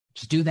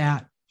 Just do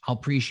that. I'll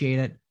appreciate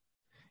it.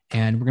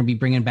 And we're going to be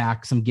bringing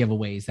back some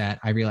giveaways that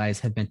I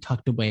realize have been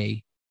tucked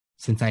away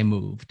since I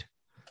moved.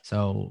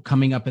 So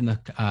coming up in the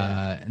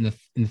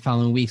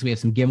following weeks, we have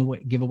some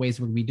giveaways we're going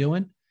to be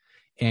doing,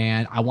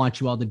 and I want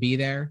you all to be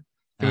there.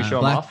 Can we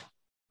show them off?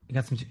 We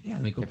got some. Yeah,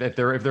 let me go. If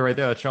they're right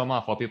there, let's show them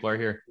off while people are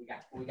here.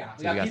 We got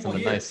something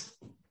here. nice.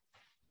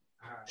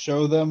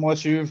 Show them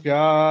what you've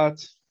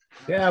got.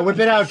 Yeah, whip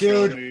it out,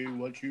 dude. Show me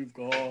what you've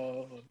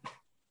got.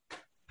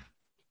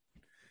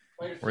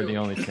 We're the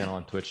only channel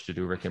on Twitch to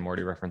do Rick and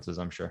Morty references,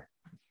 I'm sure.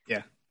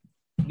 Yeah.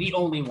 The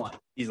only one.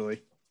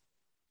 Easily.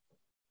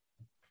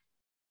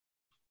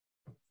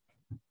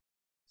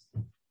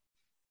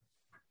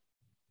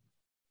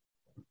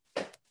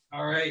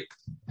 All right.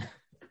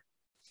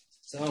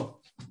 So,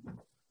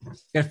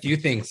 got a few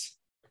things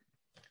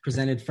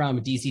presented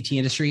from DCT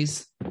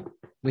Industries.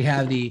 We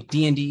have the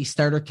D&D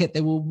starter kit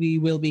that we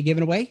will be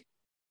giving away.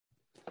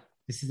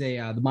 This is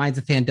the Minds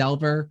of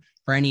Phandelver.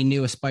 For any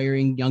new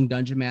aspiring young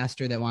dungeon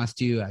master that wants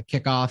to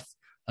kick off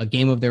a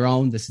game of their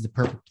own, this is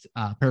the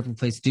perfect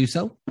place to do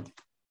so.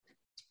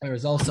 There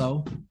is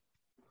also,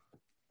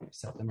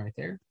 set them right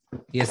there,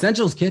 the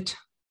Essentials kit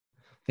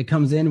that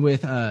comes in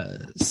with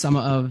some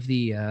of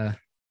the. I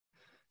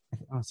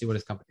don't see what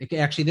it's coming.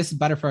 Actually, this is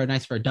better for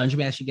a dungeon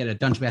master. You get a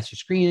dungeon master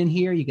screen in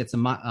here. You get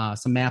some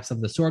maps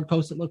of the Sword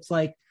Coast. It looks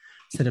like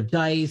set of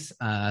dice.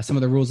 Some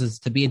of the rules is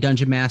to be a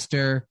dungeon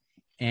master,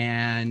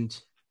 and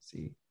let's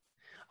see.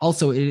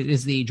 Also, it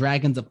is the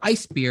Dragons of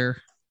Ice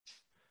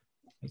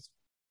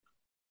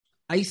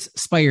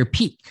Spire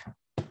Peak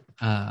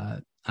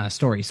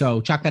story.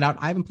 So check that out.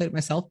 I haven't played it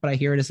myself, but I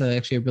hear it is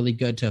actually really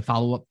good to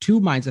follow up to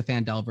Minds of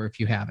Phandelver if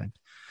you haven't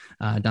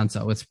done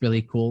so. It's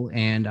really cool.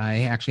 And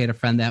I actually had a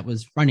friend that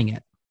was running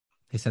it.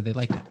 They said they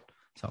liked it.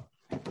 So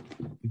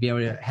you'll be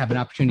able to have an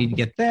opportunity to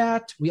get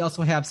that. We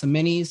also have some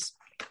minis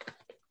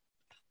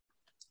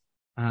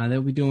that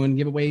we'll be doing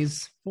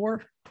giveaways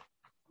for.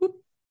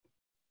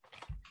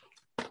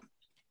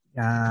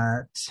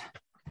 Got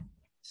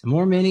some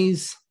more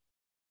minis,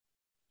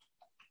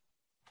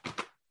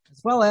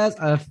 as well as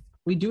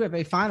we do have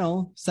a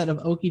final set of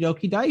Okie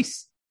Dokie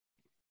dice.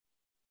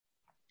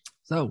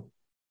 So,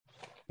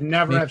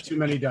 never have too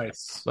many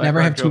dice. Never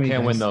have too many.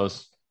 Can't dice. win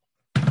those.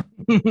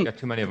 Got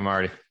too many of them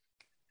already.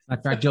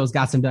 Black Rock Joe's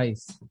got some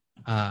dice.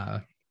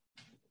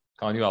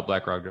 Calling you out,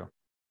 Black Rock Joe.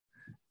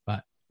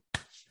 But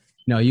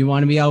no, you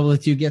want to be able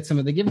to get some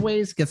of the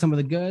giveaways, get some of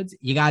the goods.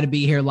 You got to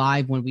be here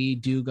live when we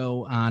do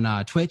go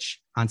on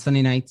Twitch on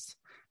Sunday nights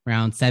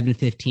around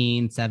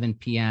 7:15, 7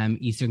 p.m.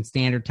 Eastern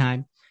Standard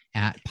Time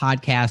at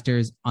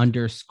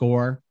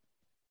podcasters_.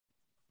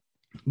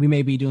 We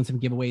may be doing some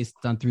giveaways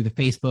done through the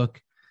Facebook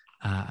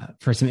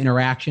for some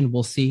interaction.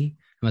 We'll see.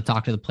 I'm going to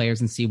talk to the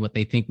players and see what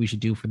they think we should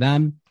do for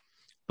them.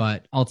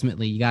 But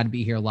ultimately, you got to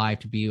be here live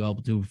to be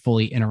able to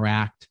fully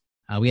interact.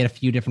 We had a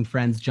few different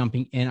friends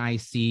jumping in. I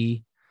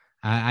see.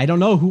 I don't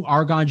know who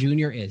Argon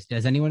Jr. is.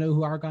 Does anyone know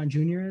who Argon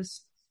Jr.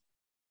 is?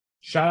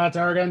 Shout out to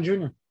Argon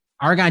Jr.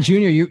 Argon Jr.,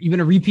 you've been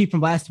a repeat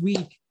from last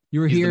week. You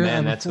were He's here the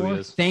man. That's who before.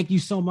 he is. Thank you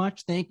so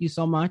much. Thank you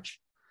so much.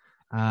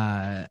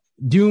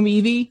 Doom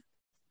Evie.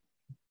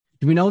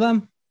 Do we know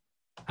them?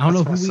 I don't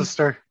That's know my who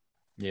sister.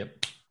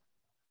 Yep.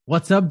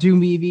 What's up,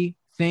 Doom Evie?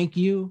 Thank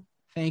you.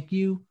 Thank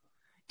you.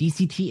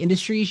 DCT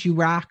Industries, you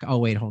rock. Oh,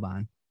 wait, hold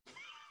on.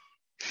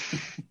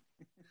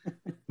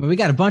 Well, we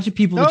got a bunch of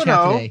people in the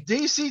chat today.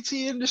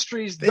 DCT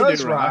Industries They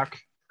does do rock. rock.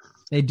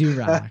 They do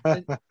rock.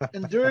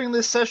 And during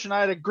this session, I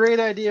had a great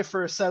idea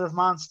for a set of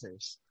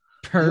monsters.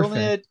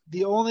 Perfect.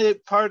 The only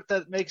part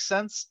that makes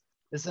sense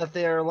is that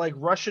they are like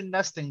Russian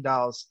nesting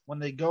dolls when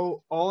they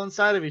go all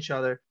inside of each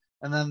other,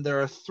 and then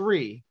there are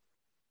 3,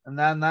 and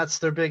then that's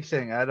their big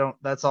thing.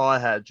 That's all I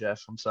had,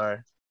 Jeff. I'm sorry.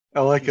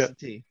 I like it.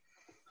 DCT.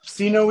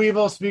 See no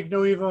evil, speak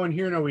no evil, and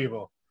hear no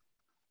evil.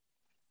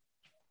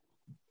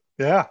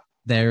 Yeah.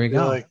 There we They're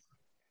go. like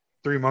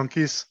 3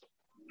 monkeys.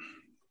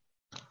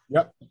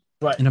 Yep.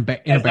 But in a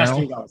as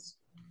nesting barrel. dolls.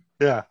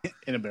 Yeah.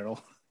 In a barrel.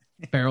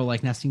 Barrel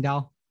like nesting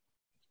doll.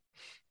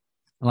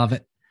 I love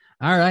it.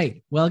 All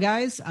right. Well,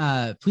 guys,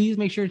 please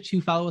make sure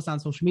to follow us on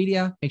social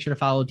media. Make sure to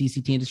follow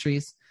DCT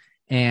Industries.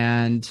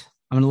 And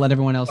I'm going to let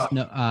everyone else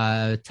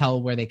know,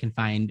 tell where you can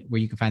find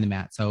them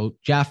at. So,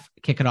 Jeff,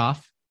 kick it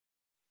off.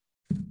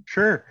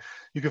 Sure.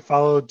 You can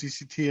follow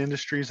DCT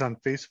Industries on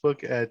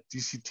Facebook at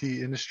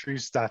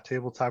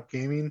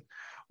dctindustries.tabletopgaming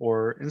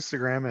or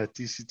Instagram at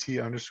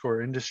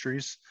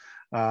DCT_industries.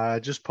 I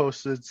just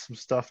posted some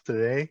stuff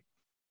today.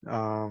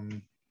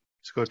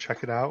 Just go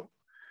check it out.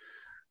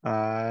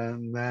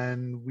 And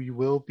then we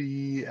will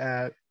be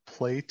at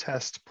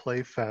Playtest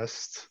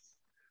Playfest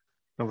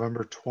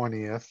November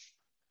 20th.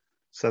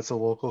 So that's a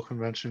local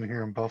convention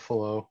here in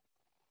Buffalo.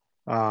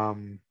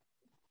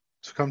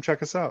 So come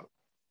check us out.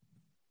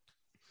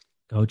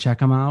 Go check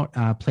them out.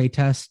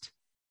 Playtest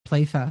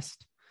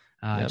Playfest.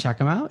 Yep. Check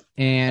them out.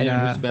 And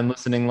Anyone who's been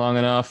listening long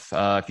enough,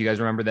 if you guys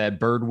remember that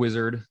bird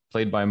wizard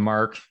played by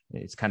Mark,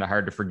 it's kind of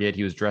hard to forget.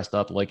 He was dressed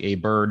up like a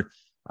bird.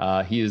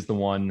 He is the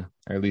one,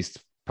 or at least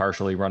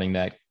partially running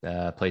that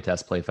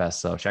Playtest Playfest.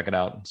 So check it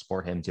out and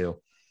support him too.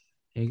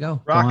 there you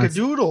go.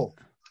 Rockadoodle.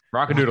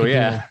 Rockadoodle,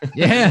 yeah.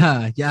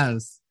 Yeah,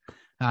 yes.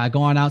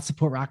 Go on out,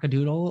 support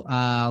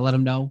Rockadoodle. Let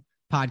them know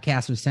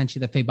podcasters sent you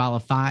the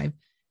Fabala 5.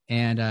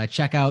 And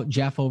check out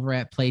Jeff over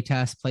at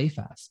Playtest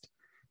Playfest.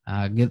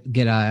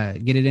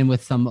 Get it in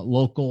with some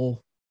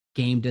local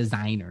game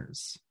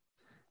designers.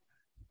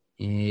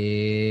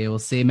 We'll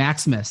see.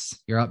 Maximus,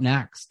 you're up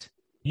next.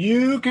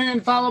 You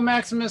can follow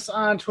Maximus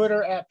on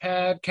Twitter at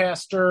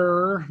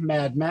Padcaster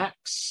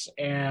MadMax,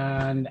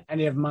 and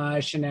any of my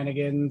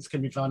shenanigans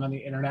can be found on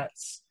the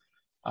internets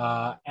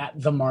at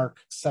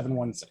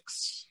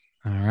TheMark716.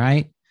 All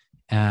right.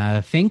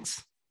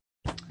 Finks.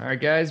 All right,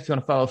 guys. If you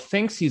want to follow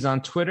Finks, he's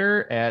on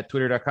Twitter at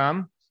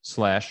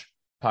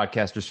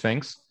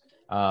twitter.com/podcastersfinks.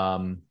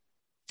 I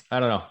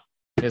don't know.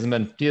 He hasn't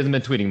been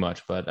tweeting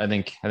much, but I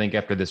think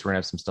after this we're gonna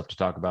have some stuff to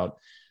talk about.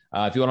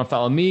 If you want to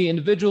follow me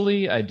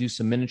individually, I do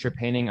some miniature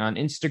painting on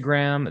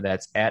Instagram.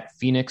 That's at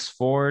Phoenix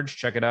Forge.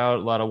 Check it out.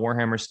 A lot of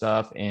Warhammer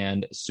stuff,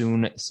 and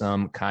soon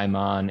some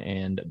Kaimon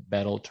and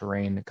Battle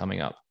Terrain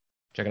coming up.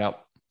 Check it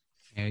out.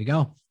 There you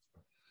go.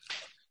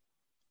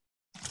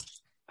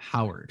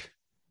 Howard.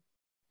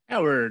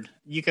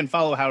 You can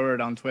follow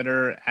Howard on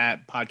Twitter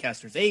at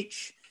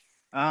PodcastersH.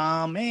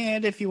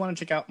 And if you want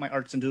to check out my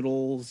arts and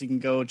doodles, you can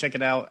go check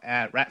it out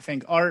at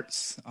Ratfink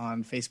Arts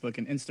on Facebook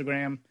and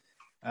Instagram.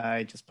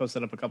 I just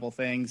posted up a couple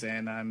things,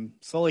 and I'm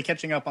slowly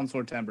catching up on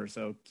Swordtember,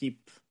 so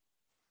keep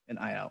an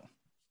eye out.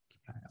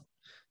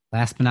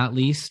 Last but not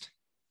least,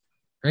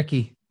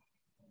 Ricky.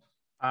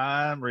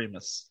 I'm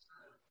Remus.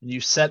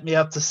 You set me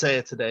up to say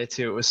it today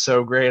too. It was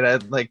so great. I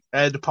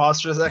had to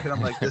pause for a second.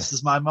 I'm like, this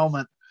is my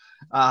moment.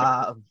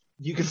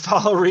 You can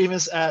follow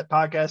Remus at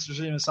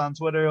Podcasters Remus on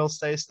Twitter. He'll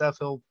say stuff.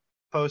 He'll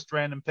post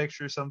random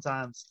pictures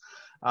sometimes.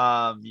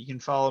 You can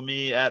follow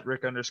me at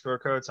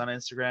Rick_Coates on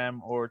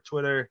Instagram or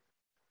Twitter,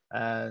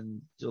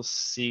 and you'll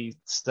see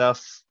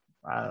stuff.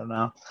 I don't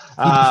know.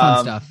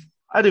 Fun stuff.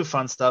 I do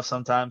fun stuff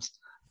sometimes.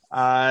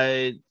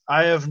 I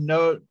have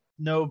no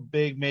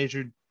big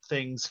major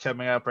things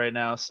coming up right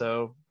now,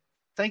 so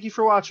thank you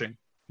for watching.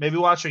 Maybe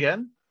watch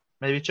again.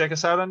 Maybe check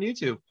us out on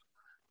YouTube.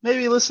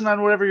 Maybe listen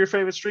on whatever your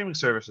favorite streaming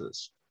service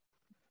is.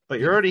 But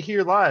you're already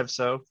here live,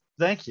 so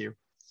thank you.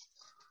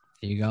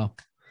 There you go.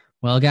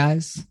 Well,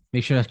 guys,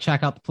 make sure to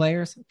check out the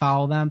players,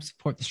 follow them,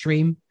 support the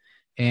stream,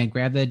 and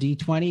grab the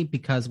D20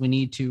 because we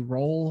need to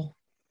roll.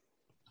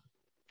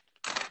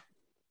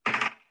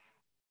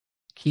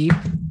 Keep.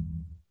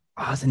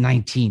 Oh, it's a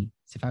 19.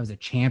 So if I was a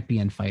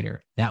champion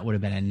fighter, that would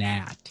have been a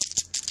nat.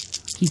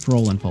 Keep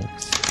rolling,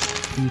 folks.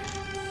 Keep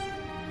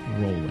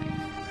rolling.